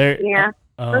yeah, there. Yeah.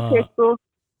 Okay, cool.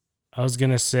 I was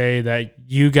gonna say that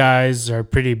you guys are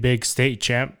pretty big state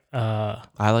champ,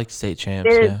 I like State Champs,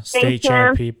 Dude. yeah. state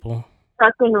champ people.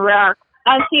 Fucking rock.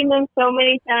 I've seen them so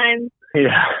many times.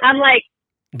 Yeah. I'm like,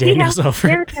 Daniel's you over.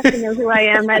 have to know who I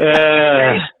am.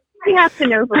 Uh, You have to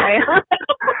know who I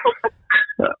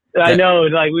am. I know,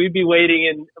 like we'd be waiting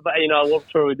in, I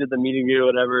worked for we did the meeting or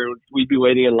whatever. We'd be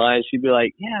waiting in line. She'd be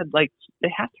like, "Yeah, like they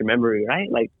have to remember me,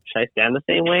 right? Like, should I stand the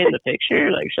same way in the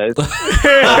picture? Like, should I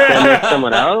stand next to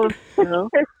someone else? You know?"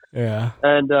 Yeah.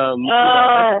 And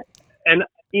I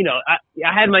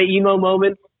had my emo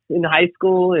moments in high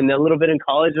school and a little bit in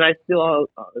college, and I still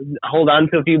hold on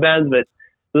to a few bands, but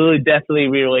Lily definitely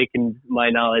reawakened my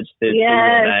knowledge to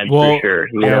Yes. bands Well, for sure.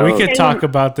 You yeah, know? we could talk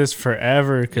about this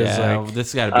forever because, Yeah, like,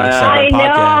 this got to be a I separate know.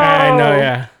 podcast. I know,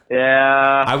 yeah.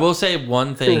 Yeah. I will say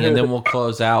one thing and then we'll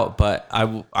close out, but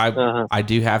Uh-huh. I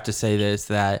do have to say this,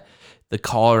 that the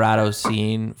Colorado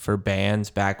scene for bands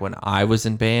back when I was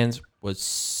in bands was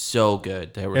so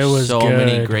good. There were It was so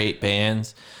many good. great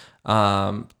bands.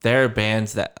 There are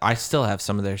bands that I still have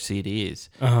some of their CDs,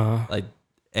 like,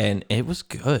 and it was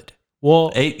good.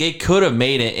 Well, It could have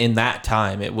made it in that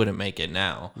time. It wouldn't make it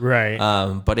now. right.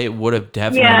 But it would have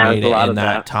definitely Yeah. made There's a it lot in of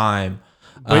that that. time.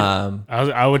 But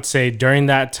I would say during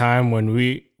that time when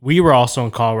we were also in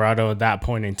Colorado at that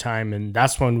point in time, and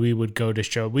that's when we would go to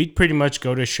show. We'd pretty much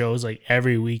go to shows like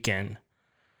every weekend.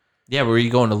 yeah, were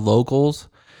you going to locals?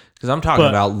 Because I'm talking But-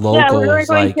 about Yeah, locals, we were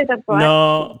going like, to the Black.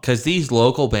 No, because these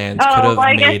local bands could Oh, have well,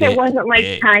 I guess made it wasn't like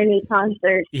big. tiny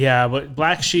concerts. yeah, but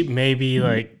Black Sheep maybe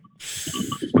like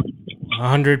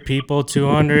 100 people,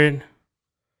 200.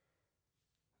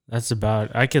 That's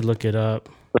about. I could look it up.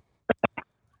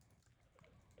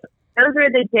 Those were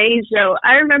the days, though.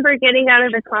 I remember getting out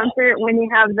of the concert when you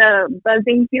have the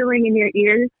buzzing feeling in your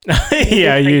ears.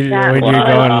 Yeah, like you that. when you're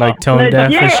Wow. going like tone Legit.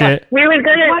 deaf and shit. We would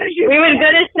go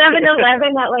to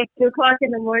 7-Eleven at like 2:00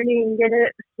 in the morning and get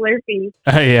a Slurpee,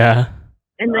 Yeah.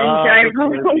 and then Oh, drive those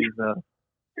home. Slurpees, though.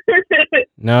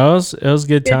 No, it was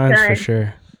good Good times for time.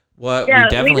 sure. What Yeah, we we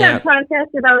definitely have have.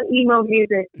 podcasts about emo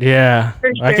music. Yeah,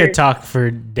 For I sure. could talk for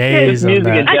days on Music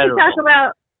in that. I could general. talk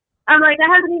about. I'm like,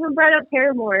 I haven't even brought up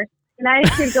Paramore, and I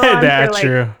could go on for That's like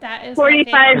true. That is my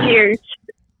 45 favorite. years.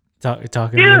 Talking to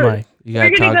the Dude. mic. You We're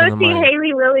got to gonna talk go in the see mic.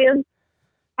 Haley Williams.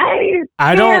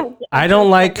 I don't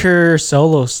like her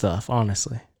solo stuff,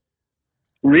 honestly.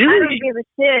 I don't Really? give a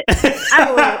shit.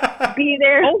 I will be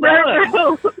there. Oh, front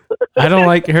row. I don't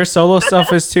like her solo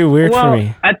stuff. Is too weird Well, for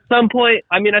me. at some point,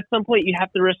 you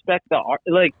have to respect the art.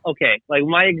 Like, okay, like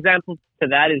my example to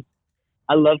that is,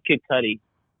 I love Kid Cudi,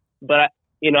 but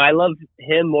I love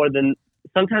him more than.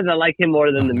 Sometimes I like him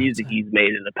more than the music he's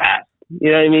made in the past.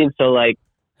 You know what I mean? So like,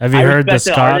 Have you I heard the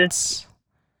respect the artist. Scots?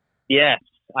 yes,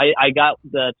 I got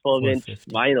the 12-inch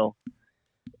 450. vinyl.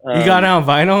 You got it on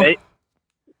vinyl? they-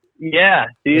 Yeah,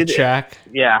 The dude. track.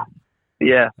 Yeah.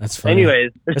 That's funny.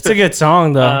 Anyways, It's a good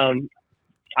song though.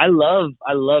 I love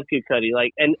Kid Cudi,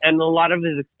 like, and a lot of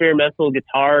his experimental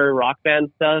guitar rock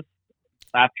band stuff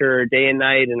after Day and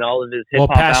Night and all of his hip Well,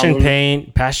 hop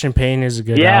albums. Passion Pain is a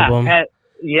good Yeah, album.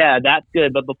 yeah, that's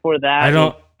good. But before that,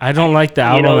 I don't like the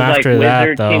album after like that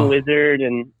Wizard, though. King Wizard,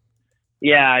 and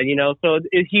yeah, so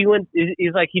if he's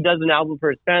like, he does an album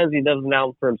for his fans, he does an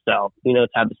album for himself,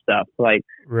 type of stuff. Like,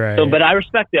 Right. so, but I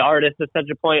respect the artist to such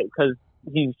a point because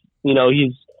he's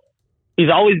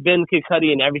always been Kid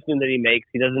Cudi in everything that he makes.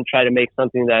 He doesn't try to make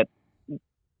something that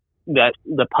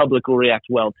the public will react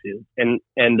well to. And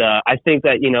I think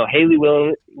that, Hayley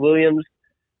Williams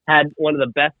had one of the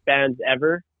best bands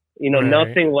ever. Right.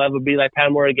 Nothing will ever be like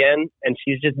Paramore again, and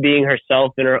she's just being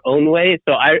herself in her own way.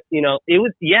 So the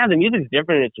music's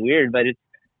different, it's weird, but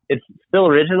it's still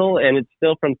original, and it's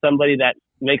still from somebody that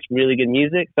makes really good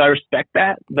music. So I respect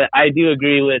that, but I do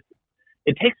agree with,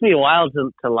 it takes me a while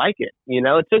to like it.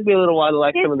 It took me a little while to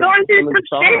like some of the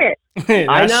songs. Shit.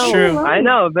 That's true. I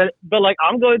know, but like,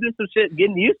 I'm going through some shit,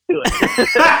 getting used to it.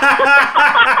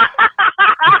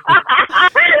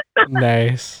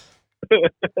 Nice.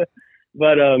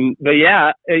 But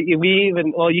yeah, we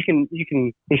even, well, you can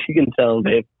tell,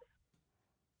 babe.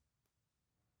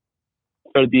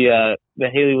 For the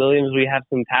Hayley Williams, we have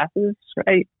some passes,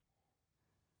 right?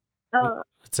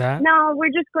 What's that? No, we're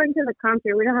just going to the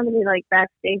concert. We don't have any like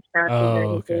backstage passes or Oh,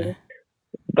 anything. okay.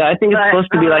 But I think it's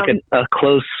supposed to be like a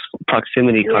close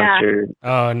proximity concert.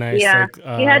 Oh, nice. Yeah.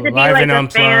 Like, You had to be live like and a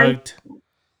fan. unplugged.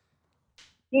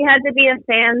 You had to be a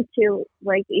fan to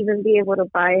like even be able to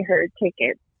buy her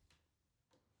ticket.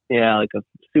 Yeah, like a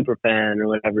super fan or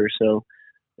whatever. So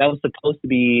that was supposed to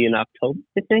be in October,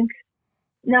 I think.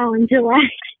 No, in July.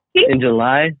 In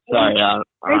July? Sorry, I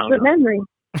Thanks don't for know. memory.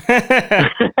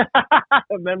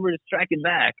 Remember to track it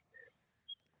back.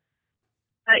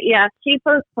 But yeah, she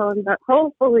postponed, but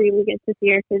hopefully we get to see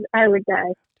her because I would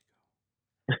die.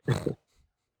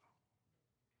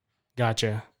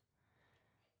 Gotcha.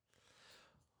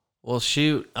 Well,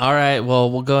 shoot. All right.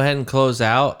 Well, we'll go ahead and close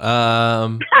out.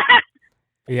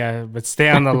 Yeah, but stay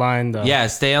on the line though. Yeah,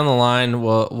 stay on the line.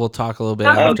 We'll talk a little bit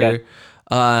Okay.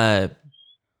 after.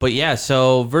 But yeah,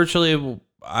 so virtually,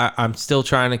 I'm still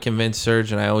trying to convince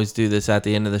Serge, and I always do this at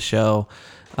the end of the show.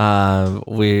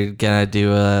 We're gonna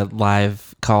do a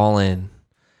live call in.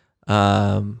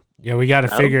 Yeah, we got to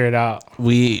figure it out.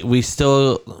 We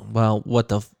still, well, what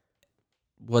the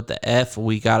F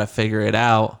we got to figure it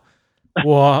out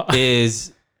Well,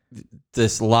 is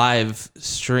this live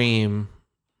stream,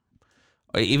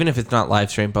 or even if it's not live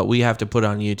stream, but we have to put it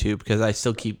on YouTube, because I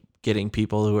still keep getting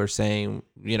people who are saying,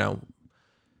 we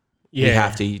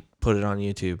have to put it on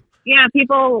YouTube. Yeah,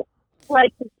 people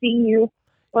like to see you.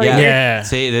 Like, Yeah.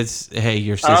 Say that's, hey,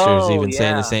 your sister's even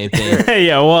saying the same thing.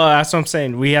 yeah, well, that's what I'm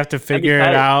saying. We have to figure it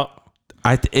tight. out.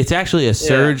 It's actually a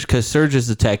Serge, because Serge is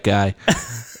the tech guy.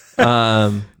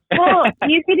 Well,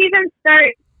 you could even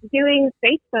start doing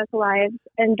Facebook Lives,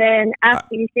 and then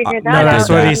after you figure that no, out, that's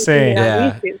what you he's can do it saying. on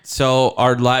Yeah. YouTube. So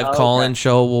our live call-in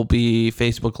show will be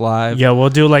Facebook Live. Yeah, we'll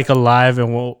do like a live,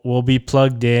 and we'll be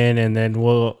plugged in, and then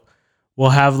we'll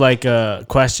have like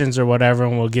questions or whatever,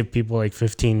 and we'll give people like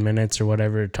 15 minutes or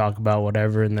whatever to talk about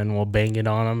whatever, and then we'll bang it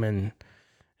on them and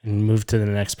move to the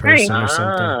next person or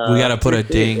something. We got to put a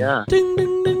ding, Yeah. ding,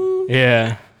 ding, ding.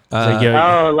 Yeah. It's like,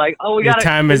 yo, We your got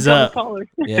time is up.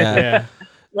 Yeah. Yeah.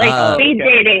 Like speed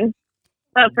okay. dating,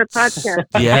 but for podcast.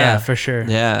 Yeah, for sure.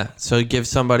 Yeah. So give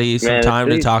somebody some Man, time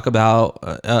to sweet. talk about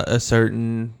a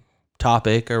certain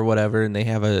topic or whatever, and they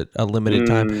have a limited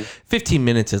time. 15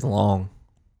 minutes is long.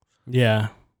 Yeah.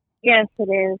 Yes, it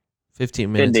is.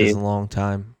 15 minutes Indeed. is a long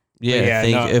time. Yeah, Yeah, I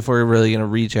think no. if we're really going to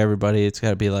reach everybody, it's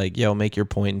got to be like, yo, make your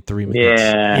point in 3 minutes.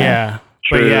 Yeah. Yeah.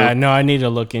 But True. yeah, no, I need to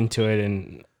look into it,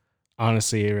 and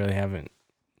honestly, I really haven't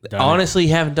done it. Honestly,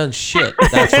 you haven't done shit.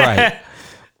 That's right.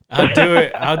 I'll do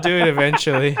it. I'll do it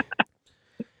eventually.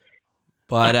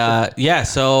 But yeah,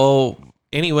 so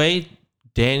anyway,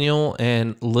 Daniel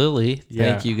and Lily,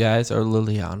 thank you guys, or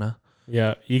Liliana.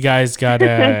 Yeah, you guys got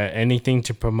anything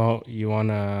to promote? You want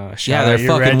to shout Yeah, out their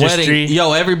your fucking registry? wedding.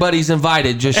 Yo, everybody's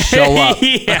invited. Just show up.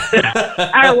 Yeah.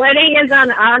 Our wedding is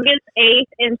on August 8th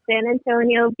in San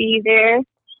Antonio. Be there.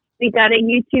 We got a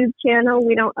YouTube channel.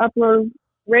 We don't upload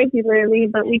regularly,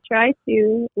 but we try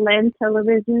to. Len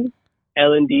Television.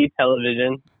 L&D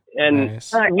Television. And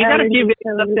Nice. we got a few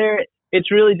videos up there.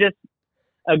 It's really just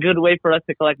a good way for us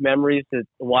to collect memories to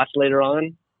watch later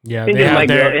on. Yeah, I think they it have might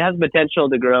grow. It their has potential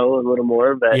to grow a little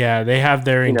more, but they have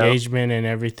their you know. engagement and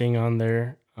everything on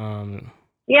there.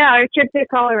 Yeah, our trip to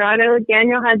Colorado.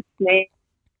 Daniel had snakes.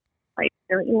 Like,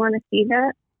 don't you want to see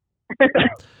that?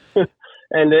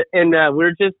 and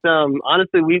we're just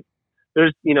honestly we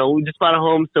just bought a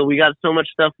home, so we got so much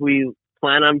stuff we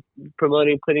plan on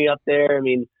promoting, putting up there. I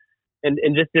mean,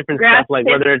 and just different Grass stuff, like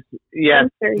picks. whether it's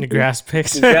The grass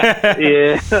picks. yeah,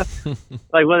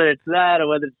 like whether it's that or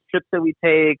whether it's trips that we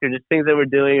take or just things that we're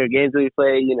doing or games that we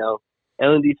play.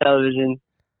 L&D television,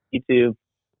 YouTube.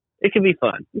 It can be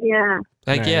fun. Yeah.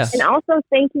 Heck Nice. yeah. And also,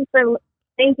 thank you for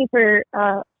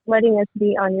letting us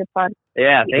be on your podcast.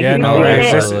 Yeah, thank Yeah, you. no Yeah.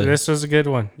 worries. Absolutely. This was a good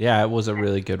one. Yeah, it was a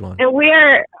really good one. And we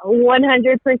are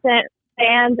 100%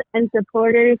 fans and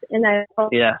supporters. And I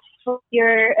hope Yeah.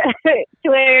 your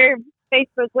Twitter,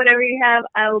 Facebook, whatever you have,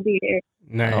 I will be there.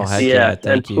 Nice. Oh, heck Yeah, yeah, and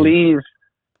thank you.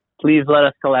 please let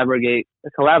us collaborate.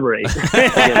 Collaborate.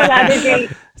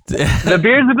 The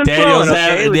beers have been Daniel's flowing.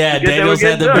 had- Okay? Let's yeah, get that Daniel's we're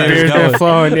had the getting beers done. Beer's going. been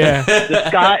flowing, yeah. The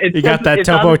Scott, You got that it's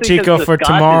Topo honestly 'cause Chico the for Scotch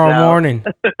is tomorrow out. morning.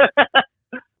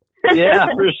 Yeah,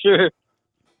 for sure.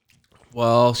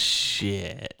 Well,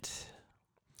 shit.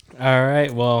 All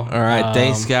right. Well. All right,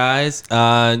 thanks, guys.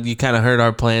 You kind of heard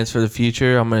our plans for the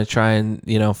future. I'm gonna try and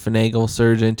finagle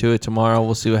surge into it tomorrow.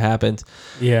 We'll see what happens.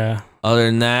 Yeah. Other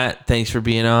than that, thanks for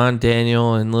being on,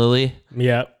 Daniel and Lily.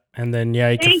 Yep. And then you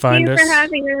can Thank find you us. for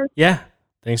having us. Yeah.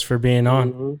 Thanks for being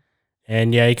on. Mhm.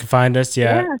 And you can find us,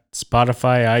 Yeah.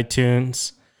 Spotify,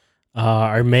 iTunes,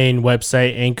 our main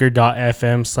website,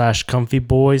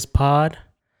 anchor.fm/comfyboyspod.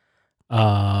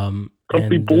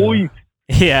 Comfy and, boys.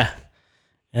 Yeah.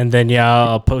 And then,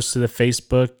 I'll post to the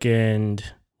Facebook and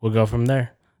we'll go from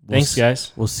there. Thanks,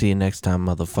 guys. We'll see you next time,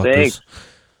 motherfuckers. Thanks.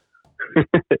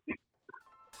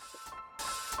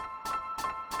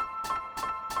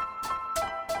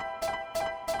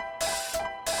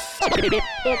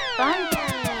 It's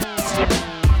fun.